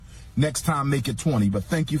Next time, make it 20. But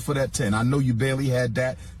thank you for that 10. I know you barely had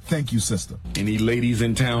that. Thank you, sister. Any ladies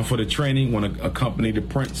in town for the training want to accompany the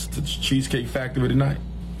Prince to the Cheesecake Factory tonight?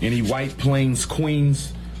 Any White Plains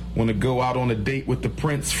queens want to go out on a date with the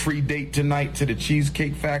Prince? Free date tonight to the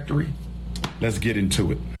Cheesecake Factory? Let's get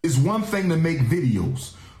into it. It's one thing to make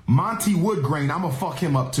videos. Monty Woodgrain, I'ma fuck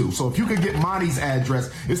him up too. So if you could get Monty's address,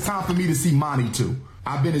 it's time for me to see Monty too.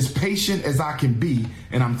 I've been as patient as I can be,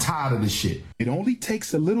 and I'm tired of this shit. It only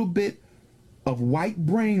takes a little bit of white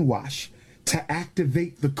brainwash to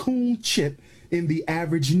activate the coon chip in the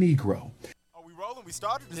average Negro. Are we rolling? We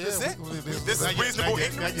started? Is this it? This is reasonable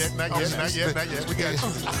ignorance? Not yet. We got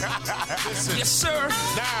Yes, sir.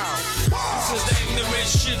 Now. This is the ignorant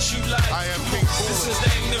shit you like. I am King Bull. This is the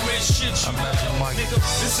ignorant shit you like. Nigga,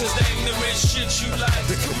 this is the ignorant shit you like.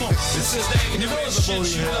 Come on. This is the ignorant shit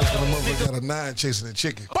you like. The motherfucker got a 9 chasing a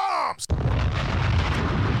chicken. Bombs!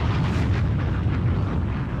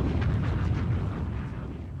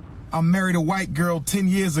 I married a white girl 10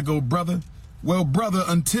 years ago, brother. Well, brother,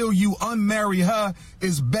 until you unmarry her,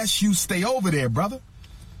 it's best you stay over there, brother.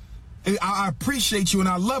 I appreciate you and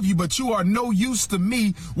I love you, but you are no use to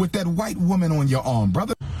me with that white woman on your arm,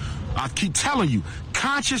 brother. I keep telling you,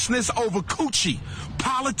 consciousness over coochie,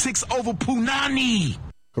 politics over punani.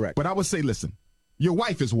 Correct. But I would say, listen, your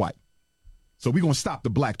wife is white. So we're going to stop the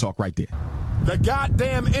black talk right there. The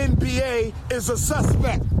goddamn NBA is a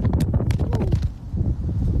suspect.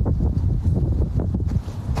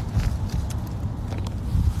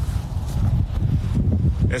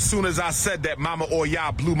 As soon as I said that, Mama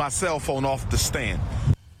Oya blew my cell phone off the stand.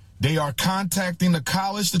 They are contacting the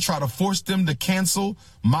college to try to force them to cancel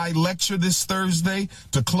my lecture this Thursday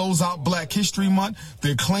to close out Black History Month.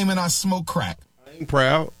 They're claiming I smoke crack. I ain't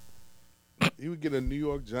proud. You would get a New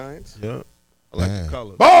York Giants. Yeah. I like the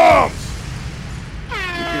color. Bombs! You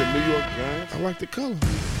get a New York Giants. I like the color.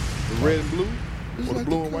 The red and blue. It's Or like the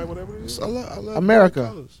blue the and white, color. whatever it is. I love America.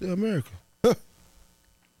 colors. Yeah, America.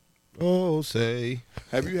 Oh, say.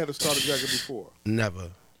 Have you had a starter jacket before? Never.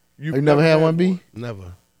 You never had one, B?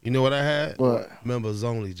 Never. You know what I had? What? Members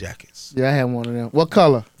only jackets. Yeah, I had one of them. What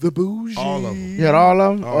color? The bougie. All of them. You had all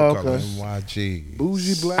of them? All Oh, colors. okay. NYG.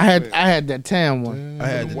 Bougie black. I had that tan one. I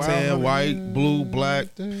had the tan, white, blue, black.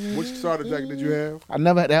 Which starter jacket did you have? I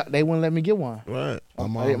never had that. They wouldn't let me get one. Right. My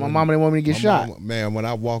mama didn't want me to get shot. Man, when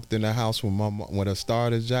I walked in the house with a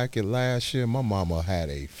starter jacket last year, my mama had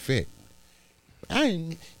a fit.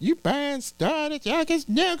 You buying starter jackets,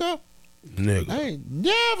 nigga? I ain't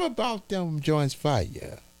never bought them joints for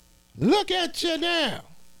you. Look at you now.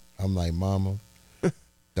 I'm like, Mama,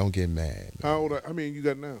 don't get mad. How old? How many you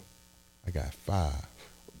got now? I got 5.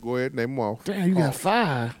 Go ahead, name them off. Damn, you got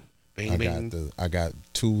 5. Bing, bing. I got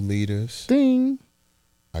 2 leaders. Ding,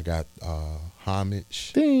 I got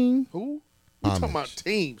homage. ding. Who? We talking about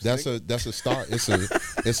teams. That's a start.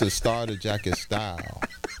 It's a starter jacket style,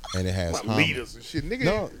 and it has homage. leaders and shit, nigga.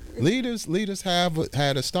 No, leaders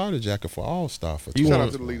had a starter jacket for All Star for. Shout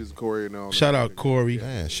out to the leaders, Corey and all. Shout out Corey.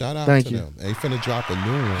 Man, shout out Thank to you. them. They finna drop a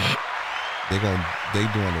new one. They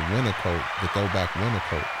doing the winter coat, the throwback winter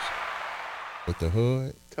coats with the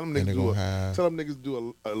hood. Tell them and they gonna niggas have. tell them niggas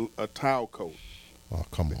do a towel coat. Oh,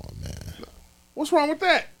 come on, man. What's wrong with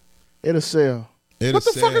that? It'll sell. What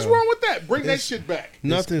the fuck is wrong with that? Bring that shit back.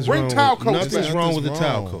 Nothing's Bring wrong. towel with, coats nothing's back. wrong with the Nothing's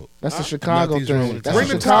towel wrong. coat. That's a Chicago Nothing's wrong thing. with That's Bring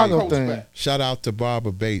a the towel Chicago coats thing. back. Shout out to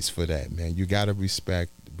Barbara Bates for that, man. You gotta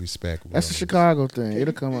respect. That's a Chicago thing.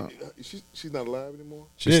 It'll come up. She's not alive anymore.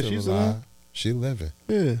 She's Yeah, still she's alive. alive. She living.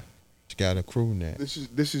 Yeah. She got a crew now. This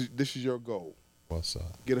is your goal. What's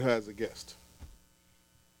up? Get her as a guest.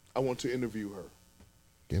 I want to interview her.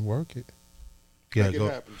 Can work it. Yeah, Make it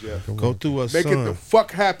happen, Jeff. go through a Make it the son.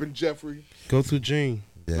 fuck happen, Jeffrey. Go through Gene.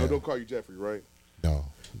 Yeah. No, don't call you Jeffrey, right? No,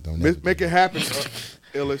 don't ever Make do it happen,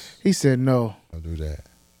 Illis. He said no. that. Don't do that.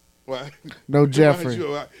 Why? No Jeffrey.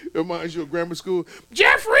 It reminds you of grammar school.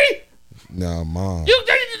 Jeffrey! No, Mom. Did you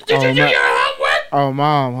do your homework? Oh,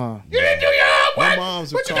 Mom, huh? You didn't do your homework? My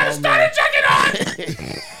mom's But you got a starter jacket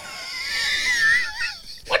on!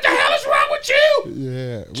 What the hell is wrong with you?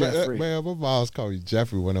 Yeah, Jeffrey. Man, my mom's called me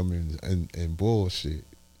Jeffrey when I'm in bullshit.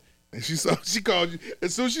 And she called you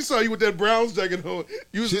as soon as she saw you with that Browns jacket on.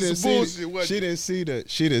 You was in some bullshit. Wasn't She you?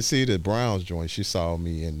 didn't see the Browns joint. She saw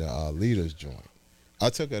me in the leaders joint. I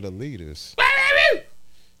took her to leaders.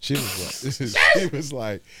 She was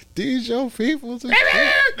like, these your people.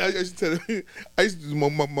 I used to do my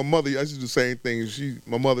mother. I used to do the same thing.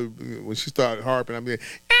 My mother when she started harping, I mean,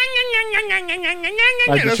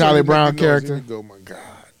 Like the Charlie Brown character. Here we go, my God,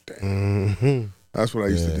 damn. That's what I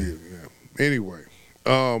used to do. Yeah. Anyway,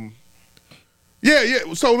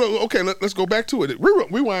 yeah. So okay, let's go back to it.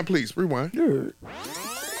 Rewind, please. Rewind.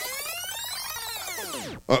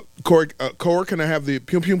 Corey, can I have the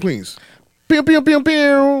pew pew please? Pew pew pew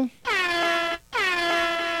pew.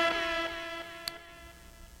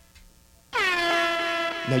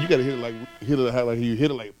 Now you gotta hit it like you hit it like you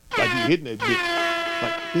hitting that bitch.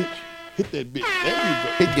 Like bitch, hit that bitch. There you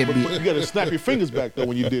go. Hit that But bitch. you gotta snap your fingers back though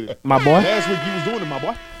when you did it. My boy. Last week you was doing it, my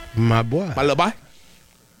boy. My boy. My little boy.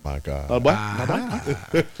 My God. My boy.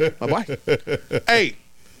 My boy. Hey,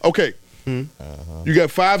 okay. You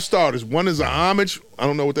got 5 starters. One is a homage. I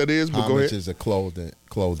don't know what that is, but go Homage ahead. is a clothing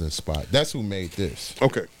spot. That's who made this.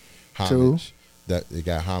 Okay. Homage. That it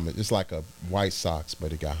got homage. It's like a White Sox,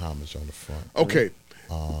 but it got homage on the front. Okay.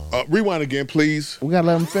 Rewind again, please. We gotta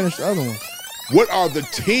let him finish the other one. What are the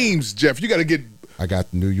teams, Jeff? You got to get. I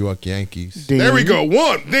got the New York Yankees. Ding. There we go.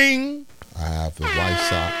 1 ding. I have the White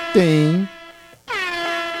Sox Ding.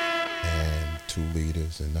 and 2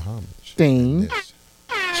 leaders in the homage. Ding. And this.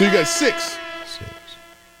 So you got 6. 6.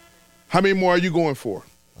 How many more are you going for?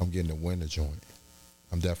 I'm getting a winner joint.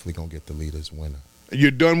 I'm definitely gonna get the leaders winner.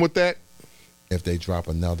 You're done with that? If they drop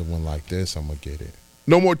another one like this, I'm gonna get it.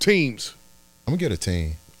 No more teams. I'm gonna get a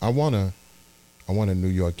team. I want a New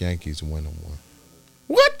York Yankees winner one.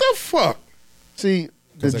 What the fuck? See,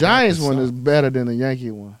 the 'Cause I got Giants the one Sox. is better than the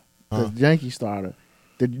Yankee one. The Huh? Yankee starter.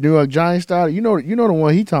 The New York Giants starter. You know the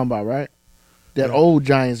one he talking about, right? That old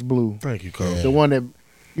Giants blue. Thank you, Cole. Yeah. The one that,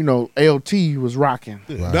 LT was rocking.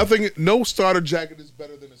 Right. Nothing. No starter jacket is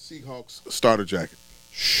better than a Seahawks starter jacket.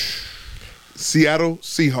 Seattle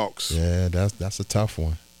Seahawks. Yeah, that's a tough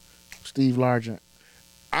one. Steve Largent.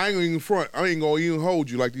 I ain't gonna even front. I ain't gonna even hold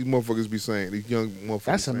you like these motherfuckers be saying. These young motherfuckers.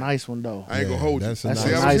 That's a saying. nice one though. I ain't Yeah, gonna hold you. that's a That's nice a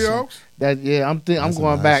Seattle nice one. Seahawks. That I'm That's a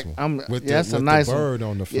going nice back. one. With that's a with nice the bird one.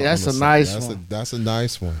 on the front. Yeah, that's on a the nice side. one. That's a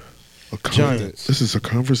nice one. Giants. This is a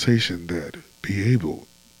conversation that Be Able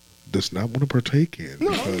does not want to partake in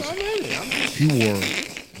because he wore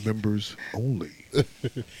members only.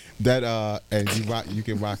 That and you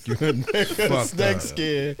can rock your snake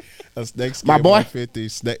skin. A snake skin My boy. 150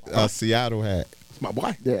 Seattle hat. It's my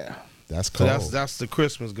boy. Yeah. That's So cold. that's the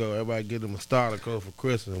Christmas go. Everybody get them a starter coat for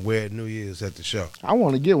Christmas and wear it New Year's at the show. I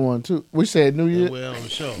want to get one too. We said New And Year. wear it on the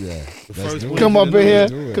show. Yeah. The Let's first do week it. Come of up the in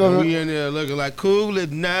New here. Year. Come We in there looking like cool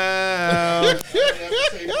it now.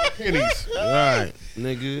 Pennies. Right,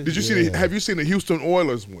 nigga. Did you see? Have you seen the Houston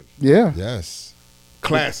Oilers one? Yeah. Yes.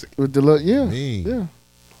 Classic. With the look. Yeah. Mean. Yeah.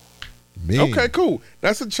 Mean. Okay, cool.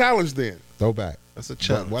 That's a challenge then. Throwback. That's a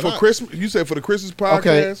challenge. Why For not? Christmas, you said for the Christmas podcast.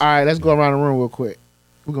 Okay. All right. Let's go around the room real quick.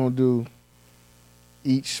 We're gonna do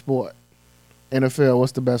each sport. NFL.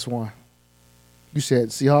 What's the best one? You said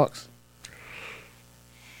Seahawks.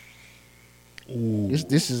 Ooh.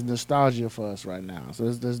 This is nostalgia for us right now. So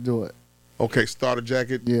let's do it. Okay, starter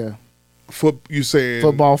jacket. Yeah. You saying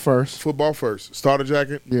Football first. Football first. Starter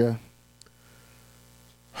jacket. Yeah.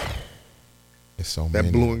 It's so That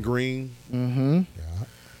many. blue and green. Mm-hmm. Yeah.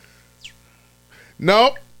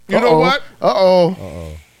 No. You know what?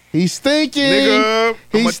 Uh-oh. He's thinking. Nigga.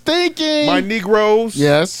 He's thinking. My Negroes.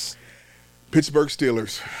 Yes. Pittsburgh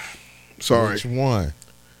Steelers. Sorry. Which one?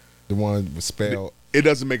 The one with spelled. It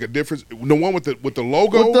doesn't make a difference. The one with the logo.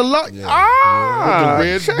 With the with the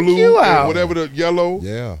red, check blue, you and out. whatever the yellow.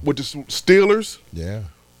 Yeah. With the Steelers. Yeah.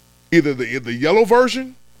 Either the yellow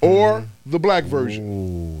version or the black version.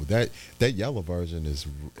 Ooh, that yellow version is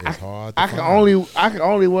hard. To I can find.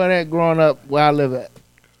 only wear that growing up where I live at.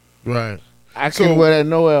 Right. I So- can't wear that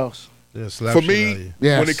nowhere else. Yeah, slap For shit out of me, you.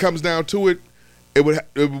 Yes. when it comes down to it, it would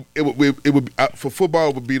for football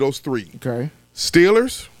it would be those 3: Okay.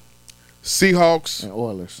 Steelers, Seahawks, And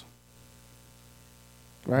Oilers.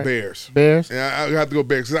 Right. Bears. Bears. And I have to go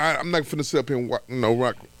Bears because I'm not finna sit up here and rock.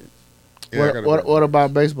 Yeah, I gotta go. What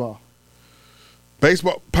about baseball?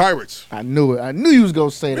 Baseball, Pirates. I knew it. I knew you was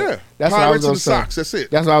gonna say that. Yeah, That's what I was Pirates gonna and the say. Sox. That's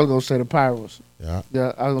it. That's what I was gonna say. The Pirates. Yeah.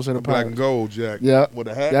 Yeah, I was gonna say the Black Pirates. and gold, Jack. Yeah. With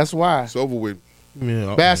a hat. That's why. It's over with.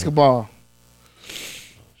 Yeah, Basketball.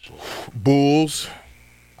 Bulls.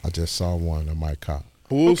 I just saw one of my cop.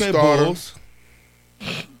 Bulls Okay, starter. Bulls.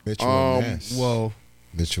 Mitchell and Ness. Whoa.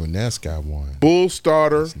 Mitchell and Ness got one. Bulls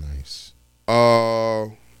starter. That's nice.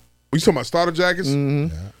 We talking about starter jackets?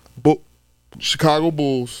 Mm-hmm. Yeah. Chicago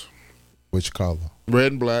Bulls. Which color?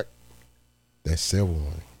 Red and black. That silver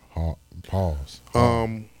one. Pause.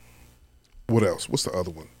 What else? What's the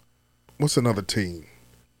other one? What's another team?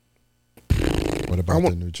 What about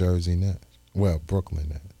the New Jersey Nets? Well, Brooklyn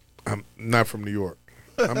Nets. I'm not from New York.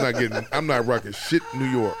 I'm not rocking shit New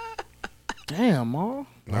York. Damn, Ma.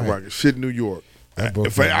 I'm rocking shit New York. That If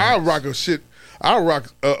Brooklyn I'll Nets. rock a shit, I'll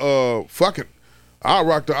rock I'll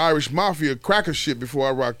rock the Irish Mafia cracker shit before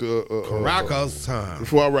I rock the Caracas time.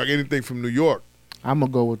 before I rock anything from New York. I'm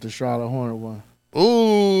gonna go with the Charlotte Hornet one.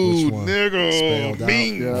 Ooh, one nigga, spelled out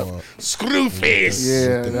mean, or screw face.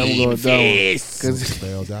 Yeah, that was going down. Cause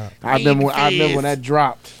spelled out? I remember when that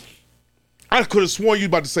dropped. I could have sworn you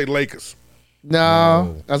about to say Lakers.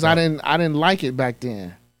 No, because I didn't like it back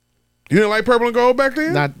then. You didn't like purple and gold back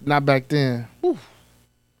then? Not back then.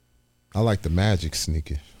 I like the Magic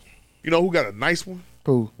sneaker. You know who got a nice one?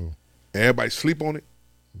 Who? Everybody sleep on it.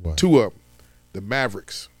 What? 2 of them. The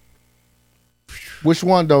Mavericks. Which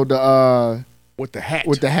one though? The With the hat.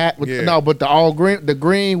 with the hat. Yeah. No, but the all green. The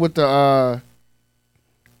green with the.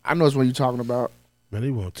 I know it's what you're talking about. Man, he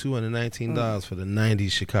want $219 for the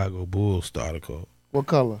 '90s Chicago Bulls starter coat. What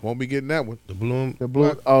color? Won't be getting that one. The blue. The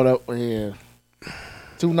blue. Oh, that yeah.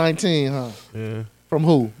 219, huh? Yeah. From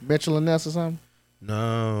who? Mitchell and Ness or something?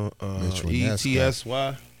 No. Mitchell Ness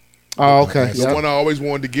ETSY. Oh, okay. The one I always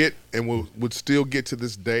wanted to get and would still get to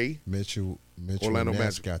this day. Mitchell Orlando Ness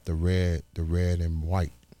Magic. got the red and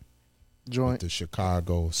white with Joint. the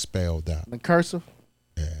Chicago spelled out. The cursive.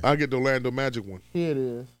 I'll get the Orlando Magic one. Here it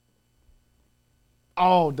is.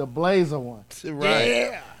 Oh, the Blazer one.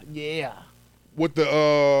 Right. Yeah. With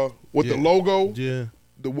the logo, Yeah.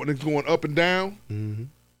 the one that's going up and down. Mm-hmm.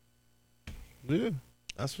 Yeah.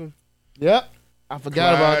 That's what. Yep. I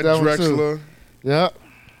forgot about that one too. Drexler. Yep.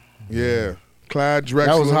 Yeah. Clyde Drexler.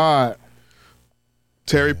 That was hard.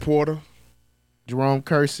 Terry Porter. Jerome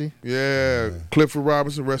Kersey. Yeah. Clifford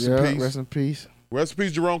Robinson, rest in peace. Rest in peace. Rest in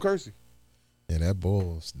peace, Jerome Kersey. Yeah, the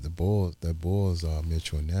Bulls,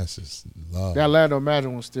 Mitchell and Ness is love. That Orlando Magic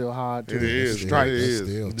one's still hard too. It is. Strike. It is.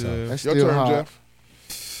 Still tough. Yeah. That's Your still turn, hard.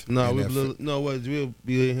 Jeff. No, And we'll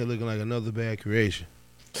be in here looking like another bad creation.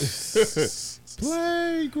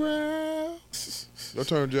 Playground. Your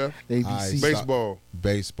turn, Jeff. ABC. Baseball.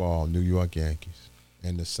 Baseball, New York Yankees,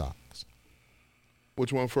 and the Sox.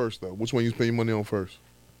 Which one first, though? Which one you spend your money on first?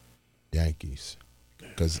 Yankees,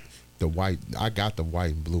 because the white. I got the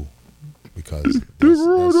white and blue because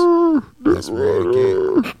that's rare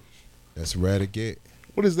to get. That's rare to get.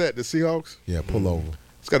 What is that? The Seahawks? Yeah, pull over.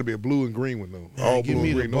 It's got to be a blue and green one though. Man, All give blue me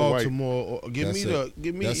and the green, no white. Baltimore. Or give me either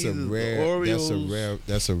the Orioles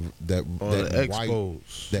that or the white.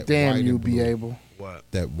 Expos. That Damn, white you and be blue. able. What?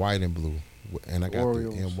 That white and blue, and I got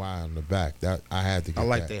Orioles. the NY on the back. That I had to get. I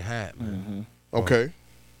like that. their hat, man. Okay.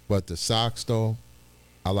 But the Sox though,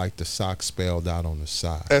 I like the Sox spelled out on the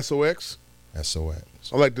side. SOX. SOX.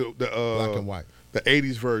 I like the Black and white. the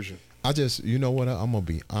 80s version. I just, you know what? I'm gonna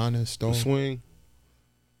be honest though. The swing.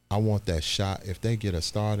 I want that shot. If they get a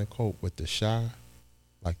starter coat with the shy,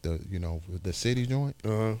 like with the city joint,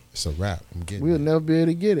 it's a wrap. I'm getting. We'll it. never be able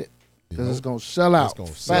to get it because it's gonna sell out. It's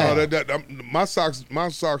gonna fast. sell. My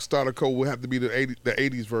socks starter coat would have to be the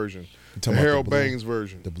 80s version. You The talking about Harold the blue- Baines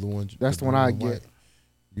version. The blue one. That's the one I get.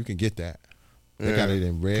 You can get that. They Yeah. got it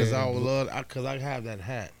in red. Because I and would blue. love, because I have that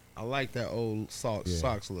hat. I like that old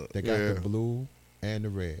socks look. They got Yeah. the blue and the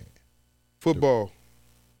red. Football.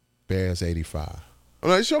 Bears 85. Oh,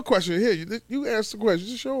 no, it's your question here. You asked the question.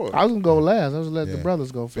 Just show us. I was gonna go last. I was gonna let the Yeah.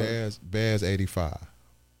 brothers go first. Bears 85.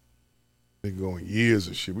 Been going years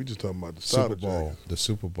of shit. We just talking about the starter Super Bowl. jackets. The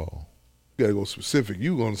Super Bowl. You gotta go specific.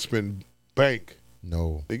 You gonna spend bank.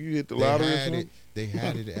 No. Think you hit the They lottery or had something? it. They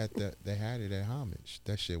had it at Homage.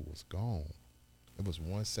 That shit was gone. It was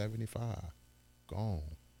 175. Gone.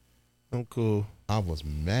 I'm cool. I was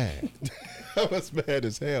mad. I was mad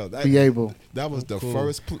as hell. Be able. That was the cool.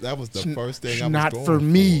 first. That was the first thing I was Not going for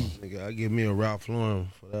me. Nigga, I give me a Ralph Lauren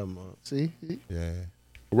for that month. See, Yeah.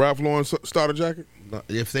 Ralph Lauren starter jacket?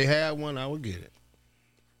 If they had one, I would get it.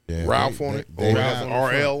 Yeah. Ralph on it? They Or have,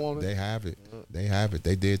 RL on it? they have it. They have it.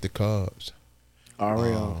 They did the Cubs.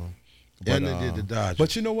 RL. And they did the Dodgers.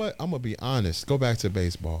 But you know what? I'm gonna be honest. Go back to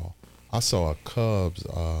baseball. I saw a Cubs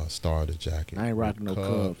starter jacket. I ain't rocking no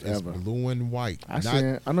Cubs It's ever. blue and white. I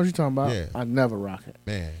know what you're talking about. Yeah. I never rock it.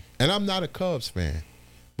 Man, and I'm not a Cubs fan,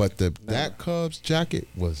 but that Cubs jacket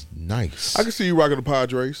was nice. I can see you rocking the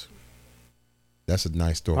Padres. That's a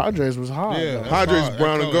nice story. Padres was hard. yeah, though. that's Padres hard. is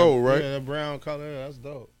brown That and color- gold, right? Yeah, that brown color. That's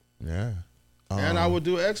dope. Yeah. And I would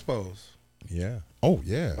do Expos. Yeah. Oh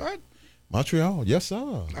yeah. What? Montreal. Yes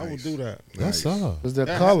sir. I would do that. Yes sir. It's the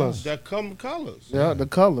That colors. That come colors. Yeah, the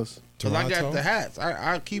colors. Because I got Toronto? the hats.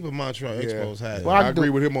 I keep a Montreal Expos hat. Well, I I agree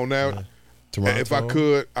do- with him on that. Toronto. If I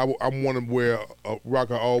could, I want to wear rock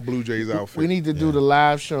an all Blue Jays outfit. We need to do the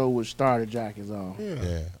live show with starter jackets on.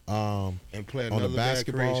 Yeah. And play On another the bad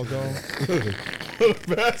basketball creation.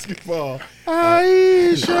 though. Basketball.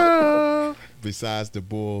 Aisha. Besides the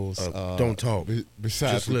Bulls, don't talk.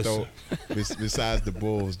 Besides Just listen. besides the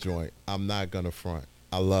Bulls joint, I'm not gonna front.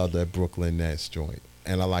 I love that Brooklyn Nets joint,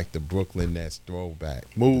 and I like the Brooklyn Nets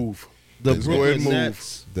throwback. Move. The Let's go ahead and Brooklyn move.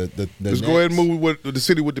 Nets. The Let's go ahead and move with the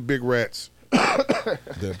city with the big rats.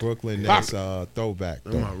 The Brooklyn Nets throwback.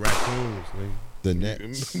 Them are raccoons, nigga. The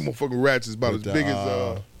Nets. Motherfucking rats is about With as the, big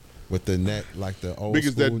as with the net, like the old big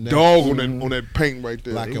as school that Nets. dog on that paint right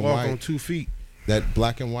there. Black They and walk white. on 2 feet. That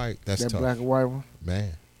black and white, that's That tough. black and white one.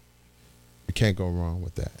 Man, you can't go wrong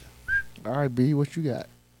with that. All right, B, what you got?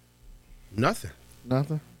 Nothing.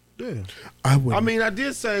 Nothing. Yeah. I would. I mean, I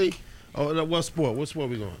did say. Oh, no, what sport? What sport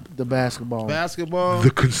we going? The basketball. Basketball.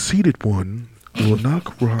 the conceited one will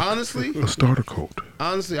not rock Honestly, a starter coat.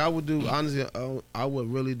 honestly, I would do. Honestly, I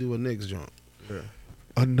would really do a Knicks jump.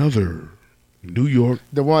 Another New York.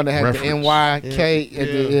 The one that had Reference. the NYK at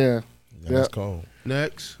the Yeah, that's Yep. cold.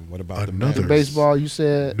 Next, What about the Another Mets? baseball. You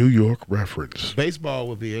said New York reference. baseball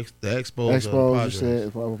would be the Expos. Expos. You Padres.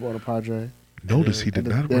 said for the Padre. Notice he did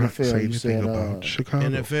And not the rock, NFL, say you anything said, about Chicago.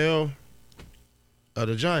 NFL. The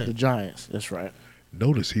The Giants. Giants. That's right.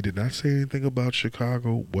 Notice he did not say anything about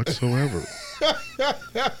Chicago whatsoever.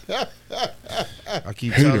 I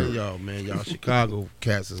keep Hater. telling y'all, man, y'all Chicago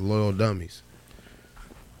cats is loyal dummies.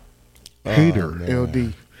 Hater. man.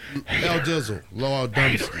 LD. El Dizzle, loyal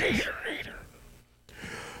dummies.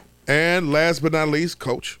 And last but not least,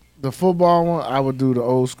 Coach. The football one, I would do the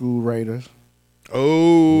old school Raiders.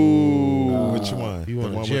 Oh. Which one? You The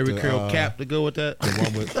want a one Jerry with the, curl cap to go with that? The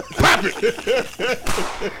one with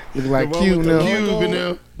Look like The one Q with the now. cube in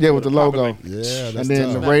there. Yeah, with the logo. yeah, that's And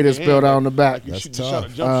then tough. the Raiders spelled out on the back. That's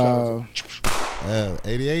tough. Uh,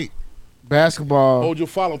 88. basketball. Hold your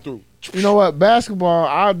follow through. You know what? Basketball,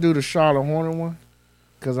 I'll do the Charlotte Hornet one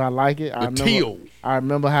because I like it. I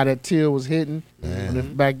remember how that teal was hitting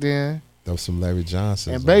back then. That was some Larry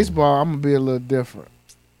Johnson. And baseball, I'm going to be a little different.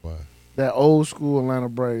 What? That old school Atlanta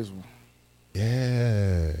Braves one.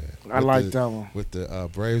 Yeah. I like that one. With the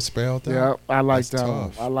Braves spelled out? Yeah, I like That's that one.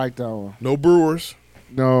 tough. I like that one. No Brewers.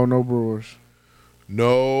 No Brewers.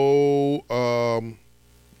 No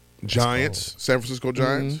Giants. San Francisco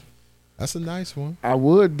Giants. Mm-hmm. That's a nice one. I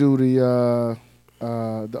would do the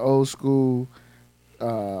old school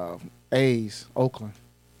A's, Oakland.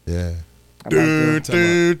 Yeah. I like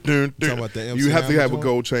that. Talking about the MC You have to Hammer have a joint?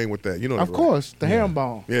 gold chain with that. You know that, Of right? course, the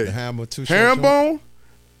herringbone. Yeah. The Hammer two Herringbone?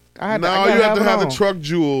 I No, gotta you have to it have the on. truck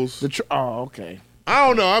jewels. Oh, okay. I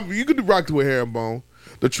don't know. You could rock to a herringbone.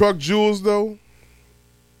 The truck jewels, though.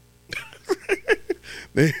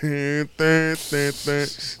 Then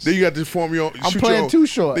you got to form your own. I'm playing Too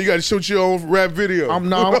Short. Then you got to shoot your own rap video. I'm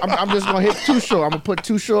just gonna hit Too Short. I'm gonna put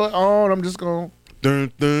Too Short on. I'm just gonna.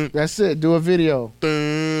 That's it. Do a video.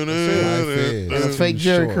 And And a fake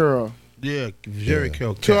Jerry curl. Yeah, Jerry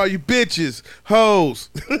curl To all you bitches, hoes.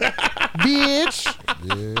 Bitch.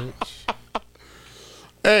 Bitch.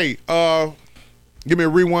 Hey, give me a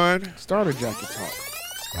rewind. Starter jacket talk.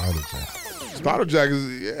 Starter jacket. Starter jacket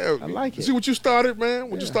is, yeah. I like it. See what you started,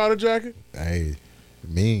 man? With your starter jacket? Hey,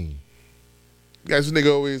 mean. Got this nigga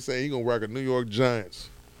over here saying he gonna rock a New York Giants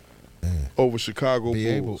over Chicago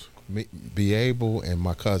Bulls. Be able and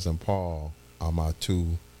my cousin Paul are my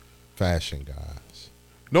two fashion guys.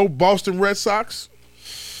 No Boston Red Sox?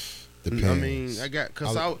 Depends. I mean, I got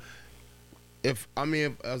because as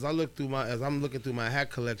I'm looking through my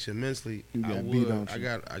hat collection mentally, You got I B, would. don't I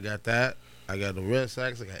you? got that. I got the Red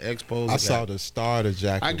Sox. I got Expos. I saw the starter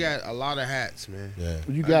jacket. I got a lot of hats, man. Yeah.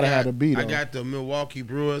 You gotta have the beat. I got the Milwaukee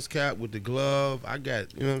Brewers cap with the glove. I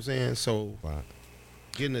got, you know what I'm saying? So Right.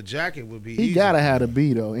 getting a jacket would be He easy. gotta have the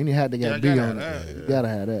B though. Any hat that Yeah, I got B gotta on have it. that. You gotta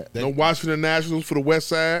have that. No Washington Nationals for the West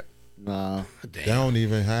Side? Nah. They don't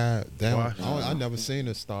even have. Washington. I never seen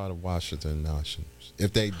a starter Washington Nationals.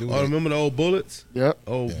 If they do, Oh, remember the old Bullets? Yep.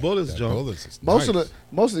 Old Bullets, that John. Bullets is Most nice.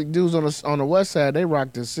 of the dudes on the west side, they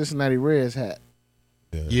rock the Cincinnati Reds hat.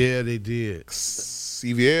 Yeah, they did.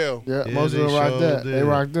 CVL. Yeah, Yeah, most of they them rock sure that. They did.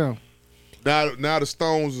 rock them. Now the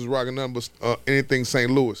Stones is rocking nothing but anything St.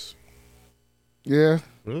 Louis. Yeah.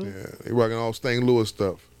 Really? Yeah, they rocking all St. Louis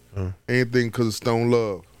stuff. Anything because of Stone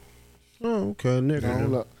Love. Oh, okay, nigga. Don't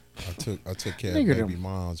look. I took care Nigga of baby them.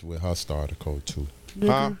 moms with her starter coat too.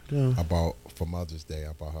 Huh? I bought for Mother's Day.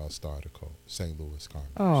 I bought her a starter coat. St. Louis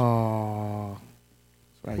Cardinals. Oh.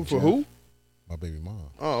 Right, For Jeff. who? My baby mom.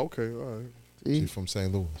 Oh, okay. All right. See? She's from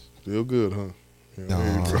St. Louis. Still good, huh? Yeah,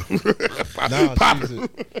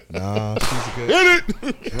 Nah, she's a good. Hit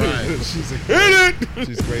it! Right.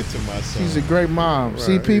 She's great to my son. She's a great mom.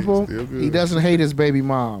 See, Right, people, still good. he doesn't hate his baby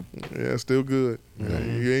mom. Yeah, still good.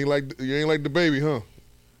 You ain't like the baby, huh?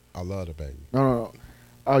 I love the baby. No.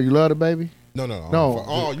 Oh, you love the baby? No. No.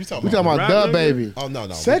 Oh, you talking We talking about the baby. Oh no.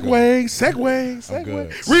 Segue. I'm good.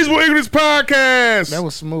 Reasonable English Podcast. That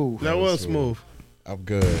was smooth. That was smooth. I'm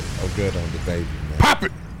good. I'm good on the baby, man. Pop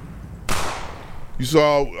it. You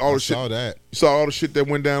saw all the shit. Saw that. You saw all the shit that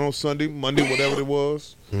went down on Sunday, Monday, whatever it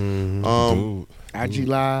was. Dude. IG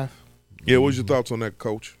Live. Yeah, what's your thoughts on that,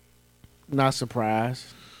 Coach? Not surprised.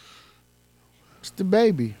 It's the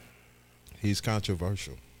baby. He's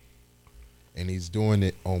controversial, and he's doing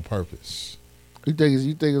it on purpose. You think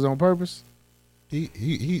it's on purpose?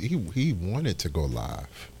 He wanted to go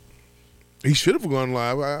live. He should have gone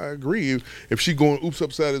live. I agree. If she going oops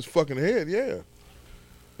upside his fucking head, yeah.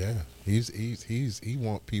 Yeah, he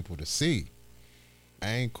want people to see. I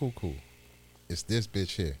ain't cuckoo. It's this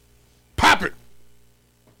bitch here. Pop it.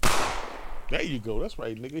 There you go. That's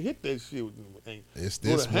right, nigga. Hit that shit. It's Go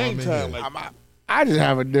this to hang woman time here. like I just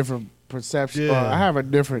have a different perception. Yeah. I have a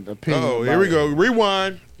different opinion. Oh, here about we it. go.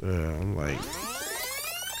 Rewind. Yeah, I'm like,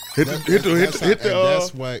 Hit That's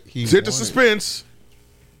what he hit the wanted. suspense.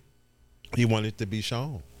 He wanted to be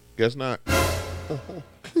shown. Guess not.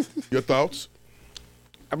 Your thoughts?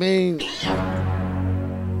 I mean,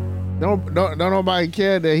 don't nobody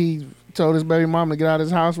care that he told his baby mama to get out of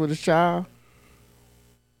his house with his child.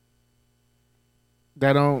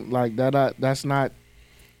 That don't like that. That's not.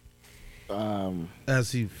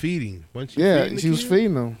 as he feeding. Wasn't she Yeah, feeding the she was kid?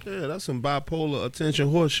 feeding him. Yeah, that's some bipolar attention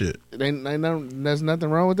horse shit. There's nothing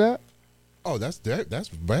wrong with that. Oh, that's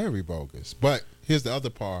very bogus. But here's the other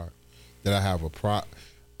part that I have a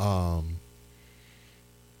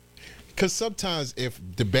because sometimes if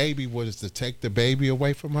the baby was to take the baby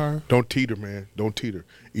away from her, Don't teeter, man. Don't teeter.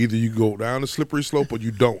 Either you go down the slippery slope or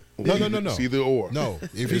you don't. no. It's either or. No,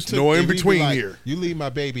 if There's you no in if you be between like, here. You leave my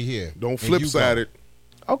baby here. Don't and flip you side go. it.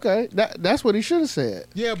 Okay, that's what he should have said.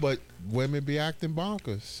 Yeah, but women be acting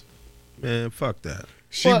bonkers. Man, fuck that.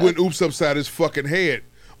 She Well, went oops upside his fucking head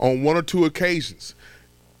on one or two occasions.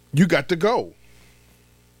 You got to go.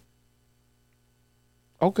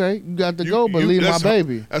 Okay, you got to go, but leave my that's-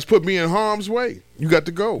 baby. That's put me in harm's way. You got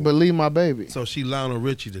to go. But leave my baby. So she Lionel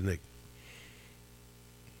Richie the nigga.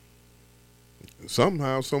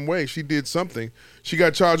 Somehow, some way, she did something. She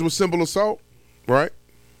got charged with simple assault, right?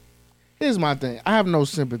 Here's my thing. I have no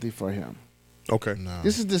sympathy for him. Okay. No.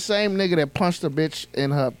 This is the same nigga that punched a bitch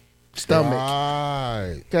in her stomach.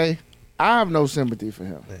 Right. Okay, I have no sympathy for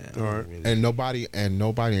him. All right. And nobody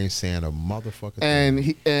ain't saying a motherfucker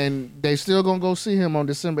And they still gonna go see him on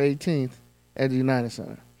December 18th at the United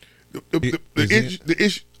Center. The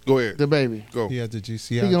issue. Go ahead. The baby. Go. He had the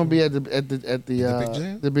GCI. He gonna be at the big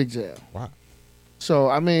jail? the big jail. Wow.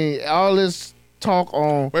 So I mean, all this talk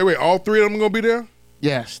on Wait. All three of them gonna be there?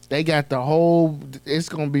 yes, they got the whole. It's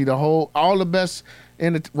gonna be the whole. All the best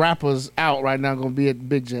in the rappers out right now gonna be at the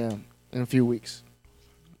Big Jam in a few weeks.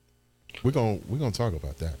 We're gonna talk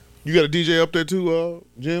about that. You got a DJ up there too,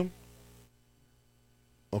 Jim?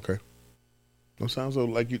 Okay. Don't sound so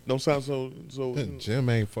like you. Don't sound so. Jim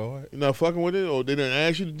ain't for it. You're not fucking with it, or they didn't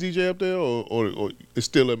ask you to DJ up there, or it's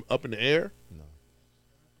still up in the air. No.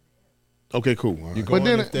 Okay, cool. All right. You going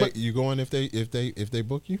then- if they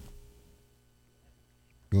book you?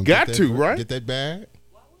 You gonna Got get to, that, right? Get that bag.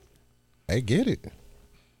 Hey, get it.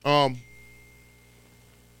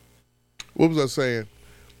 What was I saying?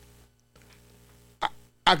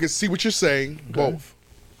 I can see what you're saying. Both.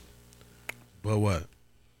 But what?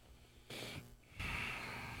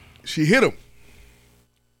 She hit him.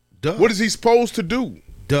 Duck. What is he supposed to do?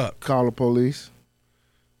 Duck. Call the police.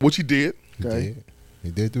 What he did. Okay, He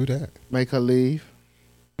did do that. make her leave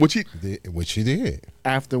What he. Which he did.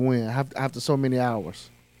 after when after so many hours.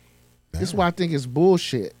 This is why I think it's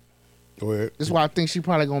bullshit. Go ahead. This is why I think she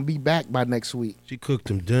probably gonna be back by next week. She cooked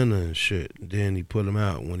him dinner and shit. And then he put him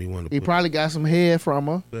out when he wanted to He put probably got some head from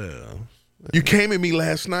her. Yeah. You came at me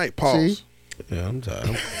last night. Pause. See? Yeah, I'm tired.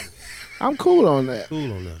 I'm I'm cool on that.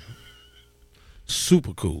 cool on that.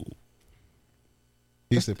 Super cool.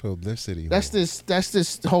 He's the publicity. That's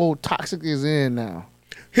this whole toxic is in now.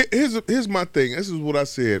 Here's my thing. This is what I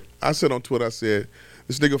said. I said on Twitter. I said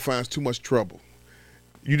this nigga finds too much trouble.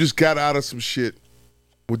 You just got out of some shit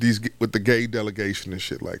with the gay delegation and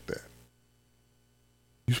shit like that.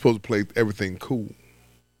 You're supposed to play everything cool.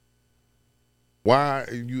 Why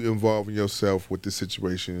are you involving yourself with this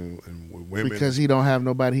situation and with women? Because he don't have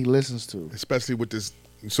nobody he listens to. Especially with this.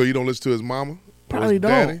 So you don't listen to his mama? Or Probably his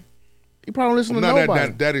don't. daddy? He probably don't listen to Well,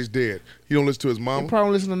 nobody. Daddy's dead. He don't listen to his He mama? probably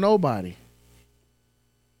don't listen to nobody.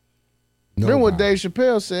 Remember what Dave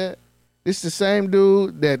Chappelle said? It's the same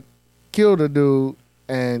dude that killed a dude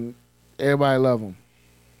and everybody love him.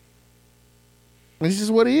 It's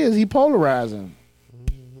just what he is. He polarizing.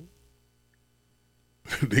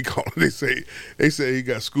 They say he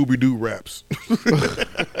got Scooby Doo raps.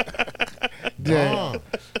 Damn.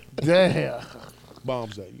 Damn.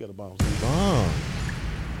 Bombs that. You got a bomb.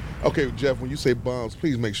 Okay, Jeff, when you say bombs,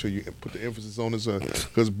 please make sure you put the emphasis on this,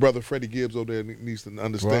 because brother Freddie Gibbs over there needs to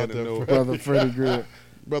understand and know. Brother Freddie Gibbs.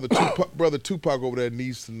 Brother Tupac over there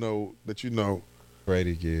needs to know that you know.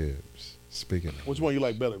 Freddie Gibbs. Speaking of. Which one you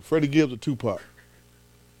like better, Freddie Gibbs or Tupac?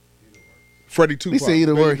 Freddie Tupac. He said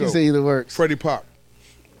either There you works. He go. said either works. Freddie Pop.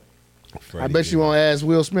 I bet you won't ask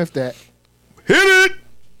Will Smith that. Hit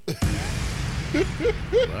it!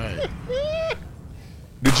 Right.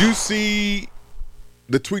 Did you see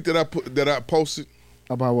the tweet that I posted?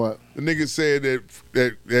 About what? The nigga said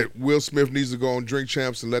that Will Smith needs to go on Drink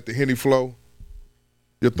Champs and let the Henny flow.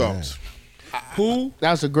 Your thoughts? Who?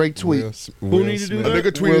 That was a great tweet. Who need to do A that?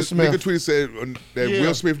 nigga Will tweeted, Smith. said that Yeah.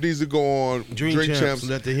 Will Smith needs to go on Drink Champs. Champs.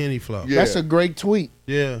 Let the Henny flow. Yeah. That's a great tweet.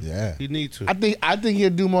 Yeah. Yeah. He need to. I think he'll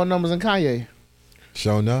do more numbers than Kanye.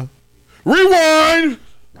 Show enough. Rewind!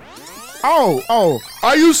 Oh.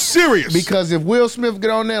 Are you serious? Because if Will Smith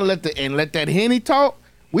get on there and let that Henny talk,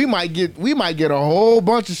 we might get a whole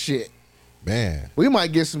bunch of shit. Man. We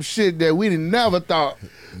might get some shit that we never thought.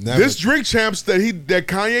 Never. This Drink Champs that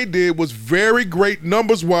Kanye did was very great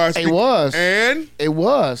numbers wise. It was. And It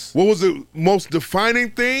was. what was the most defining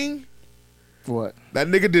thing? What? That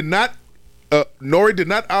nigga did not, Nori did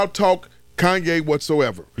not out-talk Kanye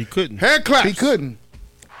whatsoever. He couldn't. Hand claps. He couldn't.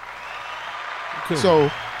 So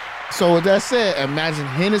with that said, imagine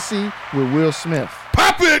Hennessy with Will Smith.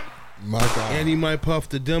 Pop it! My God. And he might puff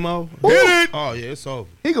the demo. Hit it! Oh yeah, it's over.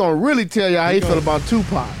 He gonna really tell you how he feel about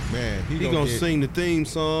Tupac. Man, He gonna sing the theme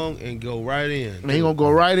song and go right in. And he gonna go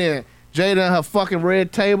right in. Jada and her fucking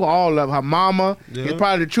red table, all of her mama. Yeah. It's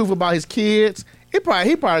probably the truth about his kids. He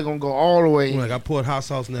probably gonna go all the way in. Like I poured hot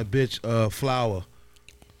sauce in that bitch flour.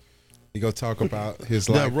 He gonna talk about his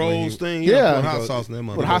life. That rolls thing. Yeah. Put hot sauce in that He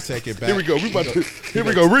motherfucker. gonna take it back. Here we go. Here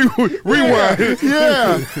we go. Rewind.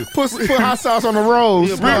 Yeah. Put hot sauce on the rolls.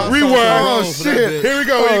 Yeah, put hot sauce on the Rewind. rolls for that bitch. Here we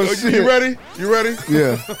go. Oh, you shit. ready? You ready?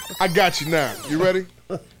 Yeah. I got you now. You ready?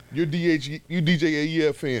 You're DJ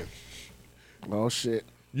AEFN. Oh shit.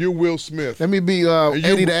 You're Will Smith. Let me be you-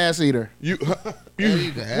 Eddie the ass eater.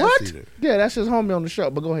 What? Yeah, that's his homie on the show.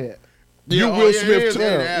 But go ahead. You Will Smith. Too.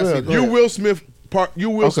 yeah. You Will Smith. You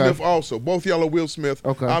Will Okay. Smith also. Both y'all are Will Smith.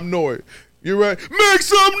 Okay. I'm Nori. You ready? Make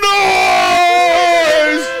some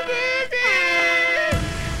noise!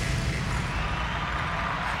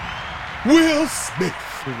 Will Smith.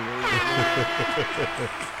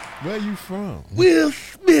 Where you from? Will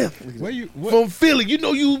Smith. Where you? From Philly. You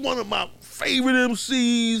know you one of my favorite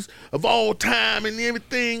MCs of all time and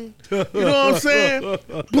everything. You know what I'm saying?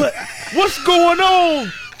 But what's going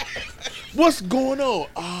on? What's going on?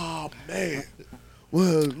 Oh man.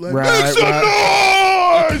 Well, like, Right, make some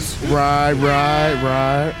noise!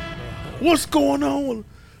 Right. What's going on?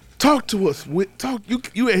 Talk to us. Talk.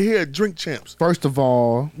 You are here at Drink Champs. First of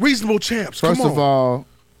all, Reasonable Champs. First Come of on. all,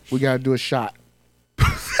 we gotta do a shot.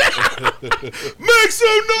 Make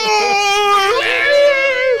some noise!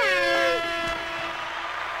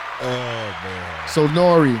 Oh man. So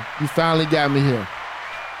Nori, you finally got me here.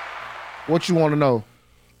 What you want to know?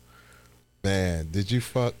 Man, did you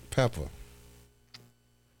fuck Pepper?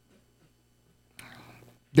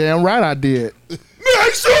 Damn right I did.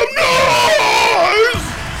 Make some noise!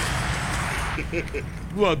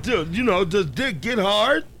 Well, dude, you know, does dick get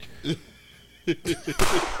hard?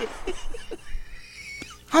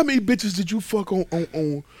 How many bitches did you fuck on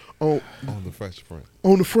On the Fresh Prince.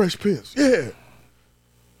 on the Fresh Prince? Yeah.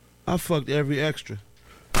 I fucked every extra.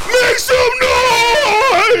 Make some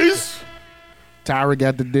noise! Tyra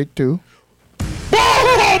got the dick too.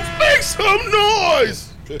 Balls, make some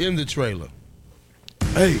noise! In the trailer.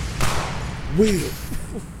 Hey, Will.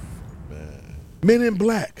 Men in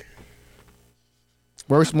Black.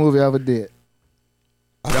 Worst movie I ever did.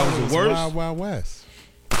 That was the worst? Wild Wild West.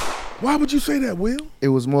 Why would you say that, Will? It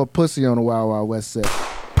was more pussy on the Wild Wild West set.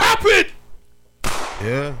 Pop it!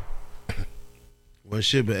 Yeah. When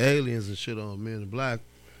shit but aliens and shit on Men in Black,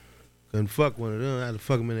 couldn't fuck one of them. I had to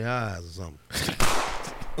fuck them in the eyes or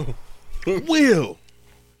something. Will.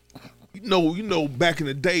 You know, back in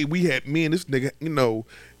the day, we had me and this nigga, you know,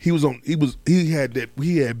 he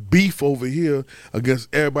had beef over here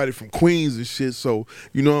against everybody from Queens and shit. So,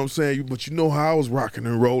 you know what I'm saying? But you know how I was rocking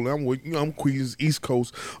and rolling. I'm Queens, East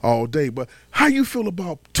Coast all day. But how you feel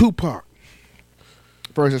about Tupac?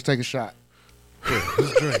 First, let's take a shot.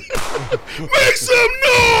 Let's drink. Make some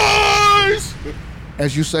noise!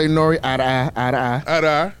 As you say, Nori, eye to eye, eye to eye. Eye to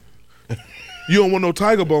eye. You don't want no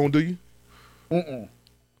Tiger Bone, do you? Mm-mm.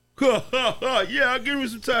 Yeah, I'll give you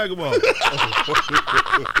some Tiger Bone.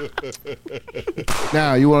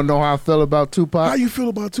 Now, you want to know how I feel about How Tupac? you feel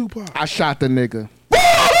about Tupac? I shot the nigga. Balls!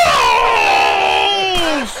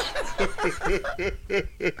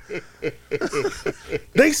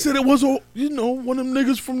 They said it was, one of them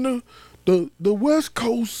niggas from the West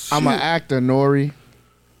Coast. I'm an actor, Nori.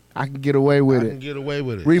 I can get away with I it. can get away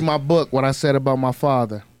with it. Read my book, What I Said About My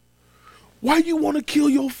Father. Why you want to kill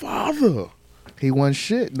your father? He wasn't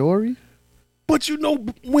shit, Nori. But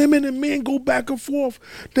women and men go back and forth.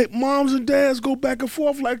 That moms and dads go back and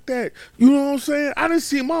forth like that. You know what I'm saying? I didn't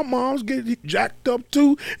see my moms get jacked up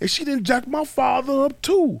too, and she didn't jack my father up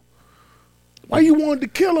too. Why you wanted to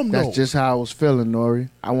kill him though? That's just how I was feeling, Nori.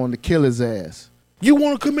 I wanted to kill his ass. You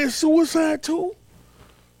want to commit suicide too?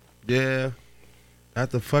 Yeah.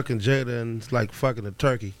 After fucking Jada and it's like fucking a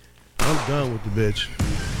turkey. I'm done with the bitch.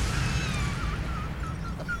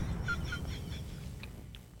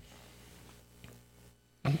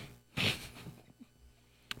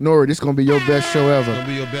 Nori, this gonna be your best show ever. Gonna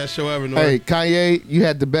be your best show ever, Nori. Hey, Kanye, you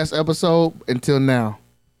had the best episode until now.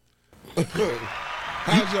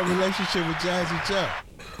 How's your relationship with Jazzy Jeff?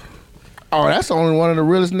 Oh, that's the only one of the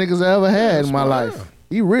realest niggas I ever had in my life.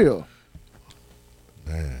 He real.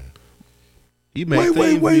 Man. He made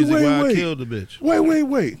theme music while I killed the bitch.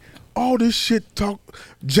 Wait. All this shit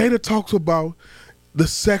Jada talks about the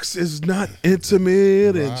sex is not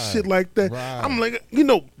intimate and shit like that. Right. I'm like,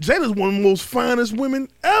 Jada's one of the most finest women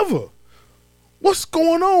ever. What's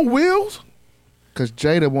going on, Wills? Cause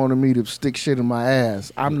Jada wanted me to stick shit in my ass.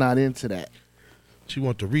 I'm not into that. She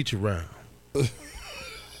want to reach around.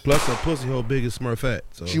 Plus her pussy hole big as Smurfette.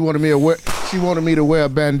 So. She wanted me to wear a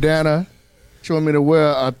bandana. She wanted me to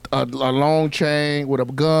wear a long chain with a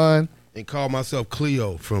gun. And call myself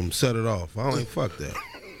Cleo from Set It Off. I ain't fuck that.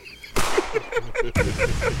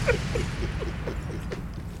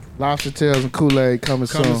 Lobster tails and Kool-Aid coming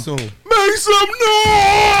soon. Make some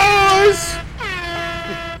noise!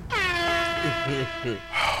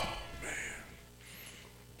 Oh, man.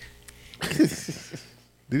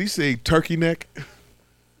 Did he say turkey neck?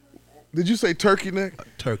 Did you say turkey neck?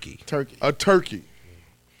 Turkey. A turkey.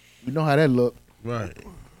 You know how that look. Right.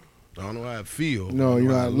 I don't know how it feel. No, you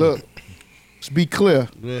know how it look. Just be clear.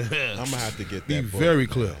 Yeah. I'm gonna have to get that. Be book. very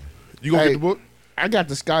clear. You gonna get the book? I got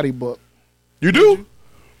the Scotty book. You do?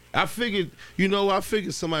 I figured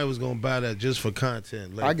somebody was gonna buy that just for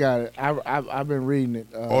content. Later. I got it. I've been reading it.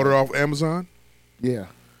 Order off Amazon? Yeah.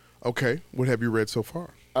 Okay. What have you read so far?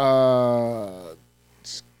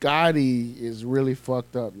 Scotty is really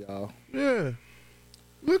fucked up, y'all. Yeah.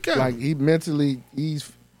 Look at like him. he mentally,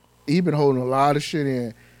 he been holding a lot of shit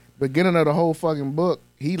in. Beginning of the whole fucking book,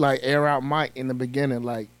 he like air out Mike in the beginning,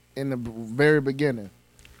 like in the very beginning.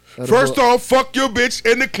 First off, fuck your bitch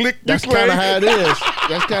and the click you That's play. kind of how it is.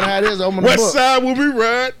 That's kind of how it is. Open the West book. side will be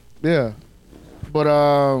right. Yeah, but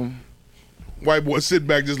white boy sitting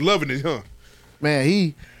back just loving it, huh?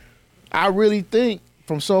 Man, I really think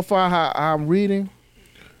from so far how I'm reading,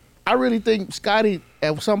 I really think Scotty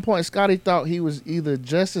at some point Scotty thought he was either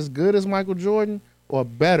just as good as Michael Jordan or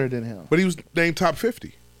better than him. But he was named top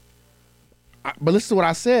 50. But listen to what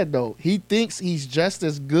I said though. He thinks he's just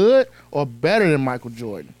as good or better than Michael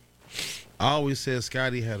Jordan. I always said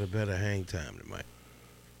Scotty had a better hang time than Mike.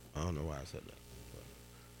 I don't know why I said that.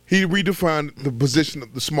 He redefined the position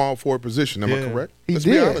of the small forward position. Am I correct? He Let's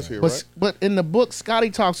did. be honest here, right? But in the book, Scotty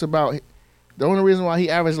talks about the only reason why he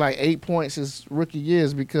averaged like 8 points his rookie year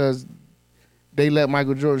is because they let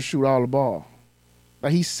Michael Jordan shoot all the ball.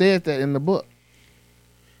 Like he said that in the book.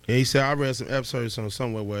 Yeah, he said I read some episodes on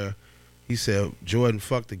somewhere where he said Jordan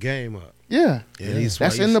fucked the game up. Yeah, and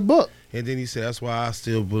that's in the book. And then he said that's why I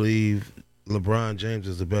still believe LeBron James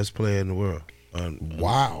is the best player in the world.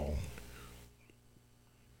 Wow.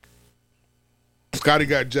 Scotty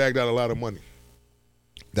got jagged out a lot of money.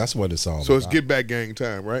 That's what it's all So about. it's get back gang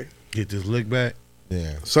time, right? Get this lick back.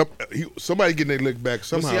 Yeah. Somebody getting their lick back But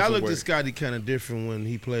somehow. see, I looked somewhere. at Scotty kind of different when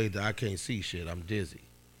he played the I can't see shit. I'm dizzy.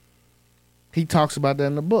 He talks about that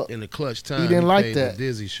in the book. In the clutch time, He didn't like played that. the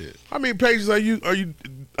dizzy shit. How many pages are you?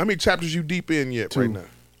 How many chapters you deep in yet 2. right now?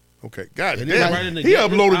 Okay, God And damn. then right in the He game,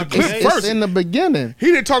 uploaded the clip It's first. in the beginning. He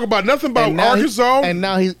didn't talk about nothing about And now Arkansas. and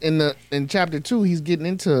now he's in chapter 2. He's getting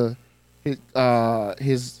into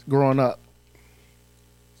his growing up.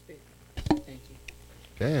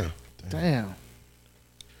 Damn. Damn.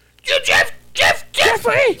 You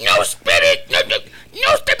Jeffrey! No spitting! No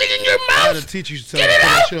stepping in your I had mouth! a teacher used to Get tell me it put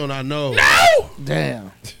out! that shit on our nose. No!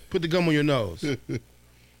 Damn. Put the gum on your nose.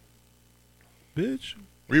 Bitch.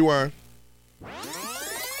 Rewind.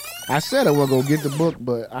 I said I wasn't gonna get the book,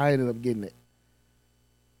 but I ended up getting it.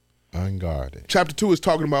 Unguarded. Chapter 2 is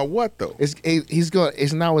talking about what though? It's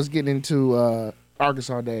getting into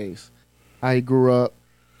Arkansas days, how he grew up,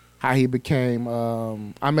 how he became.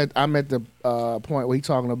 I'm at the point where he's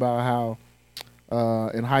talking about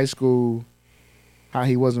in high school, how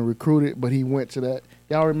he wasn't recruited, but he went to that.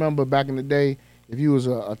 Y'all remember back in the day, if you was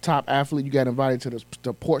a top athlete, you got invited to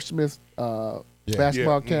the Portsmouth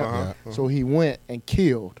basketball camp. So he went and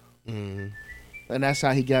killed. Mm-hmm. And that's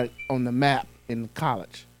how he got on the map in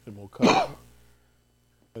college. Need more cups.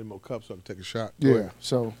 Need more cups so I can take a shot. Go Yeah, ahead.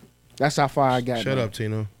 so that's how far I got. Shut now. up,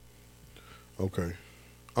 Tino. Okay.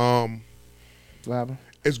 What happened?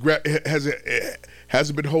 Has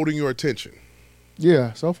it been holding your attention?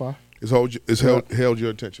 Yeah, so far. Held your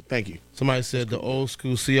attention. Thank you. Somebody said the old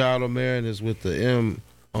school Seattle Mariners with the M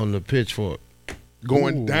on the pitchfork.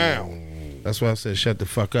 Going down. That's why I said shut the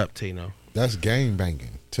fuck up, Tino. That's game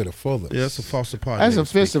banging to the fullest. Yeah, that's a false apology. That's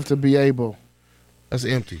offensive to be able. That's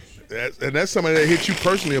empty. And that's somebody that hit you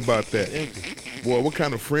personally about that. Boy, what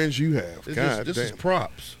kind of friends you have. God This damn. is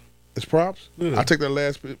props. It's props? Yeah. I take that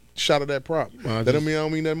last shot of that prop. Well, That don't mean I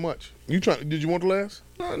don't mean that much. Did you want the last?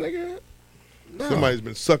 No, nigga. No. Somebody's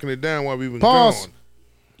been sucking it down while we've been Pause. gone.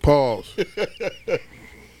 Pause.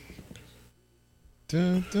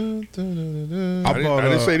 Dun, dun, dun, dun, dun. I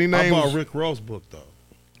didn't say any names. I bought Rick Ross book though.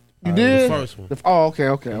 You did? The first one. Okay.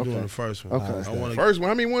 I'm doing the first one. Okay. I want to First one,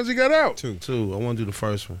 how many ones he got out? Two. two. I want to do the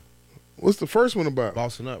first one. What's the first one about?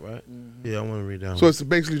 Bossing up, right? Yeah, I want to read that So one. it's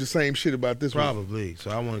basically the same shit about this one. Probably.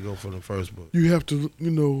 So I want to go for the first book. You have to,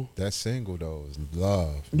 That single though is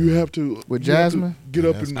love. you have to With you have to Jasmine? get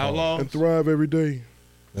up That's and, Outlaws? and thrive every day,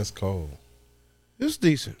 That's cold. It's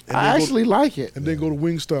decent. And I then go- actually like it. and then go to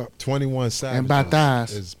Wingstop. 21 Savage And Bataille.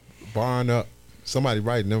 is barring up. Somebody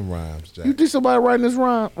writing them rhymes, Jack. You think somebody writing this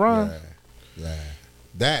rhyme? Yeah.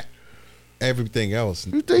 That, everything else.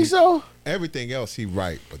 You think so? Everything else he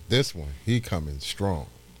write, but this one, he coming strong.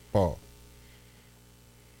 Paul.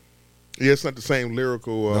 Yeah, it's not the same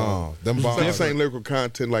lyrical. No, them it's not the bars. same lyrical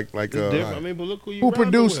content like. It's different. I mean, but look who you Who rapping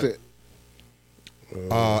produced with.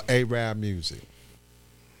 it? A-Rap Music.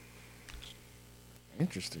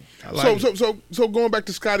 Interesting. I like it. So going back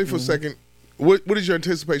to Scotty for a second, what is your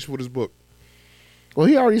anticipation for this book? Well,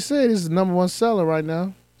 he already said he's the #1 seller right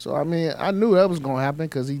now. So I mean, I knew that was gonna happen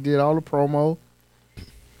because he did all the promo.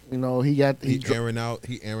 You know, he airing out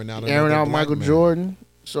another black Michael man. Jordan.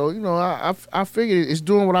 So you know, I figured it's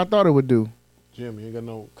doing what I thought it would do. Jim, you ain't got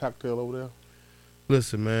no cocktail over there?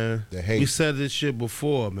 Listen, man. The hate. We said this shit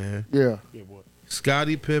before, man. Yeah. Yeah, boy.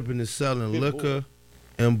 Scottie Pippen is selling Good liquor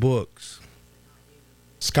and books.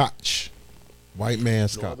 Scotch. White man No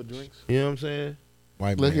Scotch. other drinks? You know what I'm saying?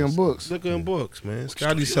 White Liquor man and books. Liquor and books, man.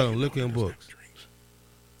 Scottie's selling liquor and books.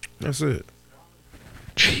 That's it.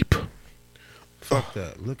 Cheap. Fuck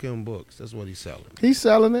that. Liquor and books. That's what he's selling. He's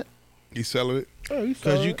selling it. He's selling it. Oh, he's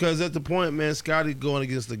selling it. Cause at the point, man, Scottie going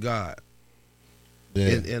against the God Yeah.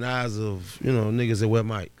 in eyes of, niggas that wear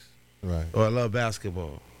mics Right. or I love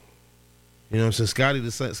basketball. You know what I'm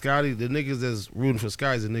saying? Scottie, the niggas that's rooting for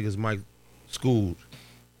Scotty's the niggas Mike schooled.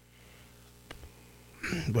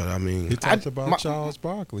 But I mean, He talked about Charles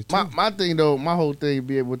Barkley too. My thing though, my whole thing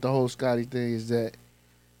being with the whole Scotty thing is that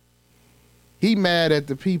he mad at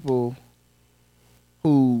the people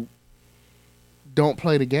who don't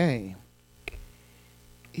play the game.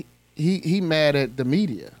 He mad at the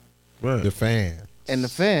media right. The fans. and the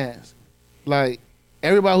fans. Like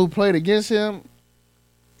everybody who played against him,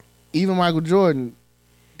 even Michael Jordan,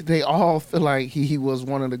 they all feel like he was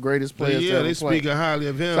one of the greatest But players. to yeah, ever they play. speaking highly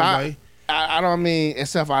of him, So right? I don't mean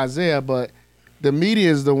except for Isaiah, but the media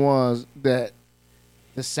is the ones that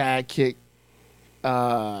the sidekick.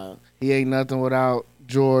 He ain't nothing without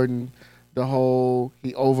Jordan. The whole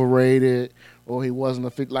he overrated or he wasn't a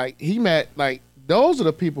fit. Like he met like those are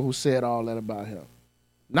the people who said all that about him,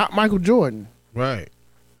 not Michael Jordan. Right.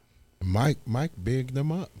 Mike bigged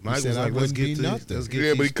them up. He Mike said was I like, wouldn't be let's nothing. get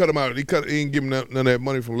Yeah, but he these- cut him out. He ain't give him none of that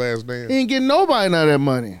money from Last Dance. He ain't getting nobody none of that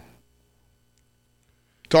money.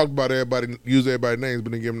 Talked about everybody, use everybody's names,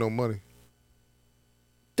 but didn't give him no money.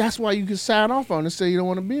 That's why you can sign off on it and say you don't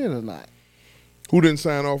want to be in it or not. Who didn't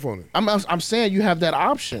sign off on it? I'm saying you have that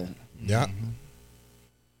option. Yeah.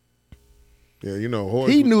 Yeah,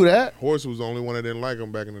 Horace. He knew that. Horace was the only one that didn't like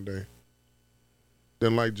him back in the day.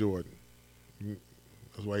 Didn't like Jordan.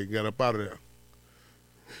 That's why he got up out of there.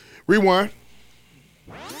 Rewind.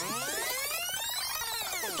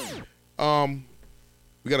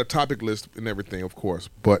 We got a topic list and everything, of course,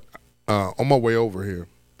 but on my way over here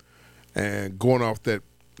and going off that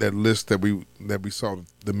list that we saw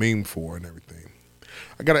the meme for and everything,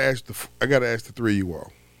 I gotta ask the three of you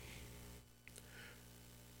all.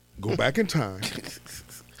 Go back in time.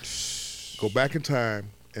 Go back in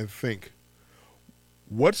time and think,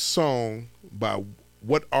 what song by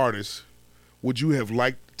what artist would you have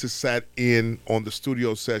liked to sat in on the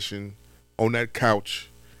studio session on that couch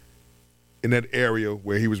in that area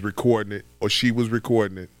where he was recording it or she was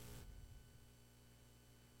recording it?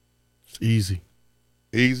 It's easy.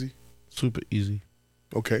 Easy? Super easy.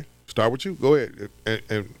 Okay. Start with you. Go ahead.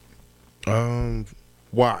 And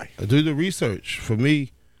why? I do the research. For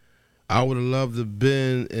me, I would have loved to have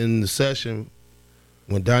been in the session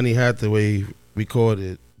when Donny Hathaway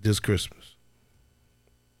recorded This Christmas.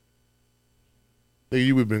 Nigga,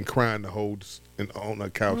 you would have been crying on the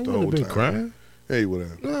couch the whole time. Crying? Yeah, you would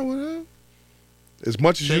have. No, I would have. As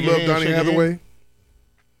much as Shake you your love hand, Donny shake your Hathaway, hand.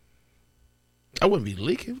 I wouldn't be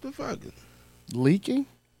leaking. What the fuck? Leaking?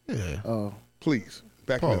 Yeah. Oh. please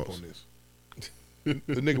back me up Pause. on this.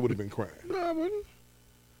 The nigga would have been crying. No, I wouldn't.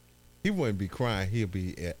 He wouldn't be crying. He'll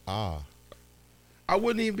be at I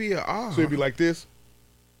wouldn't even be at awe. So he'd be like this?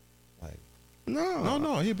 Like, No.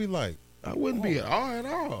 no. He'd be like, I wouldn't be at awe at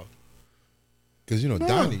all. because, you know, No.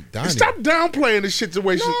 Donnie. Stop downplaying this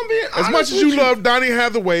situation. No, I'm being as much honest as you with you. love Donny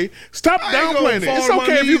Hathaway, stop I ain't gonna downplaying it. fall It's on my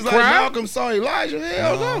okay if you knees like cry. Malcolm saw Elijah.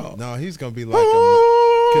 Hell no. No, he's gonna be like,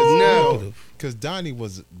 because Donnie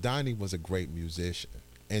was a great musician,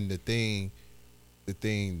 and the thing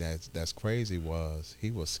that's crazy was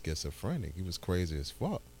he was schizophrenic. He was crazy as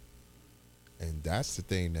fuck, and that's the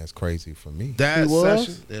thing that's crazy for me. That He was?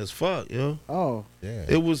 session as fuck, yo. Oh. Yeah,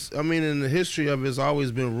 It was. I mean, in the history of it, it's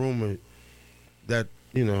always been rumored that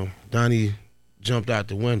Donnie jumped out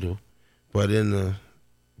the window, but in the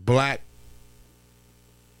black,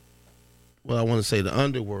 well, I want to say the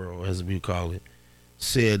underworld, as we call it,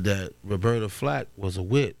 said that Roberta Flack was a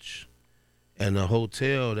witch, and the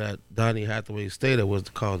hotel that Donny Hathaway stayed at was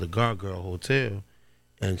called the Gargoyle Hotel,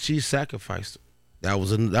 and she sacrificed him. That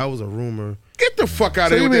was a rumor. Get the fuck out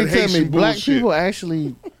So of you here mean with that to tell me Haitian black bullshit. people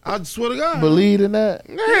actually I swear to God. believe in that?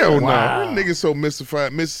 Hell Wow. no. Them niggas so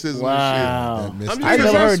mystified, mysticism Wow. and That I'm missed I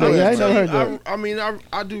just never heard saying, that. I never heard that. I mean,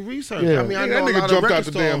 I do research. Yeah. I mean, I shit. know That a nigga lot jumped of out record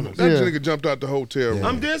the store damn. owners. That Yeah. nigga jumped out the hotel room.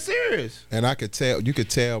 I'm dead serious. and you could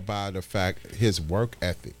tell by the fact his work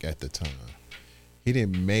ethic at the time. He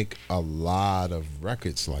didn't make a lot of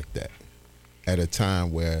records like that at a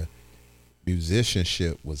time where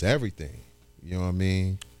musicianship was everything. You know what I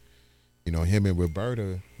mean? You know, him and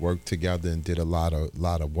Roberta worked together and did a lot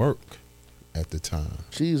of work at the time.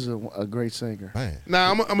 She's a great singer. Man,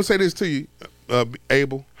 Now I'm gonna say this to you,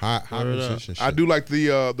 Abel. high Word up. musicianship. I do like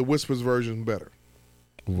the Whispers version better.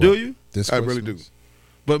 What? Do you? This I really do. Christmas?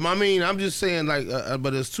 But I mean, I'm just saying, like,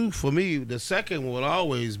 but it's two for me. The second will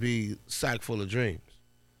always be "Sack Full of Dreams."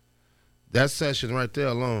 That session right there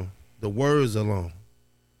alone, the words alone.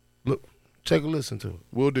 Look, take a listen to it.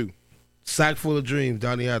 Will do. "Sack Full of Dreams,"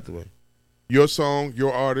 Donny Hathaway. Your song,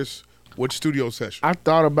 your artist, what studio session? I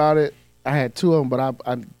thought about it. I had two of them, but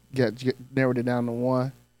I narrowed it down to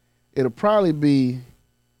one. It'll probably be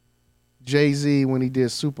Jay-Z when he did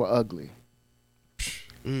Super Ugly.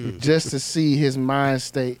 Just to see his mind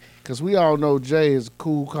state. Because we all know Jay is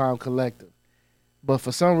cool, calm, collective. But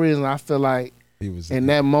for some reason, I feel like He was in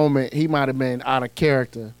that moment, he might have been out of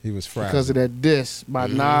character he was frazzled. because of that diss by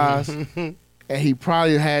Nas. And he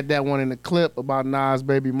probably had that one in the clip about Nas'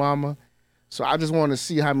 baby mama. So I just want to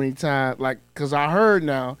see how many times, because I heard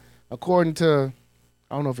now, according to,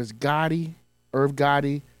 I don't know if it's Gotti, Irv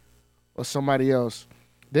Gotti, or somebody else,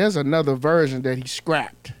 there's another version that he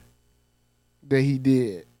scrapped that he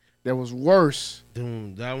did that was worse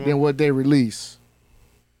Dude, that one. than what they released.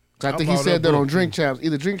 I think he bought said that that on book, Drink Champs,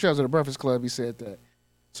 either Drink Champs or the Breakfast Club, he said that.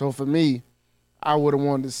 So for me, I would have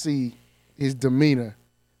wanted to see his demeanor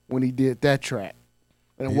when he did that track.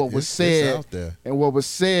 And what was It's said out there. and what was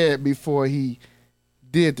said before he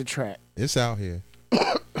did the track. It's out here.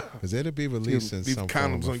 Because it'll be released in Leave some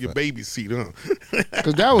form condoms or on your fa- baby seat, huh?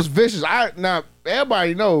 Because that was vicious. Now,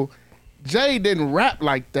 everybody know Jay didn't rap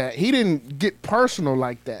like that. He didn't get personal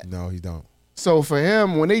like that. No, he don't. So for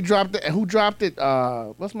him, when they dropped it, who dropped it?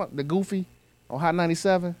 The Goofy on Hot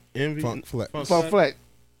 97? Envy. Funk Flex. Funk Flex.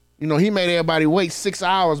 You know, he made everybody wait 6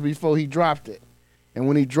 hours before he dropped it. And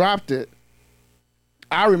when he dropped it,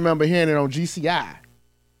 I remember hearing it on GCI.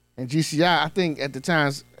 And GCI, I think at the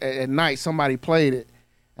times at night somebody played it,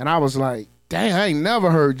 and I was like, "Dang, I ain't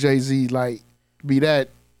never heard Jay-Z be that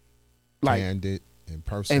Candid and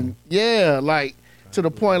personal. and yeah, to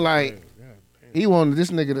the point he wanted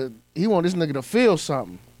this nigga to feel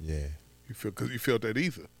something." yeah. Because you felt that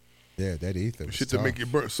ether. Yeah, that ether was Shit to tough. make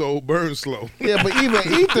your soul burn slow. Yeah, but even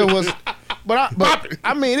Ether was, but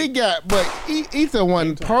I mean Ether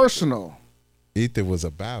wasn't personal. Ether was a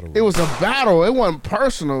battle. It was a battle. It wasn't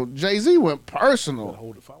personal. Jay-Z went personal.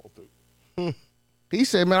 Hold the follow through. He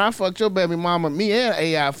said, "Man, I fucked your baby mama. Me and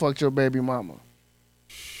AI fucked your baby mama."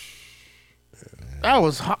 That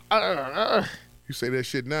was hot. You say that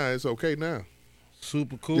shit now, it's okay now.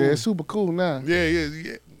 Super cool. Yeah, it's super cool now. Yeah.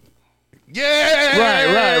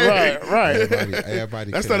 Right.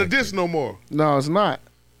 Everybody That's not a connected. diss no more. No, it's not.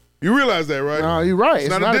 You realize that, right? No, you're right. It's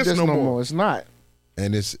not not a diss no more. It's not.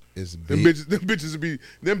 And it's Them big. bitches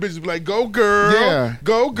be like, go girl, Yeah.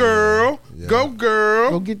 go girl, Yeah. go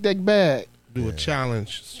girl. Go get that bag. Do a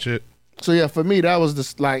challenge shit. So yeah, for me that was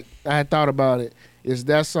just like I had thought about it. It's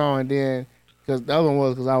that song, and then because the other one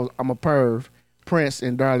was because I'm a perv. Prince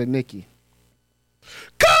and Darling Nikki.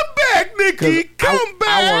 Come back, Nikki, come I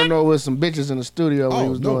back. want to know with some bitches in the studio when he Oh,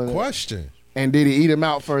 was no doing it. question. And did he eat him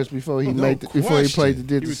out first before he No before he played the question.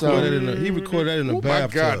 did the song? He recorded that in the Oh my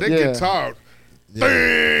bathtub. God, that Yeah. guitar. Yeah.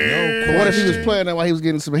 No But what if he was question. playing that while he was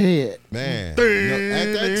getting some head? Man, at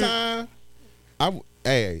that time,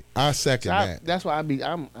 I second that. That's why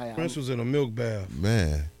Prince was in a milk bath.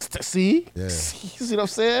 Man, See? Yeah. See what I'm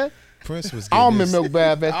saying? Prince was getting Almond his, milk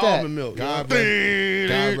bath at that. Almond milk. God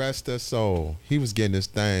rest her soul. He was getting his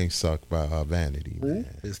thing sucked by her vanity, man.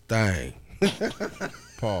 His thing.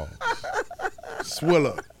 Paul.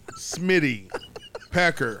 Swiller, Smitty,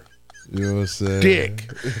 Packer, You know what I'm saying?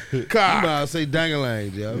 Dick, You Cock. might say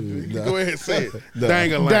dangalang, yo. Go ahead and say it. No.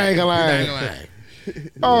 Dangalang. Dangalang.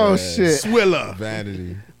 Oh shit. Swiller.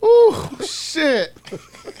 Vanity. Ooh shit.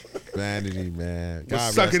 Vanity, man. Was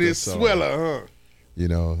God sucking rest her his soul. swiller, huh? You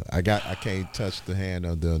know, I can't touch the hand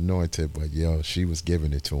of the anointed, but yo, she was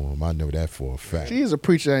giving it to him. I know that for a fact. She is a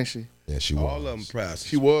preacher, ain't she? Yeah, she was. All of them pastors.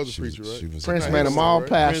 She was a She preacher, was, right? she was Prince a made them all Right.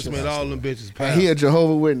 pastors. Prince made all them bitches And pastors. he a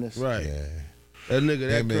Jehovah Witness. Right. Yeah. That nigga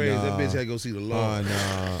that Him and, crazy. That bitch had to go see the Lord. You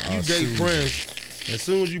date Susan. Prince. As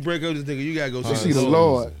soon as you break up with this nigga, you gotta go See the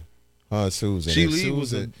Lord. Lord. Susan. She And Lee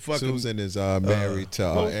was a Susan, fucking- Susan is married to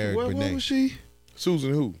Eric what Benet, was she?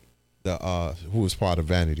 Susan who? who was part of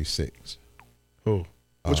Vanity Six. Who?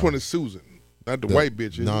 Which one is Susan? Not the white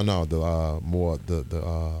bitch, is No, it? no, the more the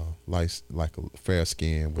like a fair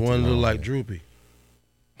skin. With One the look long like hair. Droopy.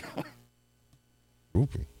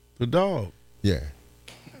 Droopy. The dog. Yeah.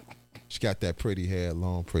 She got that pretty hair,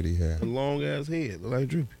 long pretty hair. The long ass head. Look like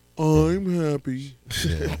Droopy. I'm happy.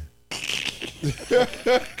 Yeah.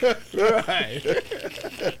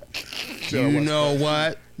 You know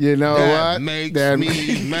what? You know That what? makes That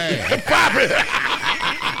me mad.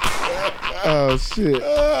 Oh shit.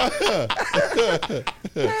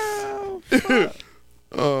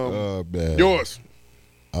 Oh man. Yours.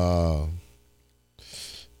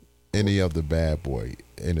 Any of the Bad Boy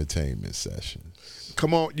entertainment sessions.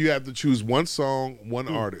 Come on, you have to choose one song, one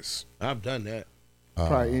artist. I've done that.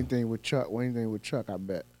 Probably anything with Chuck. Anything with Chuck, I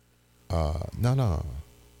bet. No.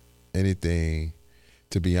 Anything,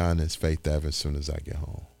 to be honest, Faith Evans as soon as I get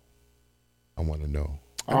home. I want to know.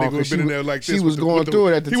 That nigga would 'cause have she been in wa- there like she this. was with the- going with the- through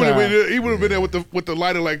it at the he would've time. Been, he would have been there with the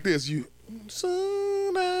lighter like this. You.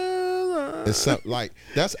 It's something like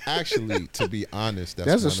that's actually, to be honest,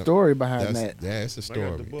 There's a one of- story behind that's- that. Yeah, it's a I got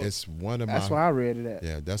story. the book. It's one of That's my. why I read it at.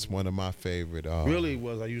 Yeah, that's one of my favorite. Really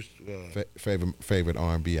was. I used to. favorite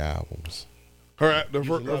R&B albums. Her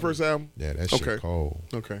love first album. Yeah, that shit Okay. cold.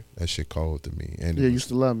 Okay. That shit cold to me. And Yeah, it was- used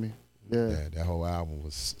to love me. Yeah. yeah, that whole album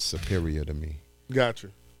was superior to me. Gotcha.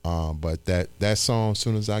 But that song, as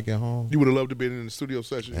soon as I get home, You would have loved to be in the studio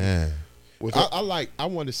session. man, With I her. I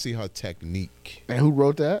want to see her technique. And who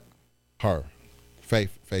wrote that? Her,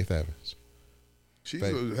 Faith Evans. She's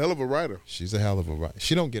a hell of a writer. She's a hell of a writer.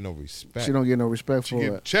 She don't get no respect. She don't get no respect She for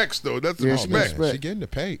get it. checks though. That's the Yeah, Oh, she respect. respect. She getting the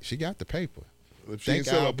pay. She got the paper. If she ain't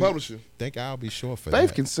sell her publishing. Think I'll be sure for Faith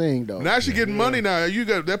that. can sing though. Now she getting money now. You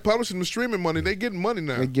got that publishing and streaming money. They getting money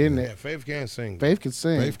now. They getting Yeah, it. Faith can't sing. Faith can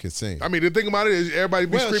sing. Faith can sing. I mean, the thing about it is everybody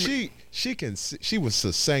be Well, screaming. she can. She was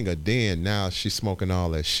a singer then. Now she's smoking all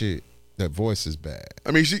that shit. That voice is bad.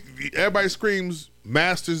 I mean, everybody screams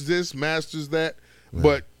masters this, masters that,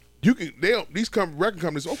 but you can. They don't. These record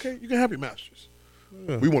companies. Okay, you can have your masters.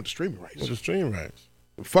 We want the streaming rights. What's the stream rights?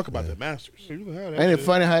 Fuck about the masters. You can have that Ain't it shit.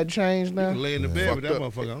 funny how it changed You now? can lay in the bed with that Fucked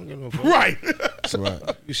up. motherfucker. I don't get no fuck. Right.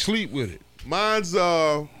 Right. You sleep with it. Mine's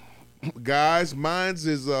guys. Mine's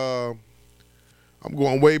is I'm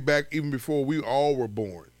going way back even before we all were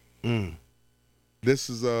born. This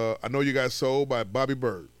is I Know You Got Soul by Bobby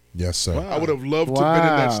Bird. Yes, sir. I would have loved to have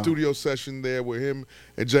been in that Wow. studio session there with him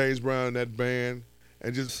and James Brown and that band,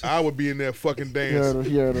 and just I would be in there fucking dancing.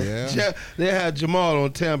 Yeah. Yeah, they had Jamal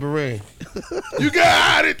on tambourine, You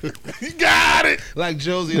got it. You got it. like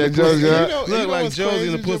Josie Yeah, and the Josie, Pussycat. yeah. Look like what's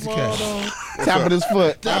Josie and the crazy, Jamal, Pussycat. though? Tapping his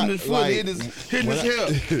foot. Tapping his foot, like, hitting his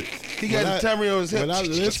hip. He got the tambourine on his hip. When I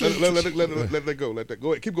listen, Let that go. Let that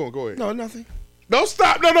go ahead. Keep going. Go ahead. No, nothing. Don't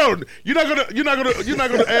stop. No. You're not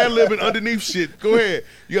gonna ad lib and underneath shit. Go ahead.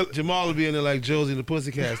 You got, Jamal will be in there like Josie and the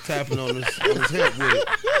Pussycats, tapping on his hip with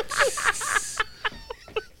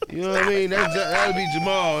it. You know what I mean? That'd be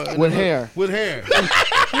Jamal. With hair. With hair.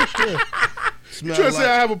 You trying to say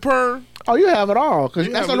I have a perm? Oh, you have it all, because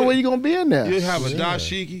You that's have the only it. way you're going to be in there. You have a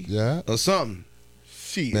dashiki Yeah. or something.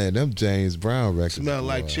 Shit. Man, them James Brown records. Smell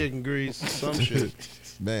like boy. chicken grease, some shit.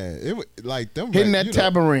 Man, it was like them. Hitting rec- that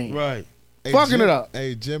tabourine. Right. Hey, fucking it up.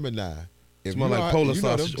 Hey, Gemini. If Smell you like are- Polar you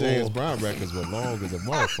know sausage them James oil. Brown records were long as a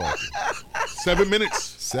motherfucker. 7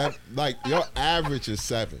 minutes. Like your average is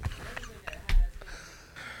 7.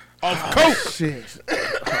 Of coke. Shit.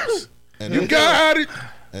 And You them- got it.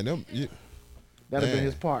 And them. That'd have been Man.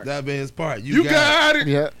 his part. That'd be his part. You got it.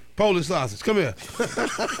 Yeah. Polish sausage. Come here.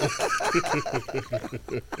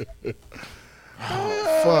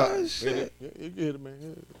 Fuck. You can hit it,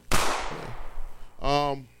 man.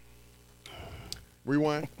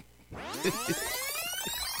 Rewind.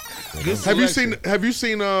 Have you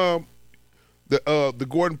seen the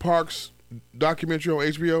Gordon Parks documentary on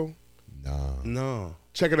HBO? No.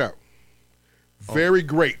 Check it out. Very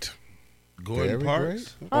great. Gordon Very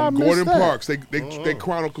Parks? I On missed Gordon that. Parks, they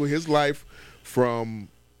chronicle his life from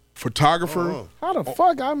photographer, How the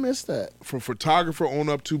fuck I missed that? from photographer on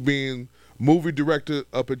up to being movie director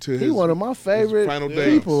up into his. He one of my favorite final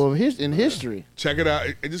days. people in history. Check it out.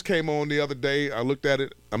 It just came on the other day. I looked at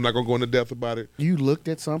it. I'm not gonna go into depth about it. You looked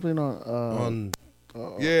at something on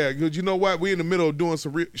Yeah, because you know what? We in the middle of doing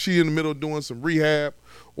some. She in the middle of doing some rehab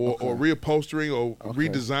or reupholstering or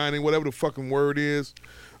redesigning, whatever the fucking word is,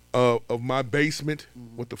 of my basement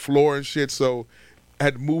with the floor and shit. So I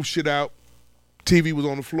had to move shit out. TV was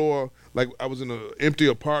on the floor, like I was in an empty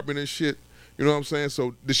apartment and shit. You know what I'm saying?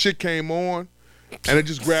 So the shit came on, and it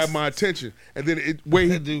just grabbed my attention. And then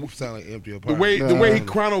That dude sound like empty the apartment. way he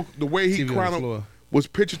chrono TV on the floor. was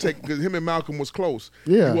picture taking because him and Malcolm was close.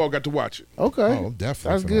 Yeah. You all got to watch it. Okay. Oh, I'm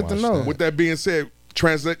definitely. That's finna good to watch know. that. With that being said,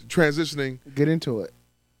 transitioning, Get into it.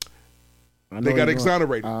 they got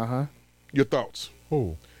exonerated. Uh-huh. Your thoughts?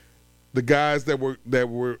 Who? The guys that were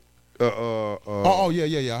Oh,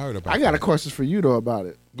 yeah. I heard about. I got a that. question for you though about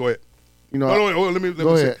it. Go ahead. You know, Let me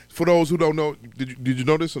Go say, ahead. for those who don't know, did you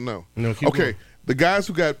know this or no? No, keep Okay, going. the guys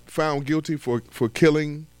who got found guilty for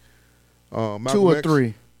killing Malcolm 2 or X,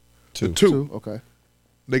 3? the two, Okay.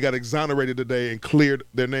 they got exonerated today and cleared.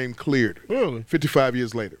 Their name cleared. Really? 55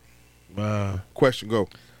 years later. Question, go.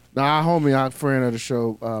 Now, our homie, our friend of the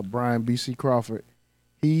show, Brian B.C. Crawford,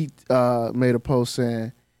 he made a post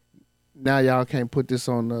saying, now y'all can't put this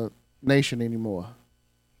on the nation anymore.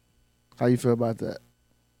 How you feel about that?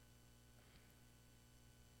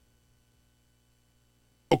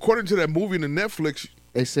 According to that movie in the Netflix,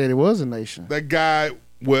 They said it was a nation. that guy,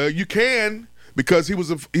 well, you can because he was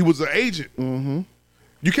an agent. Mm-hmm.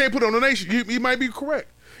 You can't put it on the nation. You might be correct.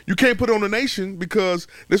 You can't put it on the nation because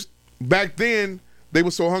this back then they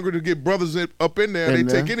were so hungry to get brothers up in there. They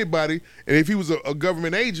take anybody, and if he was a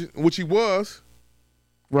government agent, which he was,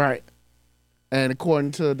 Right. And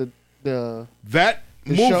according to the that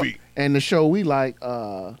show, movie, and the show we like,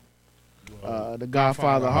 The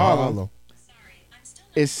Godfather Harlem,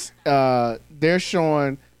 it's they're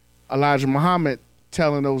showing Elijah Muhammad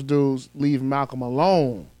telling those dudes, leave Malcolm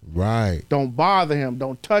alone. Right. Don't bother him.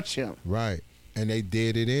 Don't touch him. Right. And they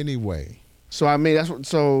did it anyway. So I mean, that's what.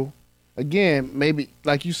 So again, maybe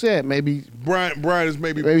like you said, maybe Brian is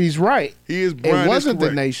maybe he's right. he is. Brian It wasn't is the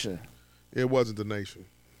correct. nation. It wasn't the nation.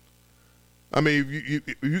 I mean,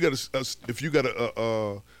 if you got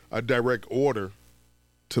a direct order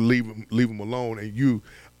to leave him alone, and you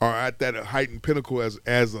are at that heightened pinnacle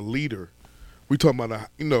as a leader, we talking about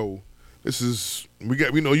this is you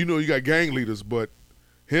got gang leaders, but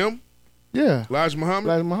him, Yeah, Elijah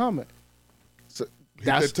Muhammad, So hit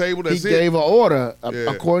that table. he That's it. gave an order.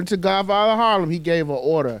 Yeah. According to Godfather Harlem, he gave an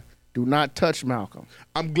order: do not touch Malcolm.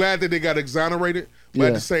 I'm glad that they got exonerated, but Yeah.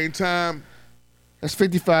 at the same time, That's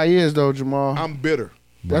 55 years though, Jamal. I'm bitter.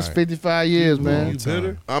 That's Right. 55 years, man. You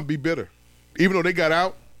bitter? I'm be bitter. Even though they got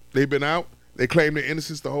out, they've been out. They claim their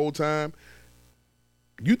innocence the whole time.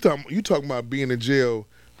 You talking about being in jail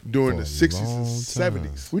during For the a 60s long and time.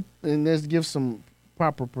 70s. And let's give some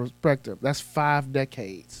proper perspective. That's 5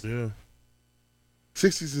 decades. Yeah.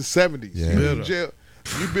 60s and 70s. Yeah. You've been in Bitter. jail.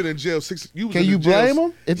 You've been in jail 60s. Can you blame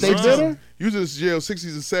them if they bitter? You was in jail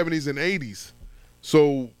 60s and 70s and 80s.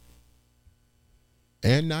 So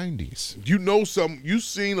And 90s. you know something. You've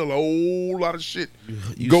seen a whole lot of shit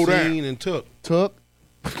You go seen down. and took.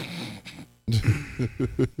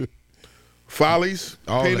 Follies,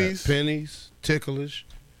 All pennies. that. Pennies, ticklish,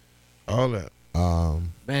 all that.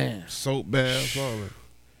 Man. Soap baths, all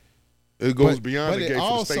that. It goes beyond the gate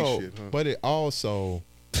for the state also, shit. Huh? But it also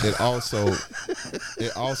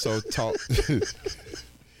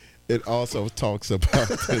talks about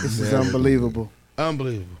This is unbelievable.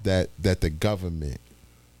 Unbelievable. That the government,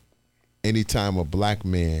 anytime a black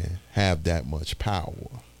man have that much power,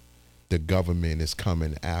 the government is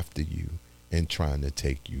coming after you and trying to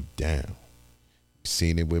take you down. We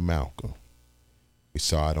seen it with Malcolm. We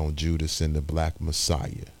saw it on Judas and the Black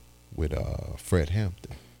Messiah with Fred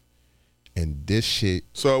Hampton. And this shit.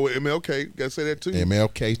 So MLK, gotta say that too.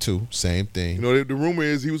 MLK too, same thing. You know, the rumor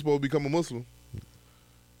is he was supposed to become a Muslim.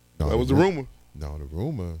 No, That was the rumor. No, the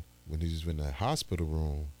rumor when he was in that hospital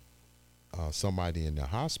room, somebody in the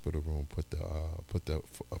hospital room put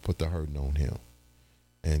the hurting on him,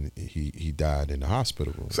 and he died in the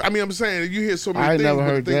hospital room. So, I mean, I'm saying you hear so many I ain't things. never but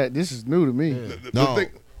heard that. This is new to me.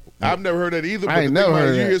 I've never heard that either. But I ain't never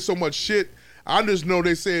heard you that. hear so much shit. I just know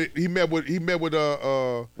they said he met with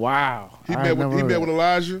wow. He met with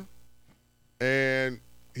Elijah, and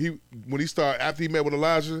after he met with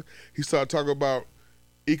Elijah, he started talking about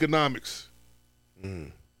economics,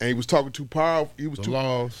 and he was talking too powerful. He was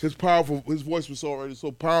laws. His voice was already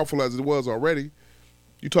so powerful as it was already.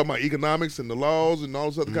 You talking about economics and the laws and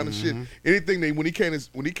all this other kind of shit. Anything when he came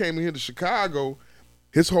in here to Chicago,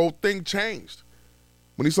 his whole thing changed.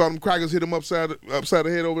 When he saw them crackers hit him upside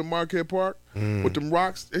the head over in Marquette Park with them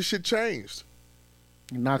rocks, that shit changed.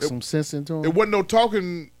 You knocked some sense into him. It wasn't no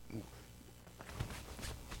talking.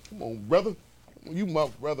 Come on, brother. You my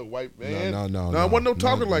brother, white man. No. It wasn't no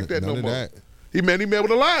talking like that no more. That. He met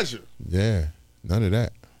with Elijah. Yeah, none of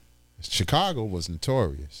that. Chicago was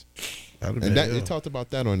notorious. And they talked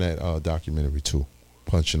about that on that documentary too,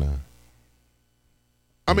 Punching On.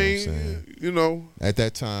 I mean, you know, at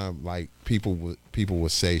that time, like people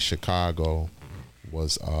would say Chicago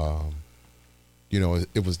was,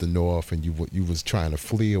 it was the North, and you was trying to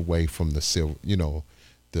flee away from the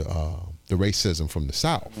racism from the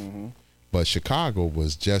South. But Chicago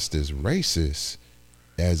was just as racist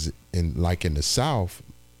as in the South,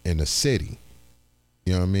 in the city.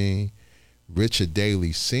 You know what I mean? Richard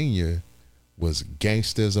Daley Sr. was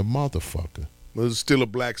gangster as a motherfucker. But it was still a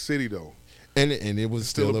black city though. And it was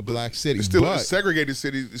still a black city. It's still a segregated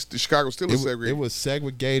city. Chicago's still segregated. It was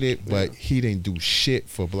segregated, but he didn't do shit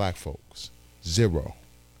for black folks. Zero.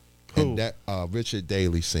 Who? And that Richard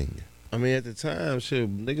Daley Sr. I mean, at the time, shit,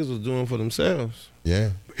 niggas was doing for themselves. Yeah.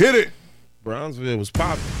 Hit it. Brownsville was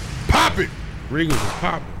popping. Pop it. Regals was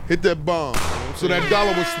popping. Hit that bomb. So that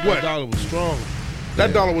dollar was what? That dollar was strong.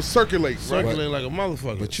 That dollar was circulating. Circulating like a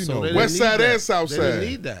motherfucker. But you So know, they West didn't need side that. and South They side. didn't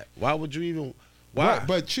need that. Why would you even? Why?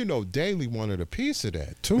 But you know, Daley wanted a piece of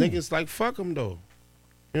that too. Niggas like fuck them though.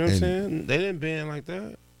 You know what I'm saying? They didn't ban like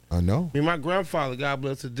that. I know. I mean, my grandfather, God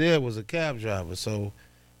bless the dead, was a cab driver. So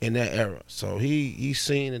in that era, so he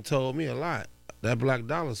seen and told me a lot. That black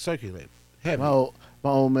dollar circulated heavy. My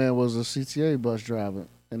old man was a CTA bus driver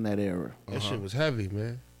in that era. That shit was heavy,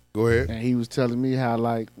 man. Go ahead. And he was telling me how,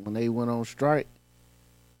 like, when they went on strike,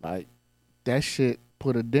 like, that shit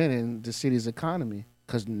put a dent in the city's economy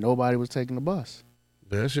because nobody was taking the bus.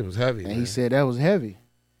 That shit was heavy, And man. he said that was heavy.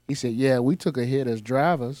 He said, yeah, we took a hit as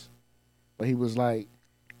drivers, but he was like,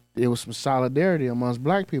 there was some solidarity amongst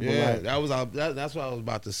black people. Yeah, like, that's what I was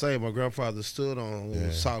about to say. My grandfather stood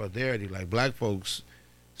on solidarity. Like, black folks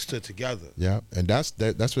stood together. Yeah, and that's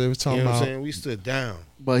what they were talking You know what about. I'm saying? We stood down.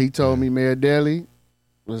 But he told me Mayor Daley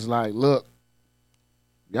was like, look,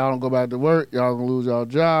 y'all don't go back to work, y'all gonna lose y'all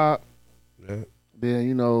job. Yeah. Then,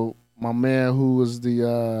 you know, my man who's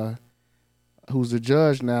the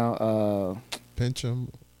judge now, Pincham.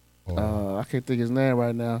 I can't think his name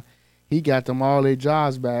right now. He got them all their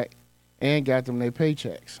jobs back and got them their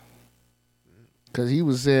paychecks. Cause he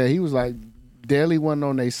was like, Daley wasn't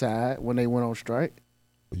on their side when they went on strike.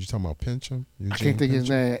 You talking about Pincham? I can't think his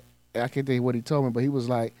name. I can't think what he told me, but he was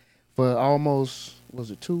like, for almost, was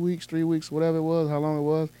it 2 weeks, 3 weeks, whatever it was, how long it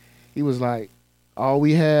was, he was like, all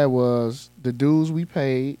we had was the dues we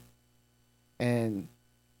paid, and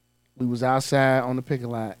we was outside on the picket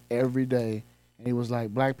line every day. And he was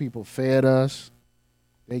like, black people fed us,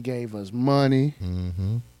 they gave us money,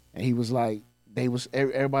 and he was like,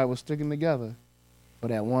 everybody was sticking together for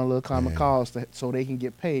that one little common cause so they can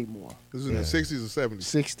get paid more. This is in the 60s or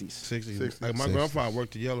 70s? 60s. Like, my grandfather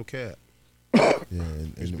worked a yellow cab. Yeah,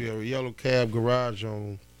 Used to be a yellow cab garage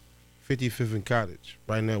on 55th and Cottage,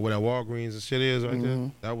 right now where that Walgreens and shit is right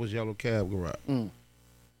there. That was yellow cab garage. So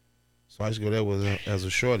I used to go there as a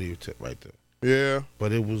shorty right there. Yeah.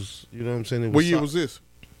 But it was, you know what I'm saying? It was What year was this?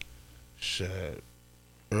 Shit,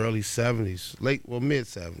 early 70s, mid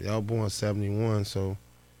 70s. I was born 71, so.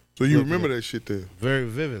 So you remember that shit there? Very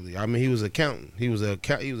vividly. I mean, he was an accountant. He was a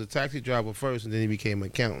taxi driver first, and then he became an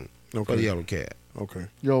accountant for the yellow cab. Okay.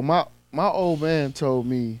 Yo, my old man told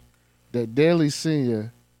me that Daley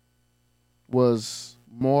Sr. was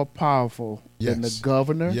more powerful than the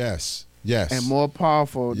governor. Yes. Yes. And more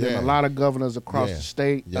powerful than a lot of governors across Yeah. the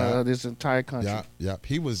state, Yeah. this entire country. Yep.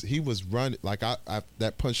 He was running like I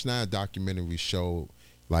that Punch 9 documentary showed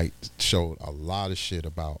a lot of shit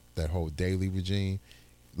about that whole Daley regime.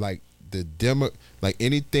 Like like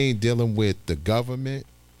anything dealing with the government,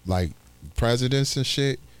 like presidents and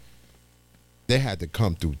shit, they had to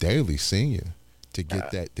come through Daley Sr. to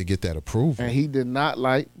get that approval. And he did not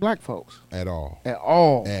like black folks. At all. At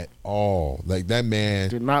all. At all. Like that man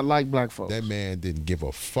did not like black folks. That man didn't give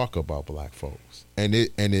a fuck about black folks. And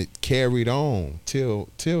it carried on till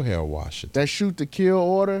Harold Washington. That shoot to kill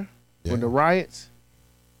order with the riots.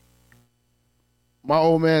 My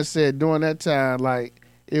old man said during that time, like,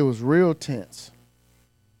 it was real tense.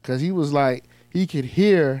 Cause he was like, he could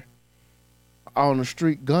hear on the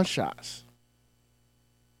street gunshots.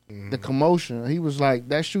 The commotion. He was like,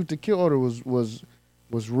 that shoot to kill order was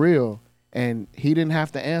real. And he didn't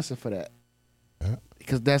have to answer for that. Yeah.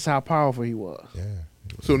 Because that's how powerful he was. Yeah.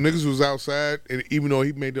 So niggas was outside, and even though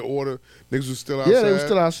he made the order, niggas was still outside? Yeah, they were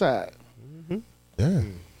still outside. Yeah.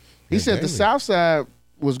 He said the South Side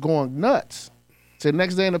was going nuts. So the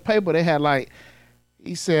next day in the paper, they had like,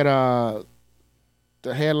 he said the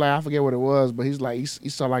headline, I forget what it was, but he's like, he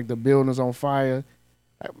saw like the buildings on fire.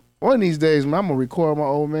 Like, one of these days, man, I'm going to record my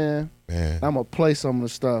old man. Man. I'm going to play some of the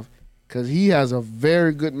stuff because he has a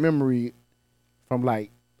very good memory from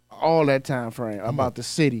like all that time frame about the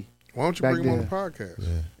city. Why don't you bring him on the podcast?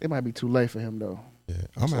 Yeah. It might be too late for him though. Yeah.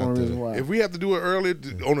 That's the only reason why. If we have to do it early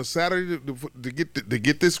on a Saturday to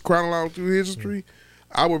get this chronological history,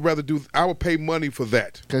 I would pay money for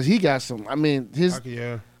that. Because he got some, I mean,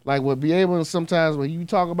 like what be able to sometimes when you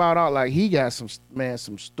talk about all, like he got some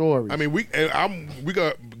stories. I mean, we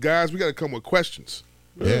got to come with questions.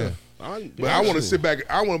 Yeah. But I want to sit back.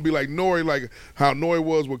 I want to be like Nori, like how Nori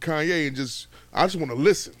was with Kanye, and I just want to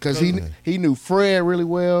listen. Because he knew Fred really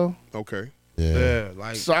well. Okay. Yeah,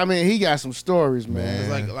 like so. I mean, he got some stories,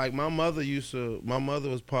 man. It's like my mother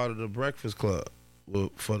was part of the Breakfast Club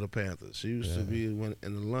for the Panthers. She used to be in the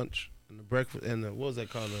lunch and the breakfast and what was that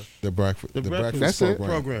called? The breakfast That's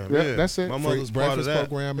program. Yeah, that's it. My mother's part of that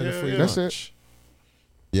program and the free That's lunch.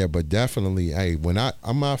 Yeah, but definitely, hey, when a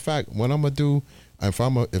matter of fact, what I'm gonna do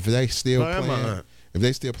if they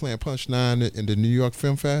still playing Punch 9 in the New York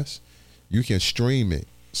Film Fest, you can stream it.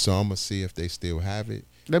 So I'm gonna see if they still have it.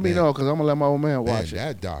 Let me know because I'm gonna let my old man watch it.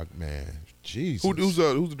 That dog, man, Jesus. Who's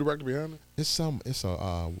the director behind it? It's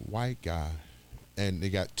a white guy, and they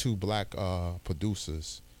got two black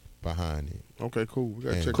producers behind it. Okay, cool. We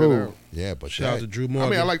gotta check that out. Yeah, but shout out to Drew Morgan.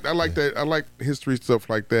 I mean, I like that. I like history stuff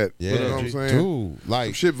like that. Yeah, you know what I'm saying? Dude, like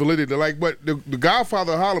some shit validity. Like, but the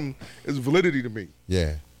Godfather of Harlem is validity to me.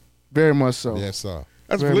 Yeah, very much so. Yes, sir.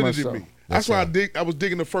 That's very validity to so. me. That's why I was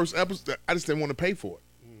digging the first episode. I just didn't want to pay for it.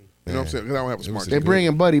 You know what I'm saying? Because I don't have a smart. They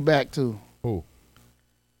bringing Buddy back too. Who?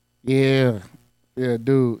 Yeah,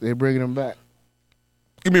 dude. They bringing him back.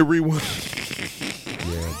 Give me a rewind.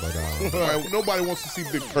 Yeah, but nobody wants to see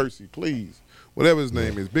Big Percy, please. Whatever his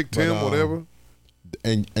name is, Big Tim, whatever.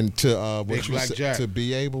 And to what you said, to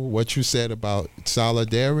be able what you said about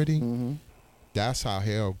solidarity, that's how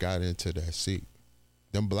Harold got into that seat.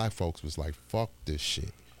 Them black folks was like, fuck this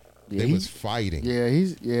shit. Yeah, they was fighting. Yeah,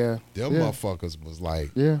 Them motherfuckers was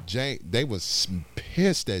like, they was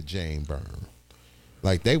pissed at Jane Byrne.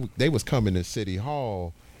 Like they was coming to City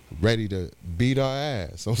Hall ready to beat our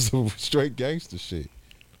ass on some straight gangster shit.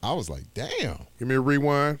 I was like, damn. Give me a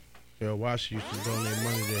rewind. Yeah, Wash used to donate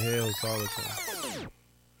money to Hales all the time.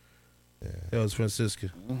 Yeah. Hales Francisco.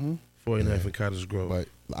 49th and Cottage Grove. But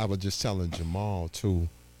I was just telling Jamal too,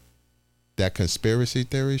 that conspiracy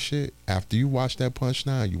theory shit, after you watch that Punch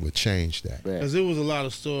 9, you would change that. Because there was a lot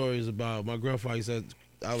of stories about my grandfather. He said,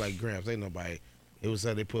 I like Gramps, ain't nobody. It was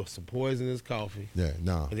said they put some poison in his coffee. Yeah,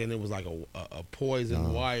 no. And then it was like a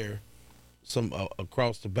poison wire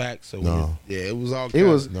across the back. So it was all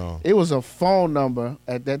it was a phone number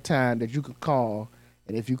at that time that you could call,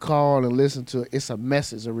 and if you call and listen to it, it's a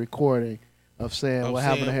message, a recording of saying what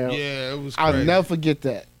happened to Harold. Yeah, it was crazy. I'll never forget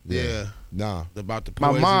that. Yeah. Nah. About the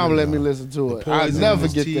poison. My mom let me listen to it. I'll never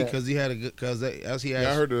forget that. Because he had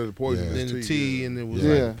I heard of the poison in the tea, and it was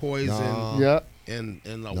like poison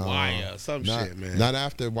and a wire, some shit, man. Not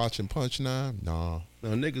after watching Punch 9, no. No,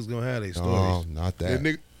 niggas gonna have their No, stories. not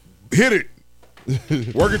that. Hit it.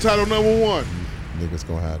 Working title number 1. Niggas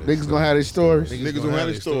gonna have Niggas gonna have their stories. Niggas gonna have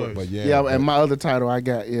their stories. But and my other title I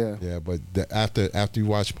got, Yeah, but after you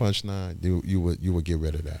watch Punch 9, you would get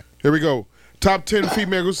rid of that. Here we go. Top 10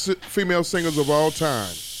 female singers of all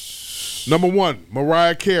time. Number 1,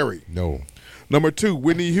 Mariah Carey. No. Number 2,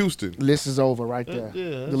 Whitney Houston. List is over right there.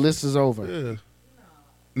 The list is over. Yeah.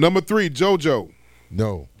 Number 3, JoJo.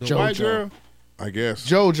 No. The white girl? I guess.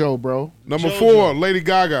 JoJo, bro. Number 4, Lady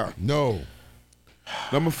Gaga. No.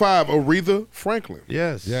 Number 5, Aretha Franklin.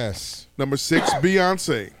 Yes. Yes. Number 6,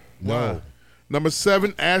 Beyonce. No. Number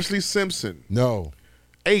 7, Ashley Simpson. No.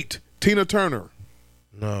 8, Tina Turner.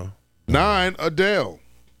 No. 9, Adele.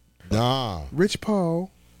 Nah. Rich Paul.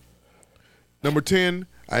 Number 10,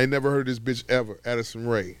 I ain't never heard of this bitch ever, Addison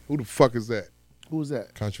Rae. Who the fuck is that? Who's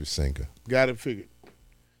that? Country singer. Got it figured.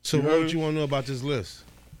 So what you want to know about this list?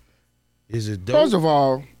 Is it dope? First of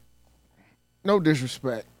all, no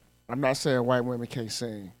disrespect. I'm not saying white women can't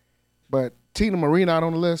sing, but Tina Marie not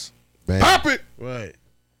on the list. Man. Pop it! Right.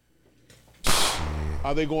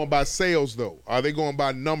 Are they going by sales, though? Are they going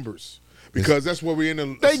by numbers? Because that's what we're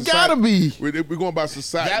in. They gotta be. We're going by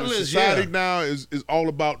society. That list, society yeah. now is all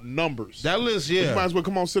about numbers. That list, You yeah. might as well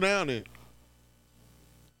come on, sit down then.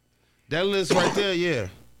 That list right there, yeah.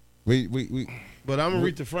 We But I'm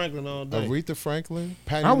Aretha Franklin all day. Aretha Franklin,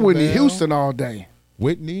 Patti I'm Whitney LaBelle, Houston all day.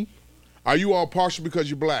 Whitney. Are you all partial because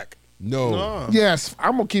you're black? No. No. Yes,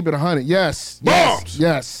 I'm gonna keep it 100. Yes. Bombs!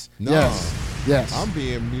 Yes. No. Yes. Yes. I'm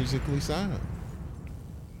being musically sound.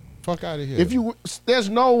 Fuck out of here. If you, there's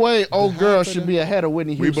no way old half girl of should them- be ahead of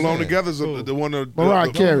Whitney We Houston. belong together is the one of the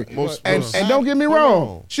Mariah Carey. most. And don't get me Hold wrong,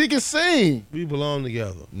 on. she can sing. We belong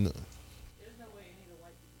together.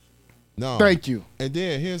 no. Thank you. And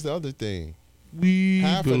then here's the other thing. We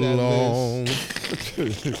Half of that belong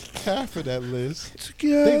Half of that list.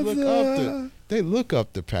 together. They look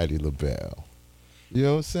up to Patti LaBelle. You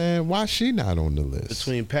know what I'm saying? Why she not on the list?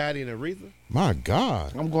 Between Patty and Aretha? My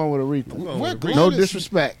God. I'm going with Aretha. Where No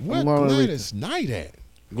disrespect. I'm Where going with Aretha. Gladys Knight at?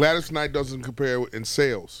 Gladys Knight doesn't compare in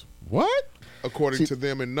sales, What? according to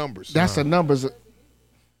them in numbers. That's the numbers.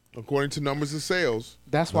 According to numbers and sales.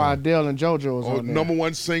 That's why Adele and JoJo is on there. Number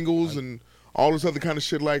 1 singles and all this other kind of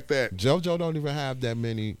shit like that. JoJo don't even have that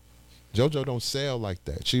many. JoJo don't sell like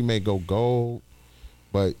that. She may go gold,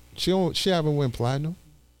 but she haven't went platinum.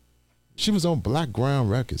 She was on Black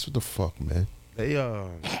Ground Records. What the fuck, man? They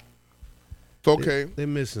Okay. they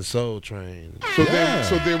missing Soul Train. So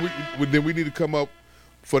Yeah. then we need to come up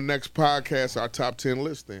for next podcast our top 10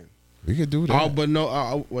 list then. We could do that. Oh, but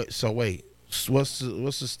no. Wait. So wait. What's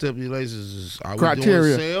the stipulations? Are we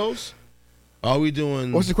Criteria. doing sales? Are we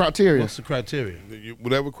doing? What's the criteria? What's the criteria?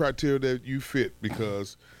 Whatever criteria that you fit,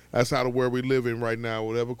 because that's out of where we live in right now.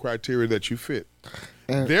 Whatever criteria that you fit,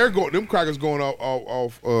 And- them crackers going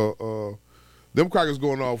off them crackers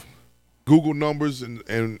going off Google numbers and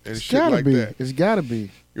It's shit gotta like be. that. It's gotta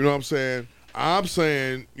be. You know what I'm saying? I'm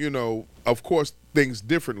saying, of course, things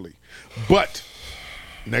differently, but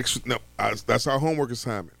that's our homework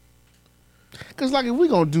assignment. Cause like if we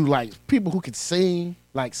gonna do like people who can sing,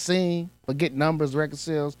 but get numbers, record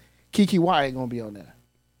sales, Kiki Wyatt gonna be on there.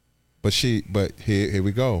 But here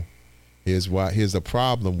we go. Here's the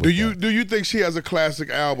problem with Do you think she has a classic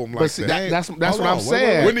album like But see, that? that's Hold what on, I'm wait,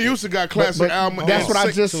 saying. Whitney Houston got classic But album. that's and what I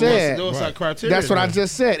sing- just So said. what's our criteria? That's what I then?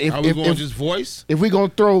 just said. Are we going just voice? If we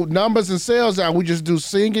gonna throw numbers and sales out, we just do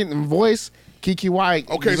singing and voice. Kiki Wyatt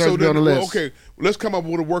Okay, deserves so to be on then, the list. okay, let's come up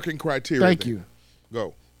with a working criteria. Thank then. you.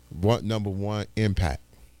 Go. what number one impact.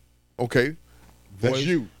 Okay, that's Voice-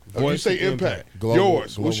 you. You voice say and impact. impact.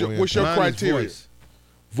 Yours. What's Global your Mine is criteria? voice.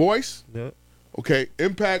 Voice. Yeah. Okay,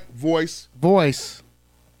 impact, voice. Voice.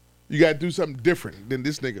 You got to do something different than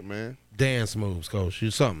this nigga, man. Dance moves, coach.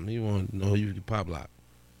 You something. You want to know you can pop lock.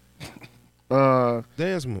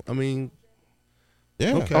 Dance move. I mean,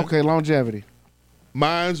 Yeah. Okay, longevity.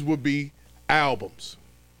 Mine's would be albums.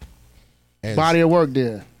 And- Body of work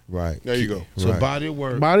there. Right. There you go. so Right. body of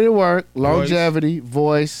work. Body of work, longevity,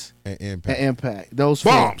 voice, And and impact. impact. Those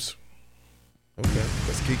four. Bombs. Okay.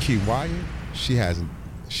 That's Kiki Wyatt. She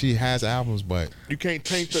has albums, but You can't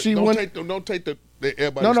taint the. She don't wouldn't- take the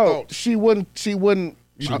everybody's No, thoughts. she wouldn't. She wouldn't.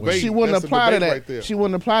 You She debate. wouldn't That's a apply to debate that. right there. She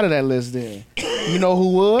wouldn't apply to that list. Then, you know who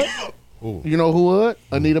would? Ooh. You know who would?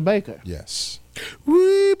 Anita Baker. yes.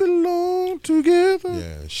 We belong together.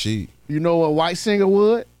 Yeah, she. You know what white singer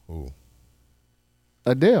would? Ooh.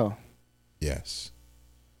 Adele. Yes.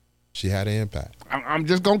 She had an impact. I'm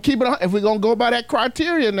just gonna keep it on. If we're gonna go by that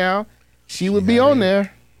criteria now, she would be had on it.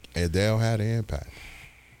 there. Adele had an impact.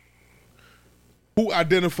 Who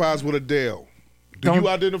identifies with Adele? Do Don't- you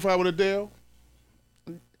identify with Adele?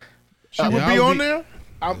 She would yeah, be I'll on be- there.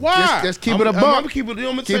 Why? Just keep it a buck. Keep it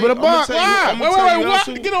a Keep it a buck. Why? Wait,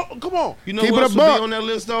 what? Get on. Come on. You know Keep who it a else would be buck. on that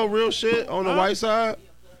list though? Real shit on the white side.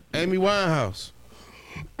 Amy Winehouse.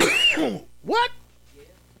 What?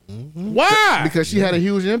 Why? Because she had a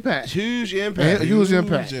huge impact. Huge impact. Huge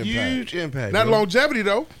impact. Huge impact. Not bro. longevity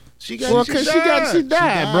though. She got. Well, because she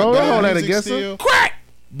died, bro. Don't hold that against her. Crack.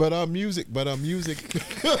 But music.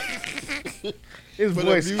 His But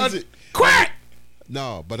voice. music. Quack!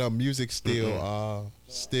 No, but music still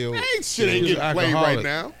Ain't shit ain't getting played right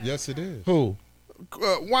now. Yes, it is. Who?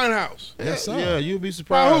 Winehouse. Yes, sir. Yeah, you'll be By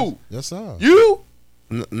surprised. who? Yes, sir. You?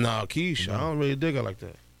 Nah, Keisha. I don't really dig her like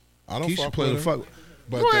that. I don't Keisha fuck play the with her. fuck.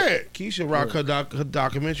 But Go the- ahead. Keisha rock her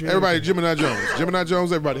documentary. Everybody, Gemini Jones. Gemini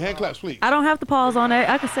Jones, everybody. Hand claps, please. I don't have to pause on that.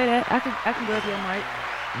 I can say that. I can grab your mic.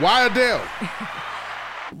 Why Adele?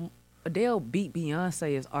 Adele beat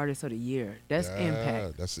Beyonce as Artist of the Year. That's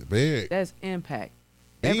impact. That's big. That's impact.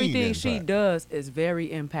 Big Everything she impact. does is very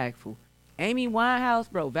impactful. Amy Winehouse,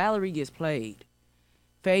 bro, Valerie gets played.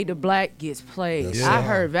 Fade to Black gets played. Yes, I sir.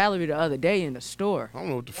 heard Valerie the other day in the store. I don't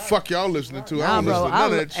know what the fuck y'all listening to. I Nah, don't bro, listen to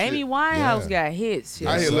none of that shit. Amy Winehouse Yeah. got hits. I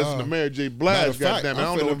Yeah. hear listen to Mary J. Matter Blige, of fact, goddamn it.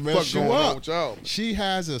 I I'm don't know finna what the fuck mess you going on up. with y'all. She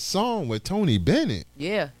has a song with Tony Bennett.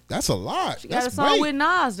 Yeah. That's a lot. She got That's a song great. with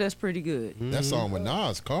Nas that's pretty good. That song with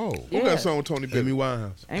Nas cold. Who Yeah. got a song with Tony Amy Bennett?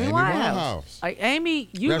 Winehouse. Amy Amy Winehouse. Winehouse. Like Amy,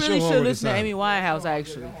 you That's really your should homework listen to Amy assignment. Winehouse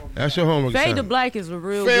actually. That's your homework. Fade to assignment. Black is a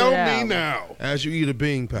real Fail good me album. now. As you eat a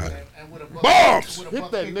bean pie. Bombs!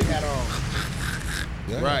 Hit that nigga.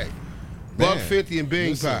 Yeah. Right. Man, $1.50 and bean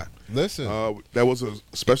listen, pie. Listen. That was a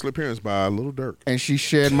special appearance by Little Dirk. And she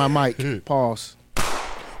shared my mic. Pause.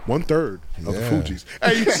 1/3 of the Yeah. Fugees.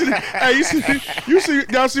 Hey, you see,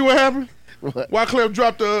 y'all see what happened? What? Wyclef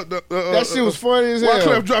dropped the That shit was funny as hell.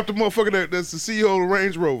 Wyclef dropped the motherfucker that's the CEO of the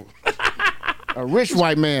Range Rover. A rich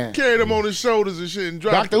white man. Carried him on his shoulders and shit and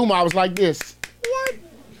dropped Dr. him. Umar was like this. What?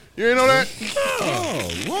 You ain't know that? Oh,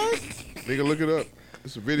 what? Nigga, look it up.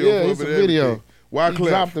 It's a video. Yeah, of it's a it, video. everything. He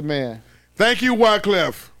dropped Wyclef. the man. Thank you,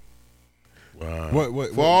 Wyclef.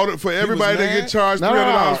 What? For everybody that mad? get charged No,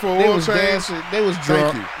 $300 for they oil was change. dancing. They was Thank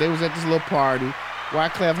drunk. you. They was at this little party.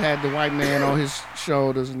 Wyclef had the white man on his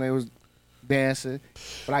shoulders, and they was dancing.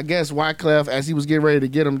 But I guess Wyclef, as he was getting ready to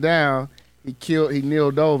get him down, he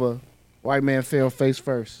kneeled over. White man fell face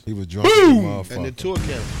first. He was drunk as a And the motherfucker. tour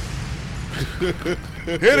camera.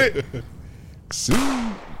 Hit it. See?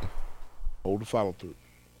 Hold the follow through.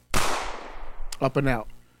 Up and out.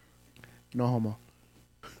 No homo.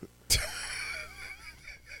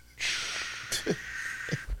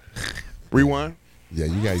 Rewind. Yeah,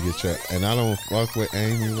 you gotta get your. And I don't fuck with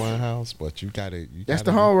Amy Winehouse, but you gotta. That's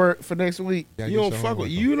the homework for next week. You don't fuck with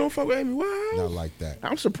Amy Winehouse? Not like that.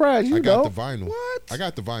 I'm surprised you I got don't. the vinyl. What? I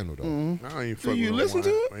got the vinyl though. I ain't fucking you with listen to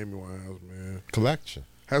it? Amy Winehouse, man. Collection.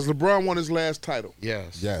 Has LeBron won his last title?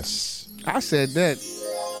 Yes. Yes. I said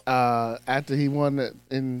that after he won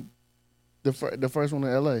in the first one in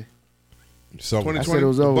L.A. So 2020? I said it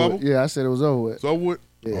was The over bubble? with. Yeah, I said it was over with. It's over with.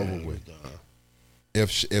 Yeah. over with.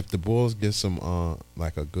 If the Bulls get some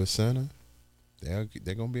like a good center, they're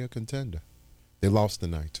gonna be a contender. They lost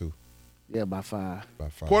tonight too Yeah, by 5. by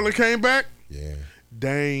 5. Portland came back. Yeah,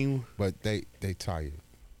 Dame. but they tired.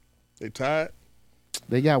 They tied.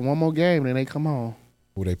 They got one more game, then they come home.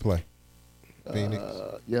 Who they play? Phoenix.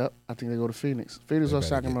 Yep, I think they go to Phoenix. Phoenix They or better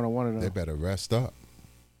Sacramento, one of They them. better rest up.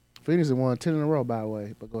 Phoenix has won 10 in a row, by the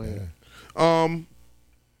way. But go ahead. Yeah.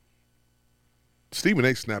 Stephen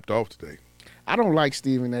A. snapped off today. I don't like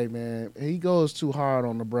Stephen A. Man. He goes too hard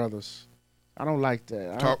on the brothers. I don't like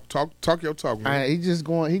that. Talk your talk, man. He just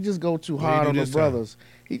go too What hard he on do the this time? brothers.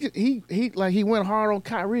 He went hard on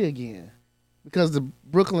Kyrie again because the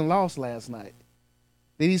Brooklyn lost last night.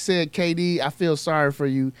 Then he said, "KD, I feel sorry for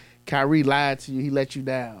you. Kyrie lied to you. He let you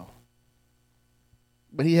down."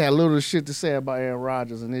 But he had little shit to say about Aaron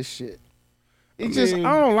Rodgers and this shit. I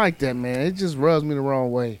don't like that, man. It just rubs me the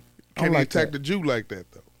wrong way. I Can don't he like attack that. the Jew like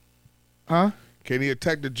that though? Huh? Can he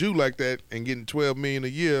attack the Jew like that and getting $12 million a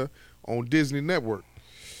year on Disney Network?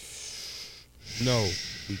 No,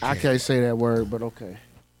 I can't say that word, but okay.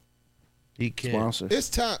 He can't. Sponsor. it's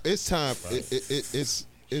time. It's time.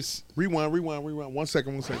 It's Rewind. 1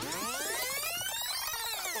 second.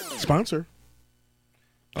 Sponsor.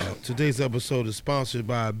 Today's episode is sponsored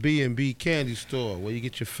by B&B Candy Store, where you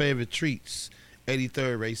get your favorite treats.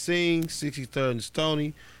 83rd Racine, 63rd and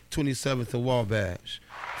Stony, 27th and Wabash.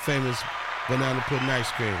 Famous banana pudding ice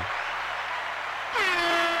cream.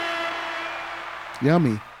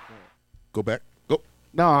 Yummy. Go back. Go.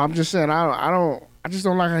 No, I'm just saying I just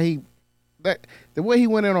don't like how the way he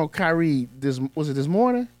went in on Kyrie this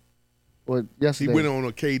morning or He yesterday. went on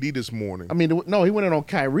a KD this morning. I mean, no, he went in on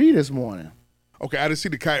Kyrie this morning. Okay, I didn't see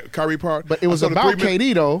the Kyrie part. But it was I saw the about 3 minute-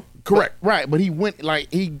 KD though. Correct. Right, but he went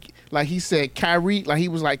he said Kyrie, like he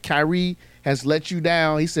was like Kyrie has let you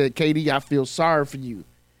down. He said, KD, I feel sorry for you.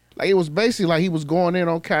 Like it was basically like he was going in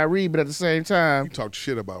on Kyrie, but at the same time, He talked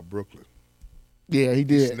shit about Brooklyn. yeah, he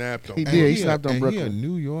did. snapped on He him. did. He snapped on He a Brooklyn.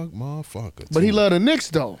 New York motherfucker. But he too. loved the Knicks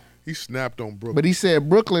though. He snapped on Brooklyn. But he said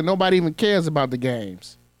Brooklyn, nobody even cares about the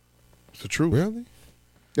games. It's the truth. Really?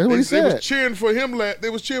 That's what he They said. was cheering for him. They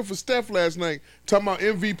was cheering for Steph last night, talking about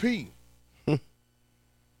MVP.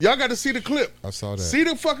 Y'all got to see the clip. I saw that. See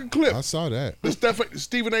the fucking clip. I saw that. The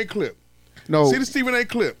Stephen A. clip. No, See the Stephen A.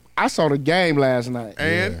 clip. I saw the game last night.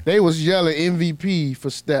 And? Yeah. They was yelling MVP for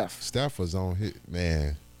Steph. Steph was on hit,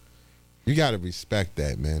 man. You got to respect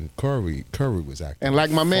that, man. Curry was acting. And like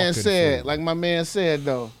my man fucking said, fool.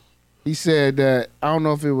 though, he said that, I don't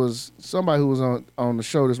know if it was somebody who was on the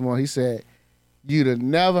show this morning, he said, you'd have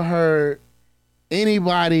never heard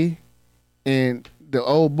anybody in the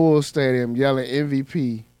old Bulls Stadium yelling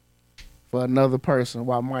MVP for another person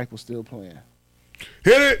while Mike was still playing.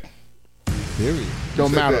 Hit it. Period. No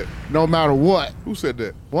said matter that? no matter what. Who said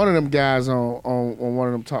that? One of them guys on one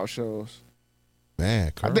of them talk shows. Man,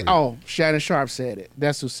 I Curry. think, Shannon Sharp said it.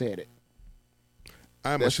 That's who said it.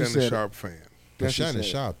 I'm That's a who Shannon said it. Sharp fan. That's who Shannon said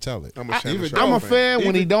it. Sharp, tell it. I'm a Shannon Sharp I'm a fan. fan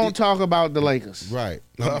when he Even- don't talk about the Lakers. Right.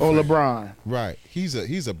 Or LeBron. Right. He's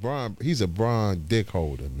a Bron dick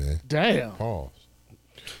holder, man. Damn. Pause.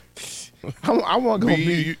 I want to go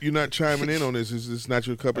be. You're not chiming in on this. It's not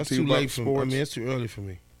your cup of That's tea too about late for me. sports. I mean, it's too early for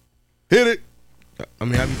me. Hit it. I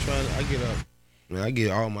mean, I be trying. I get up. Man, I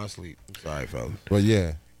get all my sleep. I'm sorry, fellas. But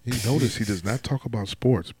yeah, Notice he does not talk about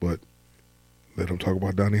sports, but let him talk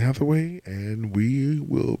about Donny Hathaway, and we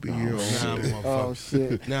will be here all Now I'm day. Oh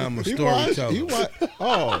shit. Now I'm a He storyteller. watched.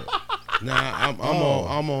 Oh, Nah, I'm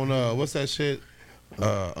on what's that shit?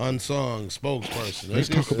 Unsung spokesperson. Let's Ain't this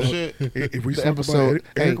talk about shit? if we The talk episode, about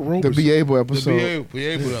Eric the Roberson, Be Able The episode. be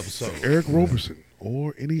able episode. Eric Roberson,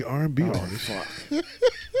 or any R&B artist, You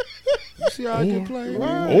see how I get played?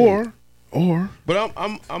 or But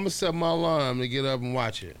I'm gonna set my alarm to get up and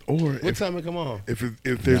watch it. What time it come on? If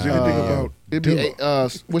there's anything about It'd be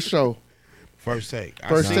Dilla, what show? First take.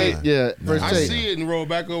 First I see take. it. Yeah, first I take. see it and roll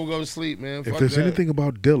back over, go to sleep, man. if Fuck there's that. anything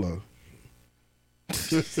about Dilla,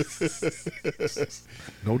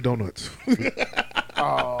 no donuts. You see them?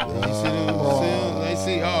 They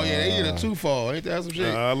see. Oh yeah, they get a two-fall. Ain't that some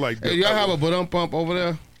shit? I like Hey, y'all have a pump over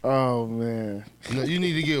there? Oh man. No, you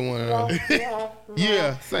need to get one of them.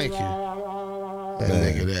 Yeah, thank you. That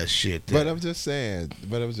nigga, that shit. but I'm just saying.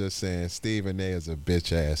 Stephen A. is a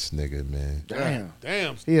bitch ass nigga, man.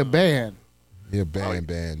 Damn. He a band. He a band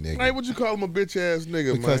nigga. Hey, would you call him a bitch ass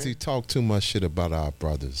nigga, Because man? he talked too much shit about our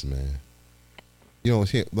brothers, man. You don't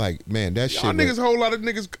hear man, that Y'all shit. niggas hold a lot of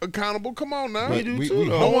niggas accountable. Come on now. We do too,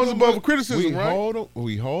 though. No one's above we criticism, right?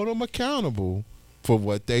 we hold them accountable for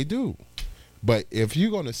what they do. But if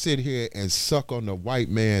you're gonna sit here and suck on the white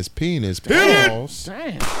man's penis, pause,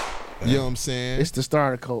 Damn. you know what I'm saying? It's the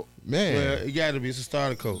starter coat. Man, Well, it got to be. It's a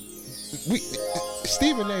starter coat.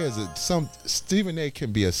 Stephen A. Stephen A.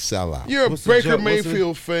 can be a sellout. You're a What's the Baker joke? What's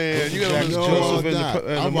Mayfield fan. You got Jack on Joseph this and Nah, the- and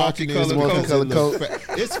the I'm rocking multicolored this multicolored because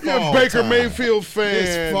coat. It's You're a fall Baker time. Mayfield fan.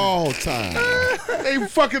 It's fall time.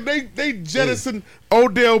 They jettisoned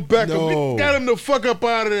Odell Beckham. No. Got him the fuck up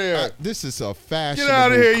out of there. This is a fashion. Get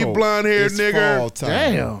out of here, you blonde-haired it's nigger. Fall time.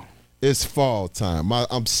 Damn. It's fall time.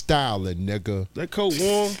 I'm styling, nigga. That coat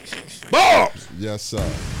warm. Bombs! Yes,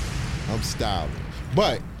 sir. I'm styling.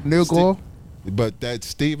 But Nickel. But that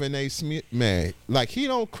Stephen A. Smith, man, like he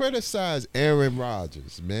don't criticize Aaron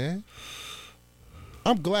Rodgers, man.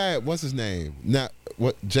 I'm glad. What's his name? Not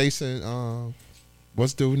what Jason.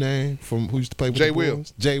 What's dude's name from who used to play with Jay the Bulls?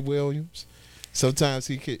 Williams. Jay Williams. Sometimes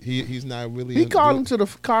he's not really. He called him to the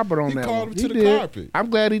carpet on He that called one. him to He the did. carpet. I'm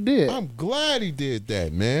glad he did. I'm glad he did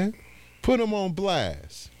that, man. Put him on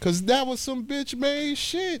blast, cause that was some bitch made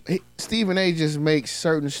shit. Stephen A. just makes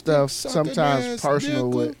certain stuff Sucking sometimes ass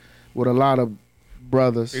personal nigga. with a lot of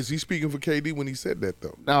brothers. Is he speaking for KD when he said that,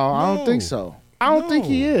 though? No, I don't think so. I don't think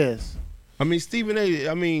he is. I mean, Stephen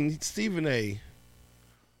A.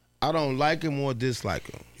 I don't like him or dislike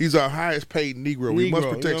him. He's our highest paid Negro. We must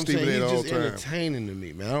Negro, protect you know what I'm Stephen A. saying? at He's all just times. entertaining to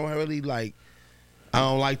me, man. I don't really like. I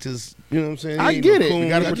don't like this. You know what I'm saying? I He ain't get no it. coon. We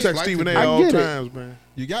got to I just protect like Stephen the A. dude. at I all get it. times, man.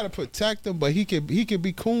 You got to protect him, but he could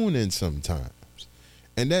be cooning sometimes,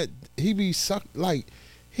 and that he be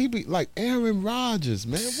like Aaron Rodgers,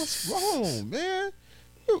 man. What's wrong, man?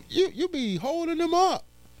 You be holding him up.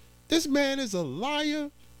 This man is a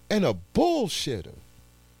liar and a bullshitter,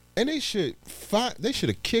 and they should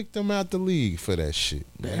have kicked him out the league for that shit.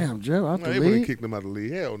 Damn, Joe, out No, the they would have league. kicked him out of the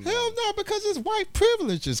league. Hell no. Hell no, because his white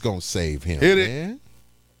privilege is gonna save him, Hit it. man.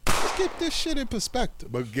 Let's get this shit in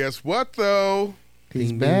perspective. But guess what, though?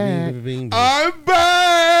 He's back. I'm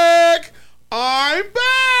back! I'm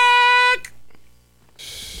back!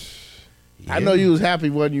 I know you was happy,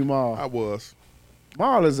 wasn't you, I Maul? was.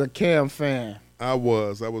 Maul is a Cam fan. I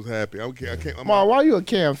was happy. I can't. Maul, why you a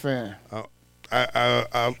Cam fan?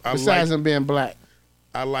 I Besides like, him being black.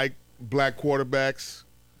 I like black quarterbacks.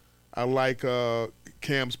 I like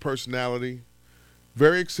Cam's personality.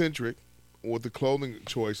 Very eccentric with the clothing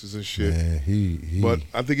choices and shit. Man, he But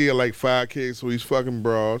I think he got like 5 kids, so he's fucking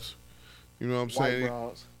broads. You know what I'm saying? White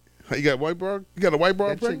bras. You got white broad? You got a white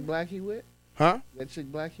broad? That chick black he with? Huh? That chick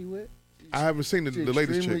black he with? I haven't seen the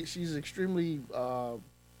latest chick. She's extremely He got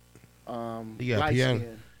light piano.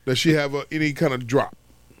 skinned. Does she have any kind of drop?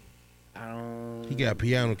 He got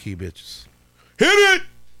piano key bitches. Hit it!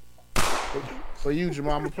 For you,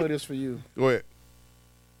 Jamal, I'm gonna play this for you. Go ahead.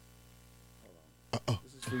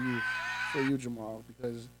 This is for you. For you, Jamal,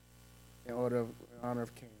 because in honor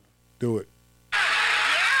of Cam. Do it.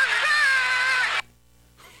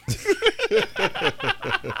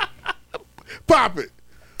 Pop it.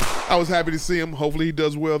 I was happy to see him. Hopefully he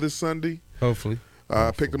does well this Sunday. Hopefully.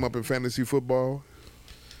 I picked him up in fantasy football.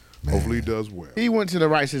 Hopefully he does well. He went to the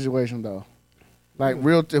right situation though. Like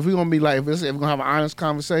real, if we're gonna be like, if we're gonna have an honest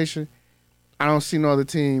conversation, I don't see no other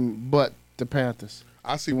team but the Panthers.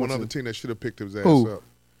 I see one other team that should have picked his ass Who? up.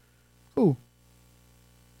 Who?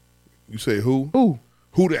 You say who? Who?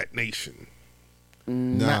 Who that nation?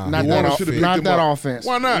 Not Warner that, should have picked not him that up. offense.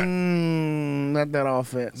 Why not? Not that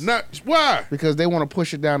offense. Not why? Because they want to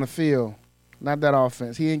push it down the field. Not that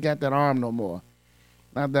offense. He ain't got that arm no more.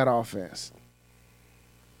 Not that offense.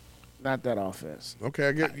 Not that offense. Okay,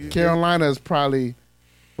 I get you. Carolina is probably,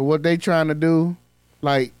 for what they trying to do,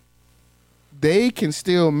 like, they can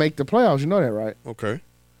still make the playoffs. You know that, right? Okay.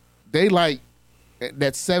 They like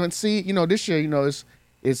that 7th seed. You know, this year, you know,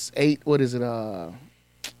 it's 8. What is it?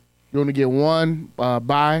 You only get one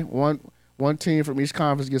bye. One team from each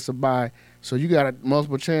conference gets a bye. So you got a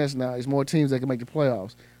multiple chance now. There's more teams that can make the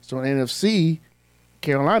playoffs. So in the NFC,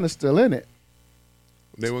 Carolina's still in it.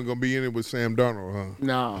 They weren't gonna be in it with Sam Darnold, huh?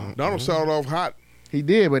 No. Darnold started off hot. He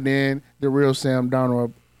did, but then the real Sam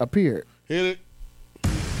Darnold appeared. Hit it.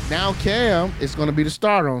 Now Cam is going to be the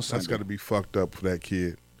starter on Sunday. That's got to be fucked up for that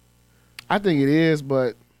kid. I think it is,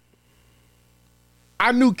 but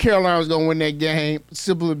I knew Carolina was going to win that game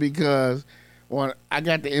simply because when I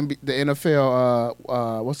got the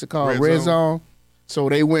NFL, what's it called, Red Zone. So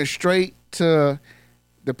they went straight to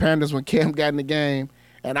the Panthers when Cam got in the game,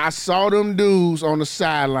 and I saw them dudes on the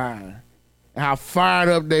sideline and how fired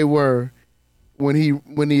up they were when he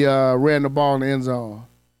ran the ball in the end zone.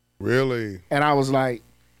 Really? And I was like,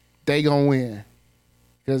 they gonna win,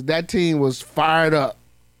 because that team was fired up.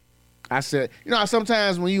 I said, you know,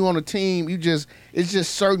 sometimes when you on a team, it's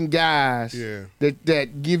just certain guys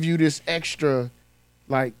that give you this extra,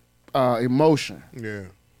 like, emotion. Yeah.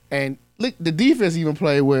 And look, the defense even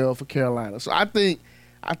played well for Carolina. So I think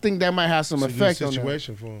that might have some It's a effect good on them.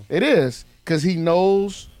 situation for him. It is, because he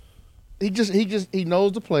knows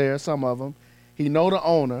the players, some of them. He know the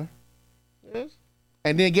owner. Yes.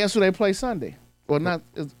 And then guess who they play Sunday? Well, not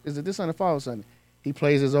is it this Sunday, following Sunday? He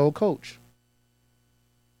plays his old coach,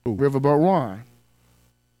 Riverboat Ron.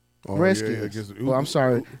 Oh, Redskins. Well, I'm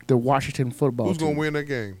sorry, the Washington football Who's team. gonna win that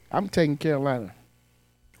game? I'm taking Carolina.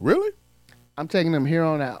 Really? I'm taking them here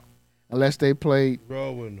on out, unless they play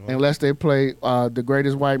the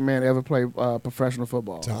greatest white man ever played professional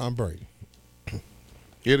football. Tom Brady.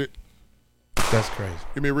 Hit it. That's crazy.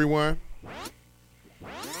 Give me a rewind.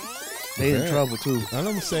 They in trouble too. I'm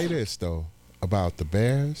gonna say this though about the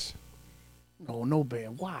Bears. No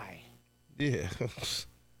bear. Why? Yeah.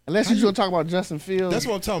 Unless you're going to talk about Justin Fields. That's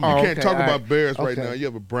what I'm talking about. You can't talk all about right. Bears right Okay. now. You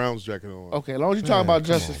have a Browns jacket on. Okay, as long as you talk about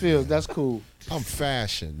Justin Fields, that's cool. I'm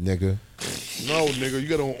fashion, nigga. No, nigga, you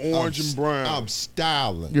got on orange and brown. I'm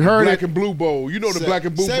styling. You heard Black it. and blue bowl. You know the black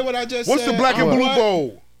and blue. Say what I just What's said. the black and I'm blue what?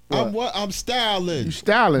 bowl? I'm styling. You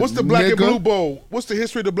styling. What's the black and nigga. blue bowl? What's the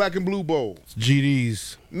history of the black and blue bowl?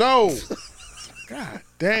 GDs. No. God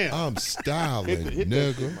damn. I'm styling, hit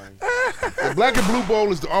that nigga. The black and blue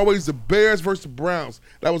bowl is always the Bears versus the Browns.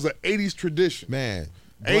 That was an 80s tradition. Man.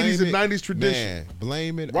 80s and blame it- 90s tradition. Man,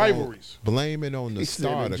 blame it Rivalries. blame it on the He said a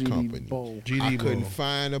starter GD company. bowl. I couldn't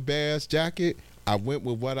find a Bears jacket. I went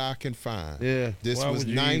with what I can find. Yeah. This Why was would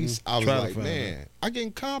you nice. even I was try to like, find man, I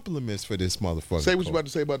getting compliments for this motherfucker. Say what you about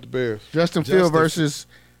to say about the Bears. Justin Fields versus,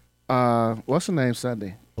 what's the name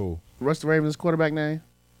Sunday? Who? What's the Ravens quarterback name?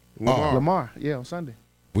 Lamar. Lamar. Yeah, on Sunday.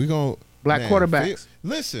 We gonna Black quarterbacks.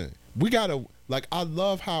 Listen, we gotta I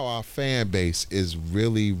love how our fan base is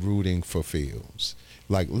really rooting for Fields.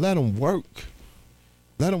 Like, let him work.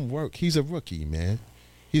 Let him work. He's a rookie, man.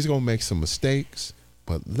 He's gonna make some mistakes,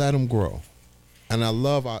 but let him grow. And I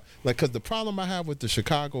love because the problem I have with the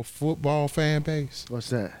Chicago football fan base, What's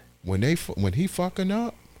that? when he fucking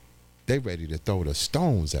up, they ready to throw the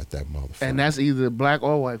stones at that motherfucker. And that's either black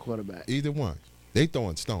or white quarterback. Either one. They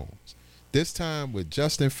throwing stones. This time with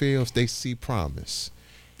Justin Fields, they see promise.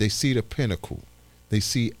 They see the pinnacle. They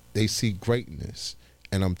see greatness.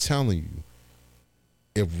 And I'm telling you,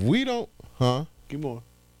 if we don't, Keep on.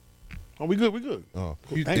 Oh, we good. We good. Oh,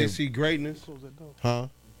 They see greatness. huh?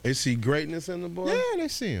 They see greatness in the boy. Yeah, they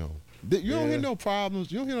see him. You don't hear no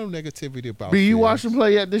problems. You don't hear no negativity about. B, you Fields. watch him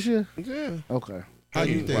play yet this year? Yeah. Okay. How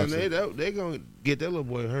you think? They gonna get that little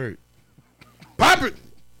boy hurt. Pop it.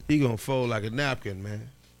 He gonna fold like a napkin, man.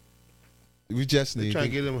 We just They need trying to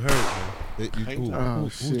get him hurt, man.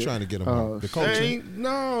 who's trying to get him hurt? The coach.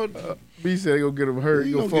 No, B said he gonna get him hurt. He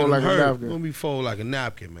he gonna gonna fall get like him a hurt. napkin. Gonna be fold like a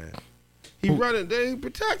napkin, man. He running. They ain't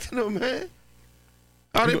protecting him, man.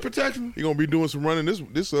 Are they protecting him? He gonna be doing some running this.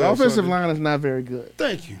 The offensive Sunday. line is not very good.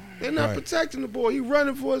 Thank you. They're not Right. protecting the boy. He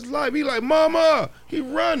running for his life. He like, mama. He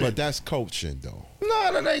running. But that's coaching, though.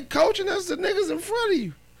 No, that ain't coaching. That's the niggas in front of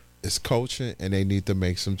you. It's coaching, and they need to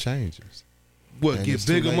make some changes. What, And get it's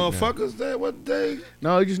too bigger late now. motherfuckers?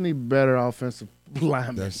 No, you just need better offensive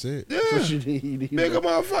linemen. That's it. That's what Yeah. you need. You need Bigger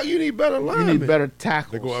motherfucker. You need better You linemen. need better They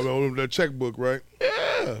tackles. go over that checkbook, right?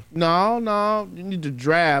 Yeah. No. You need to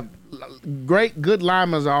draft. Good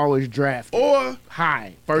linemen are always drafted Or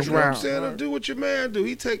high, first you know what I'm round. saying? Do what your man do.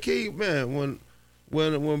 He take care, man.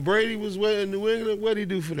 When Brady was in New England, what'd he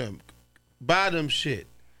do for them? Buy them shit.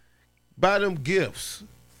 Buy them gifts.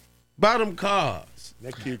 Buy them cars.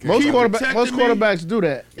 That kid Most Keep protecting quarterbacks do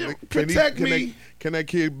that. Protect me. Can that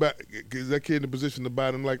kid buy? Is that kid in a position to buy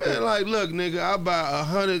them like Man, that? like, look, nigga, I'll buy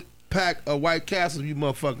 100 pack of White Castle if you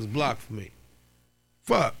motherfuckers block for me.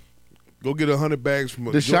 Fuck. Go get 100 bags from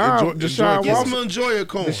Deshaun Get some Enjoy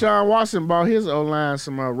corn. Deshaun Watson bought his O-line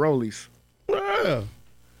some Rollies. Yeah.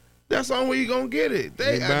 That's the only way you gonna get it.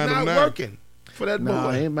 They Ain't are buying them not now. working for that No,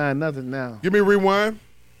 boy. he ain't buying nothing now. Give me a rewind.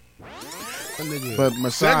 That nigga, But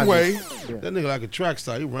massages. Segway. that nigga like a track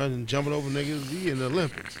star. He running, jumping over niggas. He in the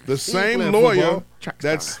Olympics. The He same ain't playing lawyer football.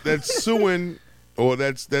 that's suing, or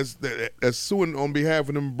that's suing on behalf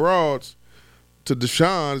of them broads to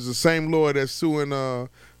Deshaun is the same lawyer that's suing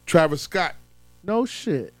Travis Scott. No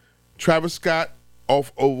shit. Travis Scott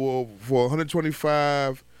off over for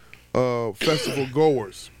 125 festival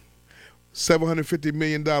goers. $750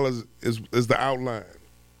 million is the outline.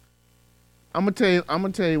 I'm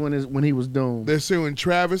gonna tell you when he was doomed. They're suing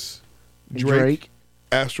Travis, Drake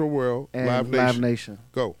Astro World, and Live Nation.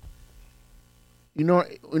 Go. You know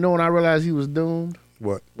when I realized he was doomed?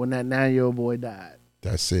 What? When that 9-year-old boy died.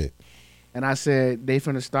 That's it. And I said they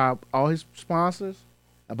finna stop all his sponsors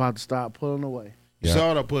about to start pulling away. You Yeah.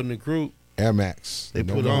 saw it, I put in the group. Air Max. They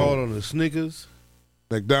No put a more. hold on the Snickers.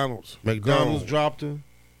 McDonald's. McDonald's Gone. dropped him.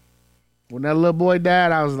 When that little boy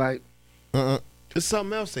died, I was like, There's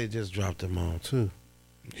something else they just dropped him on too.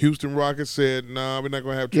 Houston Rockets said, nah, we're not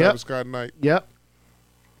going to have Travis Scott night. yep.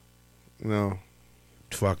 No.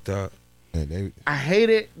 Fucked up. And I hate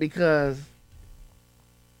it because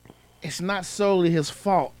it's not solely his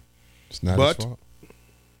fault. it's not But- his fault.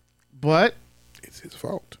 But It's his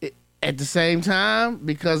fault. at the same time,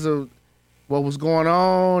 because of what was going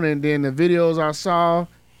on and then the videos I saw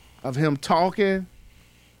of him talking,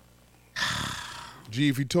 Gee,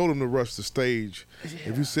 if he told him to rush the stage,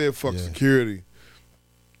 if he said fuck Yeah. security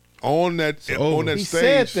on that He stage,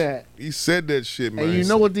 said that. He said that shit, man. and you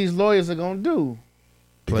know what these lawyers are gonna do.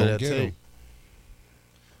 They Play gonna that get tape. him.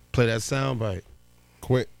 Play that soundbite.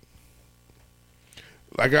 Quick.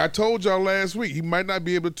 Like I told y'all last week, he might not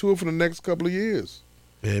be able to tour for the next couple of years.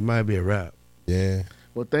 Yeah, it might be a rap. Yeah.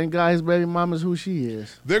 Well, thank God his baby mama's who she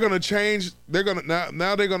is. They're gonna change. They're gonna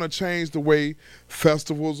now. They're gonna change the way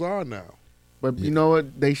festivals are now But you know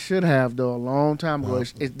what? They should have though a long time ago. This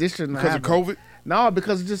shouldn't because happen. of COVID. No,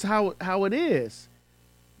 because it's just how it is.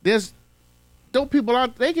 There's those people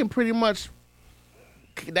out. They can pretty much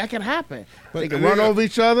that can happen. But they can run over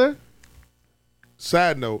each other.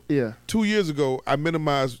 Side note: Yeah. 2 years ago, I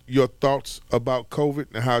minimized your thoughts about COVID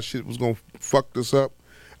and how shit was gonna fuck this up.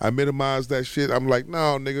 I minimized that shit. I'm like,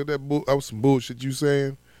 no, nigga, that was some bullshit you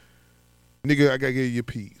saying. Nigga, I gotta give you your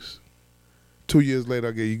P's. 2 years later,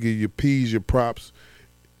 I give you your P's, your props.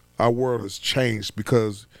 Our world has changed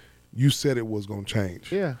because you said it was gonna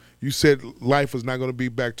change. Yeah. You said life is not gonna be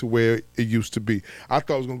back to where it used to be. I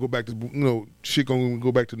thought it was gonna go back to, shit gonna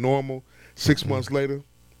go back to normal. 6 months later,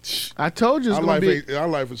 I told you it's gonna be. our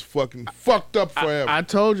life is fucking fucked up forever. I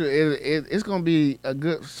told you it's gonna be a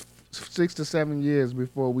good 6 to 7 years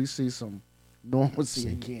before we see some normalcy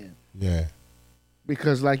again. Yeah.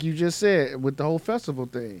 Because, like you just said, with the whole festival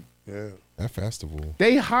thing, yeah. That festival.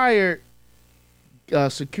 they hired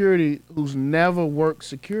security who's never worked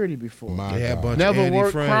security before, My They had a God. bunch never of Andy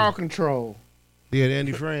worked Frame. crowd control, He had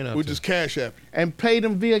Andy Frame out We there. just cash app you. and paid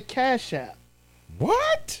them via Cash App.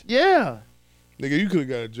 What? Yeah. Nigga, you could have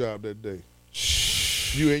got a job that day.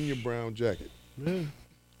 You in your brown jacket.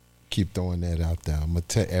 Keep throwing that out there. I'm gonna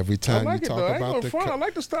tell every time I like you it, talk though. I ain't about gonna the. front. I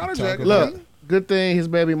like the starter you talk jacket. about- Look, good thing his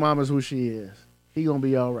baby mama's who she is. He gonna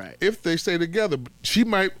be all right. If they stay together, she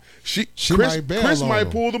might. She Chris, might bail Chris on might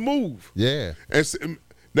him. pull the move. Yeah. And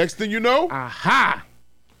next thing you know, Aha.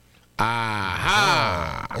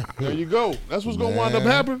 there you go. That's what's gonna wind up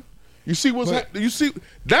Man. happening. You see what's happening? You see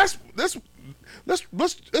let's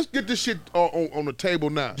get this shit on the table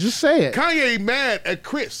now. Just say it. Kanye ain't mad at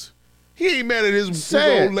Chris. He ain't mad at his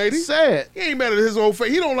Say old it. lady. Say it. He ain't mad at his old face.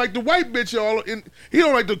 He don't like the white bitch he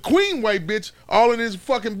don't like the queen white bitch all in his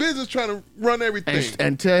fucking business trying to run everything.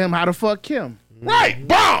 And tell him how to fuck him. Right,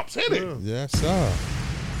 bombs, hit it. Yes, sir.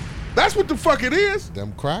 That's what the fuck it is.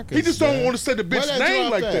 Them crackers. He just don't man. want to say the bitch Where name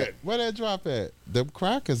drop like at? that. Where that drop at? Them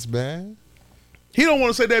crackers, man. He don't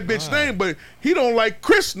want to say that bitch name, but he don't like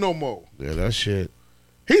Chris no more. Yeah, that shit.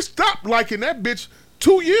 He stopped liking that bitch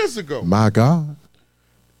 2 years ago. My God.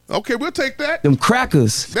 Okay, we'll take that. Them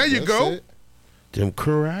crackers. There you That's go. it. Them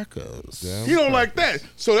crackers. Them He don't like that.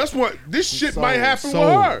 So that's what this shit might happen with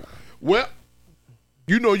her. Well,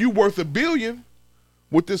 you know you worth $1 billion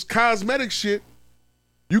with this cosmetic shit.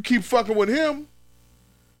 You keep fucking with him,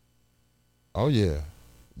 Oh yeah.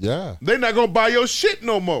 Yeah. they not gonna buy your shit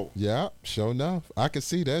no more. Yeah. Sure enough. I can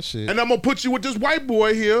see that shit. And I'm gonna put you with this white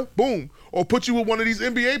boy here, boom, or put you with one of these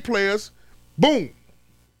NBA players, boom.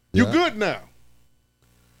 You Yeah. good now.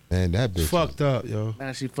 Man, that bitch. Fucked up, yo.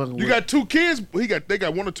 Now she fucking You with got 2 kids. They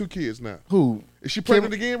got 1 or 2 kids now. who? Is she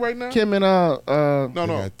pregnant again right now? Kim and No, They no.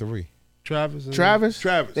 got 3. Travis. and- Travis.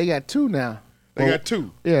 Travis. They got 2 now. They got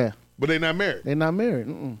 2, Yeah. but they not married. They not married.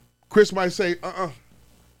 Mm-mm. Chris might say,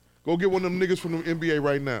 go get one of them niggas from the NBA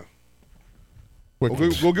right now. Go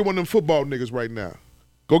get one of them football niggas right now.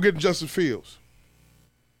 Go get Justin Fields.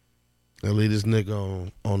 And leave this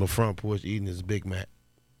nigga on the front porch eating his Big Mac.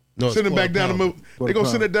 No, Send him it's back down to quarter they gonna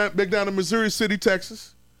send it back down to Missouri City,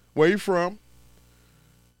 Texas, where you from.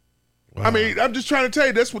 pounder. I mean, I'm just trying to tell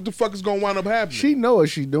you that's what the fuck is gonna wind up happening. She know what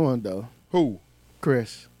she doing though. Who?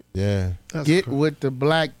 Chris. Yeah. Get with the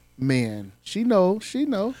black men. She know. She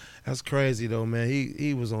know. That's crazy though, man.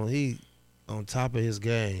 He was on top of his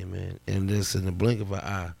game, man, and this in the blink of an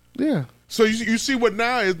eye. Yeah. So you see what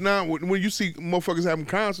now is now when you see motherfuckers having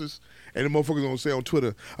concerts and the motherfuckers gonna say on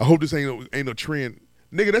Twitter, I hope this ain't no trend.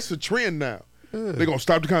 Nigga, that's a trend now. They gonna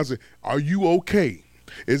stop the concert. Are you okay?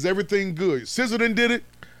 Is everything good? SZA done did it.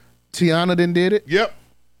 Tiana done did it. Yep.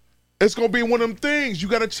 It's gonna be one of them things you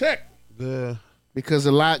gotta check. Yeah. Because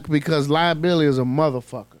liability is a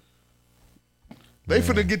motherfucker. They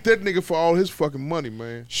finna get that nigga for all his fucking money,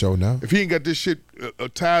 man. Sure enough. If he ain't got this shit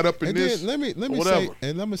tied up in And this, then let me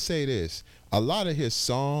whatever. say this. A lot of his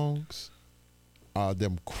songs are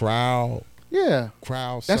them crowd. Yeah.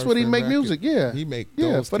 That's what he surfing make records. music, yeah. He make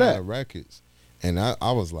Yeah, those for kind that. of records. And I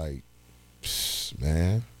was like,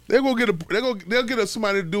 man. they'll get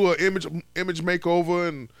somebody to do an image makeover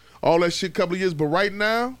and all that shit. Couple of years, but right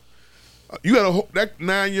now, you got that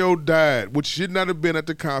 9-year-old died, which should not have been at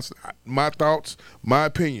the concert. My thoughts, my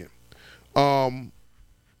opinion.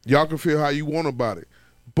 Y'all can feel how you want about it,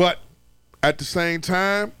 but at the same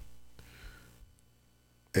time,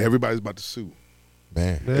 everybody's about to sue.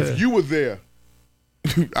 Man. If you were there, I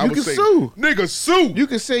You would can say, sue. nigga, sue. You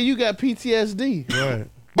can say you got PTSD. Right.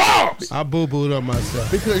 Bombs. I boo-booed up myself.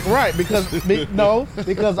 Because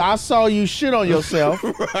because I saw you shit on yourself.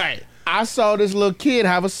 Right. I saw this little kid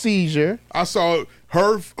have a seizure. I saw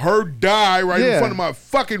her die right in Yeah. front of my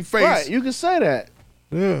fucking face. Right, you can say that.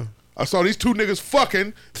 Yeah. I saw these 2 niggas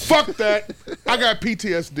fucking. Fuck that. I got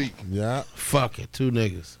PTSD. Yeah. Fuck it. 2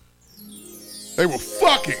 niggas. They were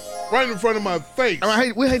fucking right in front of my face. I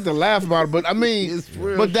mean, we hate to laugh about it, but I mean, It's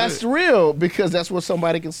real but that's shit. real because that's what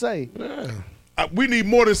somebody can say. Yeah. We need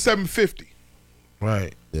more than 750.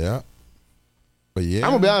 Right. Yeah. But yeah.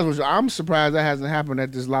 I'm gonna be honest with you. I'm surprised that hasn't happened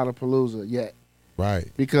at this Lollapalooza yet. Right.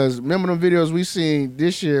 Because remember them videos we seen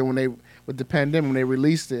this year when they with the pandemic when they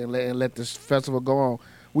released it and let this festival go on.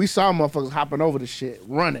 We saw motherfuckers hopping over the shit,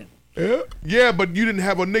 running. Yeah, but you didn't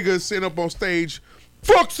have a nigga sitting up on stage.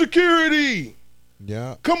 Fuck security.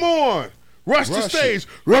 Yeah. Come on. Rush the Rush stage.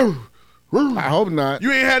 I hope not.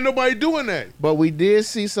 You ain't had nobody doing that. But we did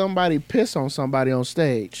see somebody piss on somebody on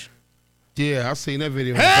stage. Yeah, I seen that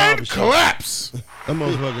video. in the Hand barbershop. collapse. That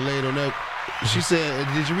motherfucker laid on that. She said,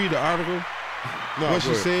 did you read the article? No, What she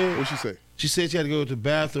go ahead. said? What she say? She said she had to go to the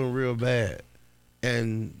bathroom real bad.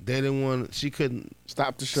 And they didn't want, she couldn't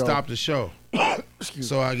Stop the show. stop the show.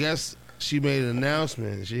 So I guess she made an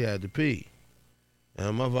announcement and she had to pee. And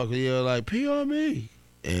the motherfucker yelled like, pee on me.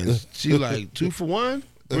 And she like, 2 for 1?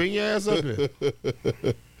 Bring your ass up here.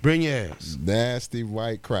 Bring your ass. Nasty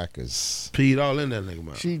white crackers. Peed all in that nigga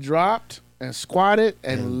mouth. She dropped and squatted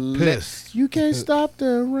and pissed. You can't stop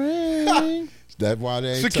the rain. That's why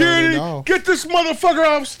they ain't Security, turning off. get this motherfucker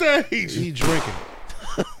off stage. He drinking.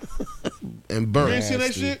 And You burnt. ain't seen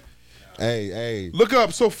that shit? Hey. Look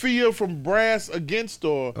up Sophia from Brass Against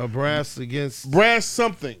or A brass against. Brass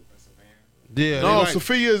something. Yeah. No, they like,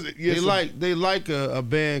 Sophia's. Yes, they like a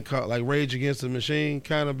band called like Rage Against the Machine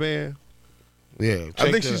kind of band. Yeah.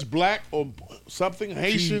 I think check she's that. black or something,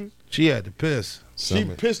 Haitian. She had to piss. She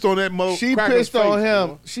pissed on that mother. She cracker's pissed on face, him.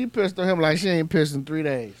 boy. She pissed on him like she ain't pissed in 3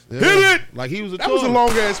 days. Yeah. Hit it! Like he was a That toilet. was a long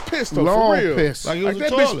ass piss though, Long for real. piss. Like he was a that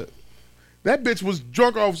toilet. That bitch was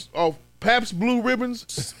drunk off Pabst Blue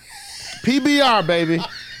Ribbons, PBR, baby.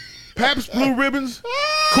 Pabst Blue Ribbons,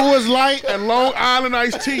 Coors Light. and Long Island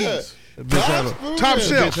iced teas. That bitch had a Top that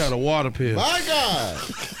shelf. bitch had a water pill. My God.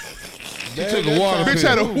 She took a water Bitch pill.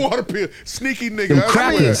 had a water pill. Sneaky nigga.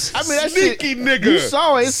 crackers. I mean, that Sneaky shit, nigga. You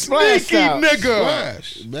saw it. It splashed Sneaky out. nigga.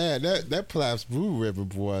 Flash. Man, that Pabst Blue Ribbon,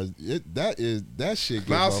 boy, that shit.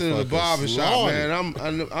 I was in the motherfuckers barber shop, slaughtered.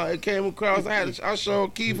 man. I came across. I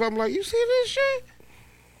showed Keith. I'm like, you see this shit?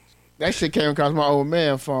 That shit came across my old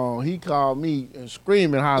man phone. He called me and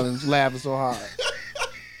screaming, hollering, laughing so hard.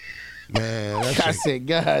 Man, that I shit, said,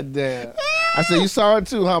 God damn. I said, you saw it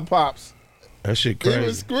too, huh, Pops? that shit He was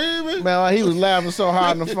crazy. screaming. Man, he was laughing so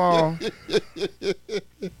hard on the phone.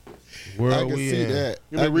 I World can we see in. that.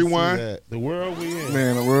 You I may can see rewind? that. The world we in.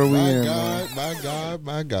 Man, the world we My in, God, man. my God,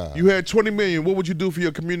 my God. You had 20 million. What would you do for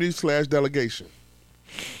your community / delegation?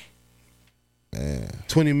 Man.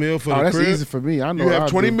 20 mil for Oh, the that's crib. easy for me. I know You what have I'd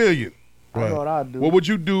 20 do. million. I know what I'd do. What would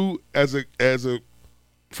you do as a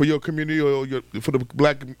for your community or for the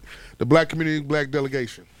black community, black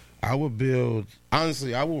delegation? I would build.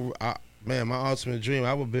 Honestly, man, my ultimate dream.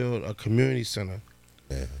 I would build a community center.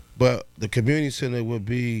 Yeah. But the community center would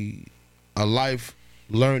be a life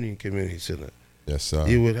learning community center. Yes, sir.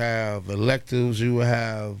 You would have electives. You would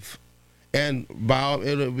have, and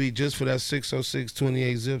it'll be just for that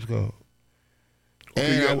 60628 zip code. Okay,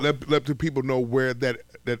 And you I gotta let the people know where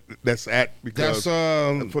that's at because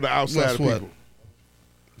that's for the outside that's people.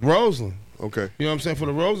 Roseland. Okay. You know what I'm saying? For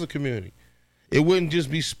the Roseland community. It wouldn't just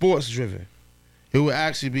be sports driven. It would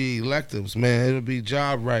actually be electives, man. It'll be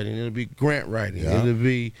job writing. It'll be grant writing. Yeah. It'll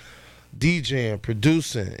be DJing,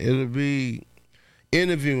 producing. It'll be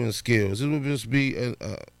interviewing skills. It would just be An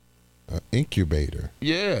incubator.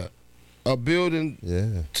 a building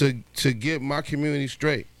Yeah. to get my community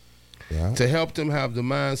straight. Yeah. To help them have the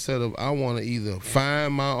mindset of I want to either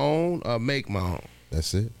find my own or make my own.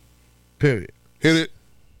 That's it. Period. Hit it.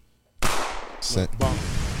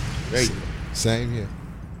 Hey. Same here.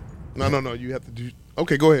 No. You have to do.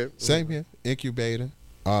 Okay, go ahead. Same here. Incubator.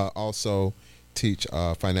 Also teach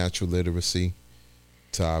financial literacy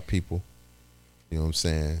to our people. You know what I'm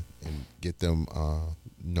saying? And get them,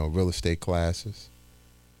 real estate classes.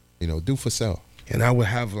 Do for self. And I would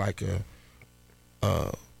have like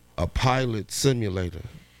a pilot simulator.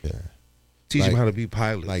 Yeah. Teach Like- them how to be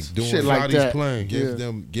pilots. Like doing Shit like these that. planes.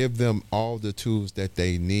 give them all the tools that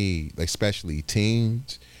they need, especially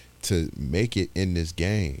teens, to make it in this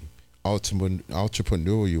game.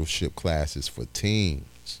 Entrepreneurship classes for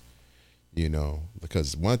teens.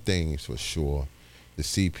 Because one thing is for sure, the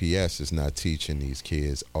CPS is not teaching these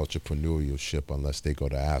kids entrepreneurship unless they go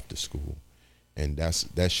to after school, and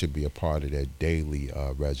that should be a part of their daily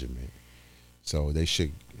regimen. So they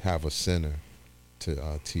should have a center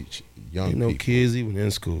to teach young Ain't no people. kids even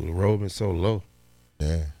in school. The enrollment so low.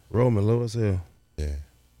 Yeah, Enrollment low as hell. yeah.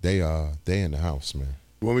 They in the house, man.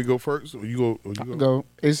 You want me to go first? Or you go? Go.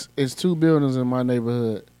 It's 2 buildings in my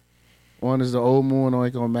neighborhood. One is the old Moon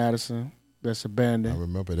Oink on Madison that's I abandoned.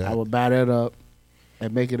 remember that. I would buy that up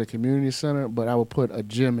and make it a community center, but I would put a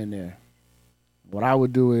gym in there. What I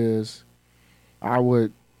would do is I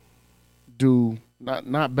would do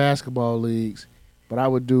not basketball leagues, but I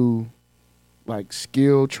would do like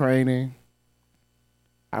skill training.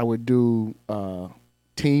 I would do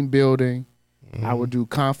team building. I would do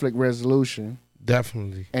conflict resolution.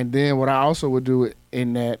 Definitely. And then what I also would do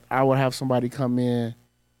in that, I would have somebody come in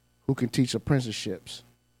who can teach apprenticeships.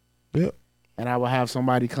 Yep. And I would have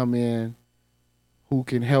somebody come in who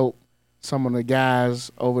can help some of the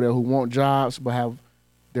guys over there who want jobs but have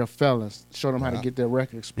their felons, show them how to get their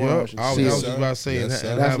record expunged. Yep. I was and just sealed. about to say, Yes, and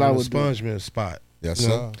sir. That's what I having a would do. expungement spot. Yes, You sir.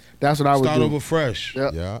 know? That's what I would Start do. over fresh.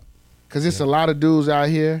 Yep. Yeah. Because it's a lot of dudes out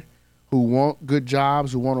here who want good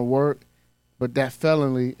jobs, who want to work, but that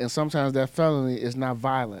felony, and sometimes that felony is not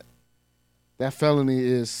violent. That felony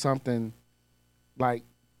is something like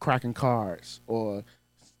cracking cards or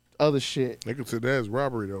other shit. They consider that as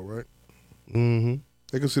robbery, though, right? Mm-hmm.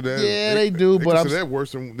 They consider that. Yeah, they do, but consider that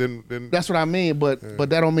worse than. That's what I mean. But that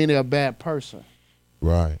don't mean they're a bad person.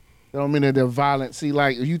 Right. That don't mean that they're violent. See,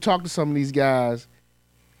 like if you talk to some of these guys,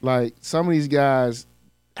 like some of these guys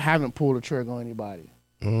haven't pulled a trigger on anybody.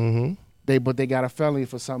 Mm-hmm. But they got a felony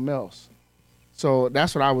for something else. So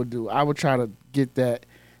that's what I would do. I would try to get that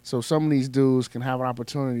so some of these dudes can have an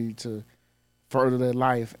opportunity to further their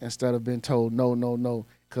life instead of being told no, no, no.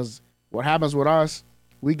 Because what happens with us,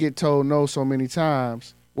 we get told no so many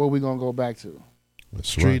times, what we going to go back to?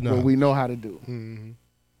 Street what we know how to do. Mm-hmm.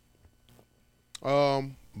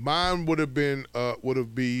 Mine would have been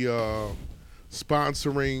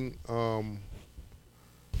sponsoring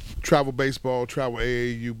travel baseball, travel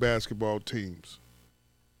AAU basketball teams.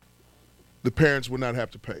 The parents would not have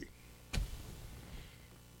to pay.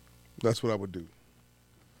 That's what I would do,